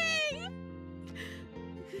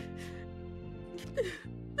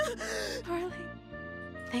 Darling,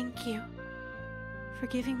 thank you for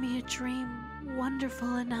giving me a dream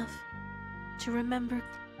wonderful enough to remember.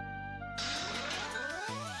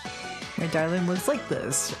 My darling looks like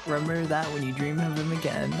this. Remember that when you dream of him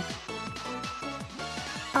again.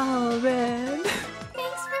 Oh man.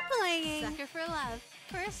 Thanks for playing. Sucker for Love.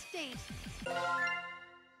 First date.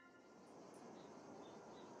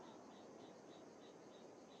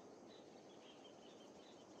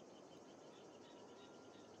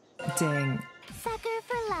 Dang. Sucker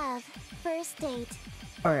for Love. First date.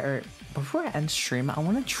 Alright, before I end stream, I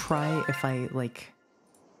want to try if I like...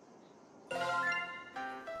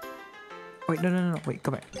 Wait, no, wait,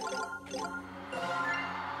 go back.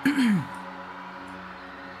 I'm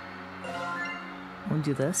gonna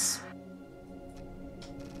do this.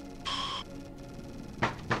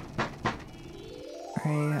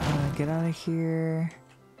 Alright, get out of here.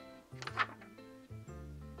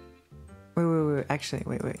 Wait, actually,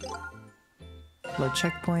 wait. Load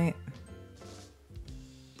checkpoint.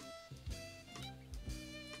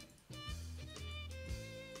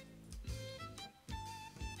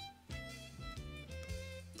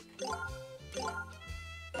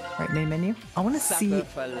 Right, main menu. I want to see. Sucker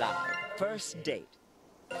for Love. First date.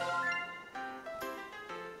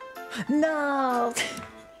 No.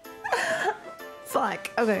 Fuck.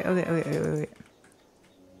 Okay, wait.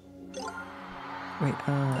 Wait,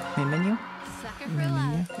 main menu. Sucker for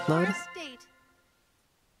Love. Load. First date.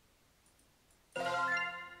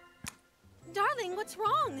 Darling, what's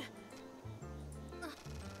wrong?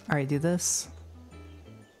 All right, do this.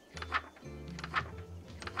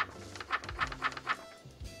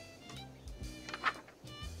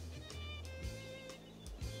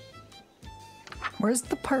 Where's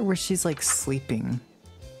the part where she's like sleeping?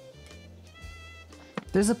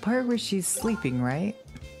 There's a part where she's sleeping, right?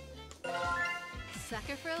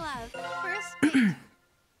 Sucker for Love. First date.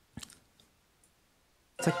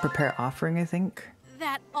 It's like prepare offering, I think.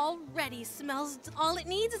 That already smells. All it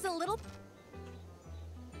needs is a little.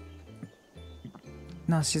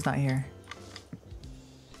 No, she's not here.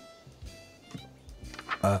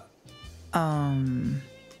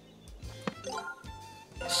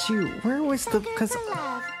 Shoot, where was the? Sucker Because for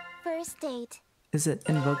Love. First date. is it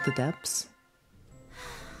invoke the depths?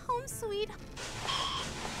 Home sweet.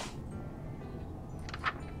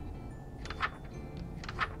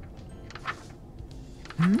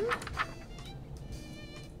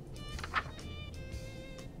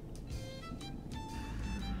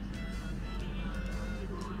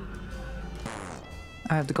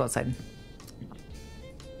 I have to go outside.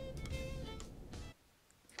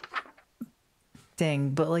 Dang,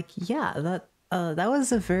 but like, yeah, that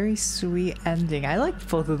was a very sweet ending. I liked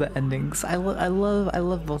both of the endings. I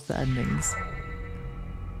love both the endings.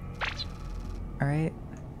 All right.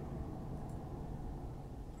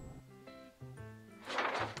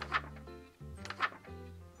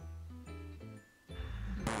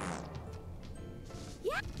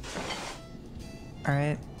 All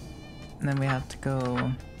right. And then we have to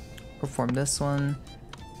go perform this one.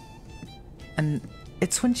 And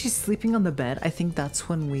it's when she's sleeping on the bed. I think that's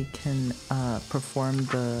when we can perform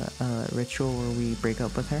the ritual where we break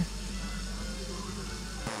up with her.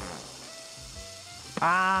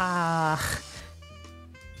 Ah!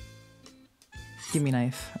 Give me a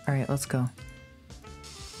knife. All right, let's go.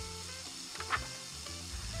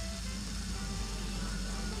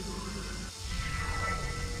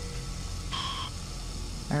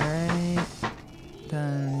 All right.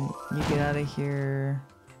 Then you get out of here.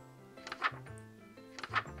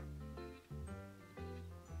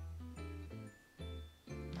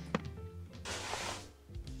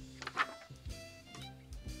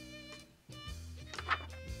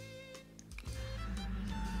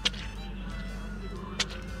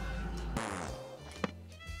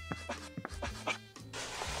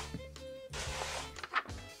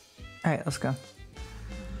 All right, let's go.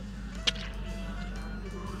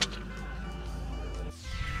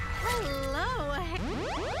 Hello.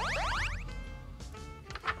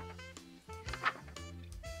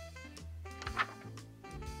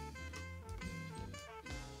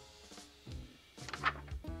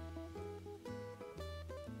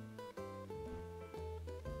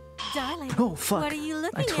 Darling, Oh fuck! what are you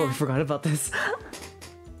looking I totally at? forgot about this.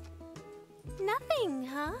 Nothing,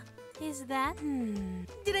 huh? Is that...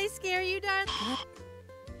 Did I scare you, darling?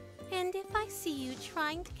 And if I see you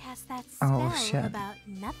trying to cast that spell Oh, shit. about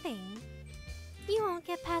nothing, you won't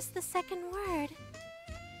get past the second word.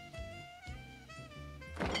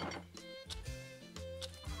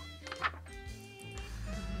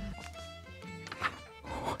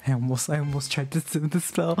 I almost tried to do the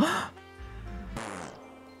spell.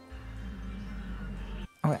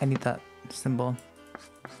 Oh, I need that symbol.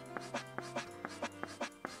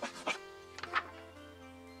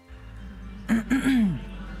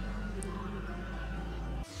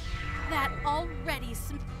 That already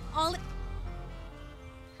all...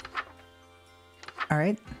 All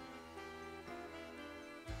right.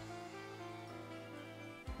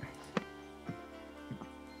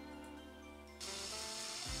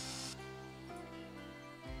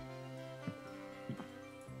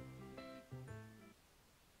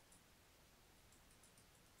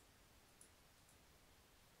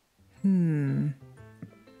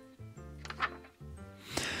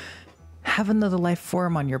 Have another life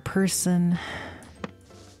form on your person.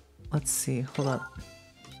 Let's see. Hold up.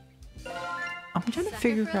 I'm trying to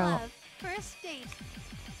figure for out love. First date.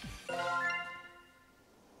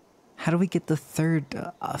 how do we get the third.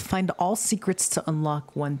 Find all secrets to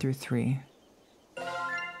unlock 1 through 3.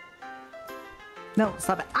 No,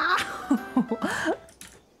 stop it. Ow!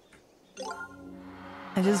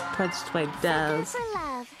 I just punched my Sucker desk. for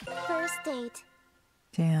love. First date.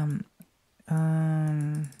 Damn.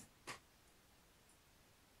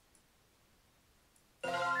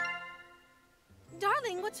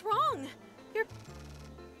 Darling, what's wrong? You're...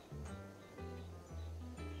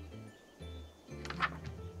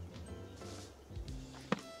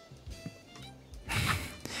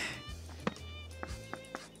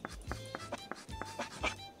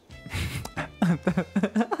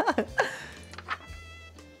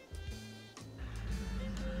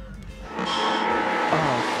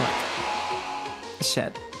 Oh, fuck.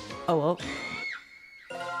 Shit. Oh, well.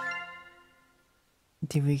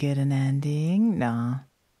 Did we get an ending? Nah.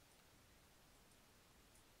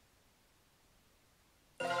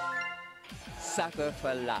 Sucker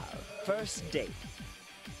for Love. First date.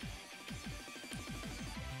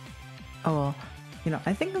 Oh, well. You know,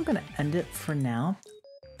 I think I'm gonna end it for now.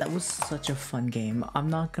 That was such a fun game. I'm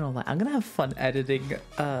not gonna lie. I'm gonna have fun editing,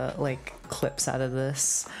 like, clips out of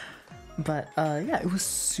this. But, yeah, it was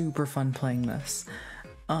super fun playing this.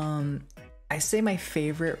 I say my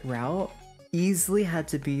favorite route easily had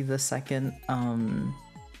to be the second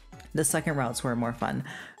routes were more fun.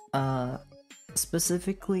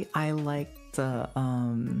 Specifically, I like the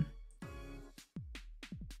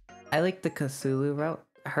Cthulhu route.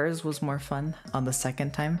 Hers was more fun on the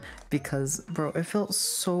second time because, bro, it felt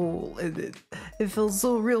so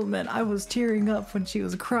real, man. I was tearing up when she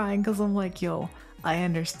was crying because I'm like, yo, I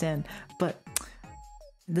understand, but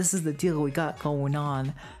this is the deal we got going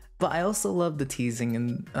on. But I also love the teasing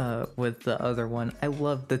and with the other one. I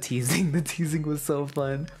loved the teasing. The teasing was so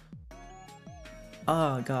fun.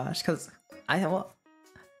 Oh gosh, because damn.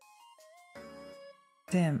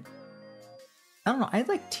 I don't know. I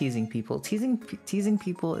like teasing people. Teasing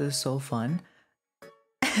people is so fun.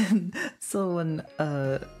 And so when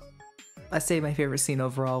I say my favorite scene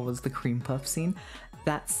overall was the cream puff scene.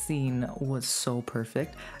 That scene was so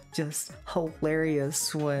perfect. Just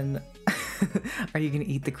hilarious when are you gonna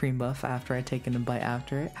eat the cream puff after I take in a bite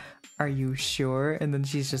after it? Are you sure? And then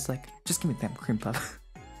she's just like, just give me that cream puff.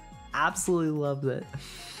 Absolutely loved it.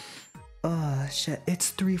 Oh shit,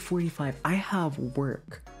 it's 3:45. I have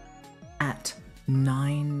work at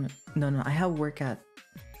 9. No, I have work at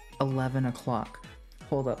 11 o'clock.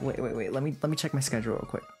 Hold up, wait. Let me check my schedule real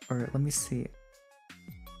quick. Or let me see.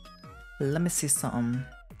 Let me see something.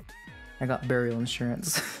 I got burial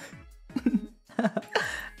insurance.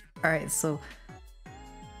 Alright, so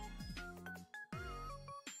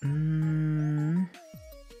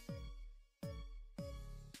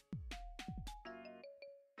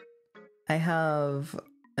I have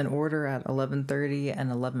an order at 11:30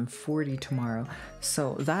 and 11:40 tomorrow,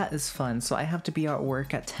 so that is fun. So I have to be at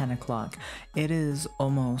work at 10 o'clock. It is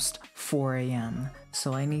almost 4 a.m.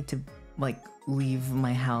 so I need to like leave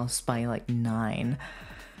my house by like 9.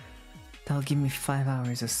 That'll give me 5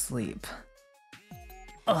 hours of sleep.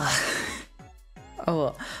 Ugh. Oh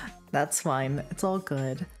well, that's fine. It's all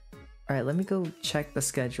good. Alright, let me go check the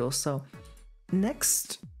schedule. So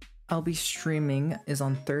next I'll be streaming is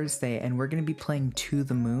on Thursday, and we're gonna be playing To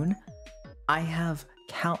the Moon. I have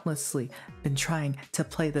countlessly been trying to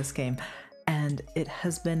play this game, and it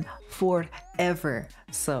has been forever.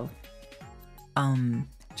 So,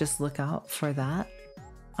 just look out for that.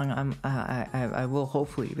 I will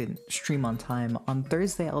hopefully even stream on time. On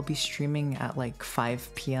Thursday, I'll be streaming at like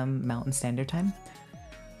 5 p.m. Mountain Standard Time.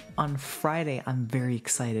 On Friday, I'm very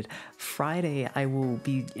excited. Friday, I will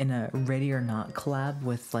be in a Ready or Not collab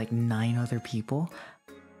with like 9 other people.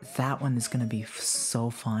 That one is gonna be so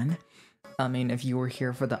fun. I mean, if you were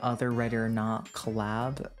here for the other Ready or Not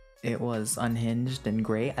collab, it was unhinged and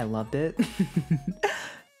great. I loved it.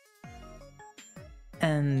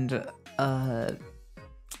 And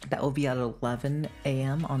that will be at 11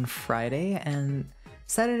 a.m. on Friday. And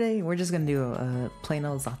Saturday, we're just gonna do a plain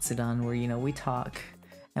old Zatsudan where, you know, we talk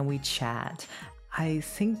and we chat. I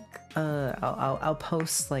think I'll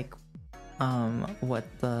post like what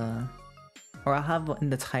the, or I'll have in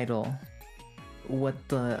the title what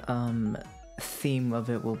the theme of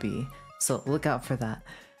it will be. So look out for that.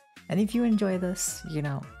 And if you enjoy this, you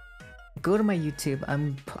know, go to my YouTube.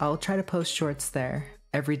 I'll try to post shorts there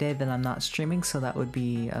every day that I'm not streaming. So that would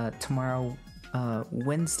be tomorrow,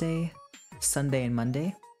 Wednesday, Sunday, and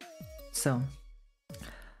Monday. So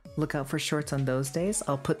look out for shorts on those days.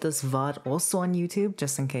 I'll put this VOD also on YouTube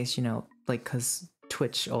just in case, you know, like, because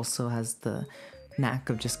Twitch also has the knack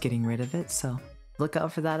of just getting rid of it. So look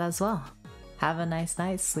out for that as well. Have a nice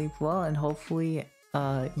night, sleep well, and hopefully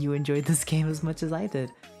you enjoyed this game as much as I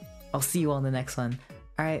did. I'll see you on the next one.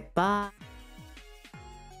 Alright, bye!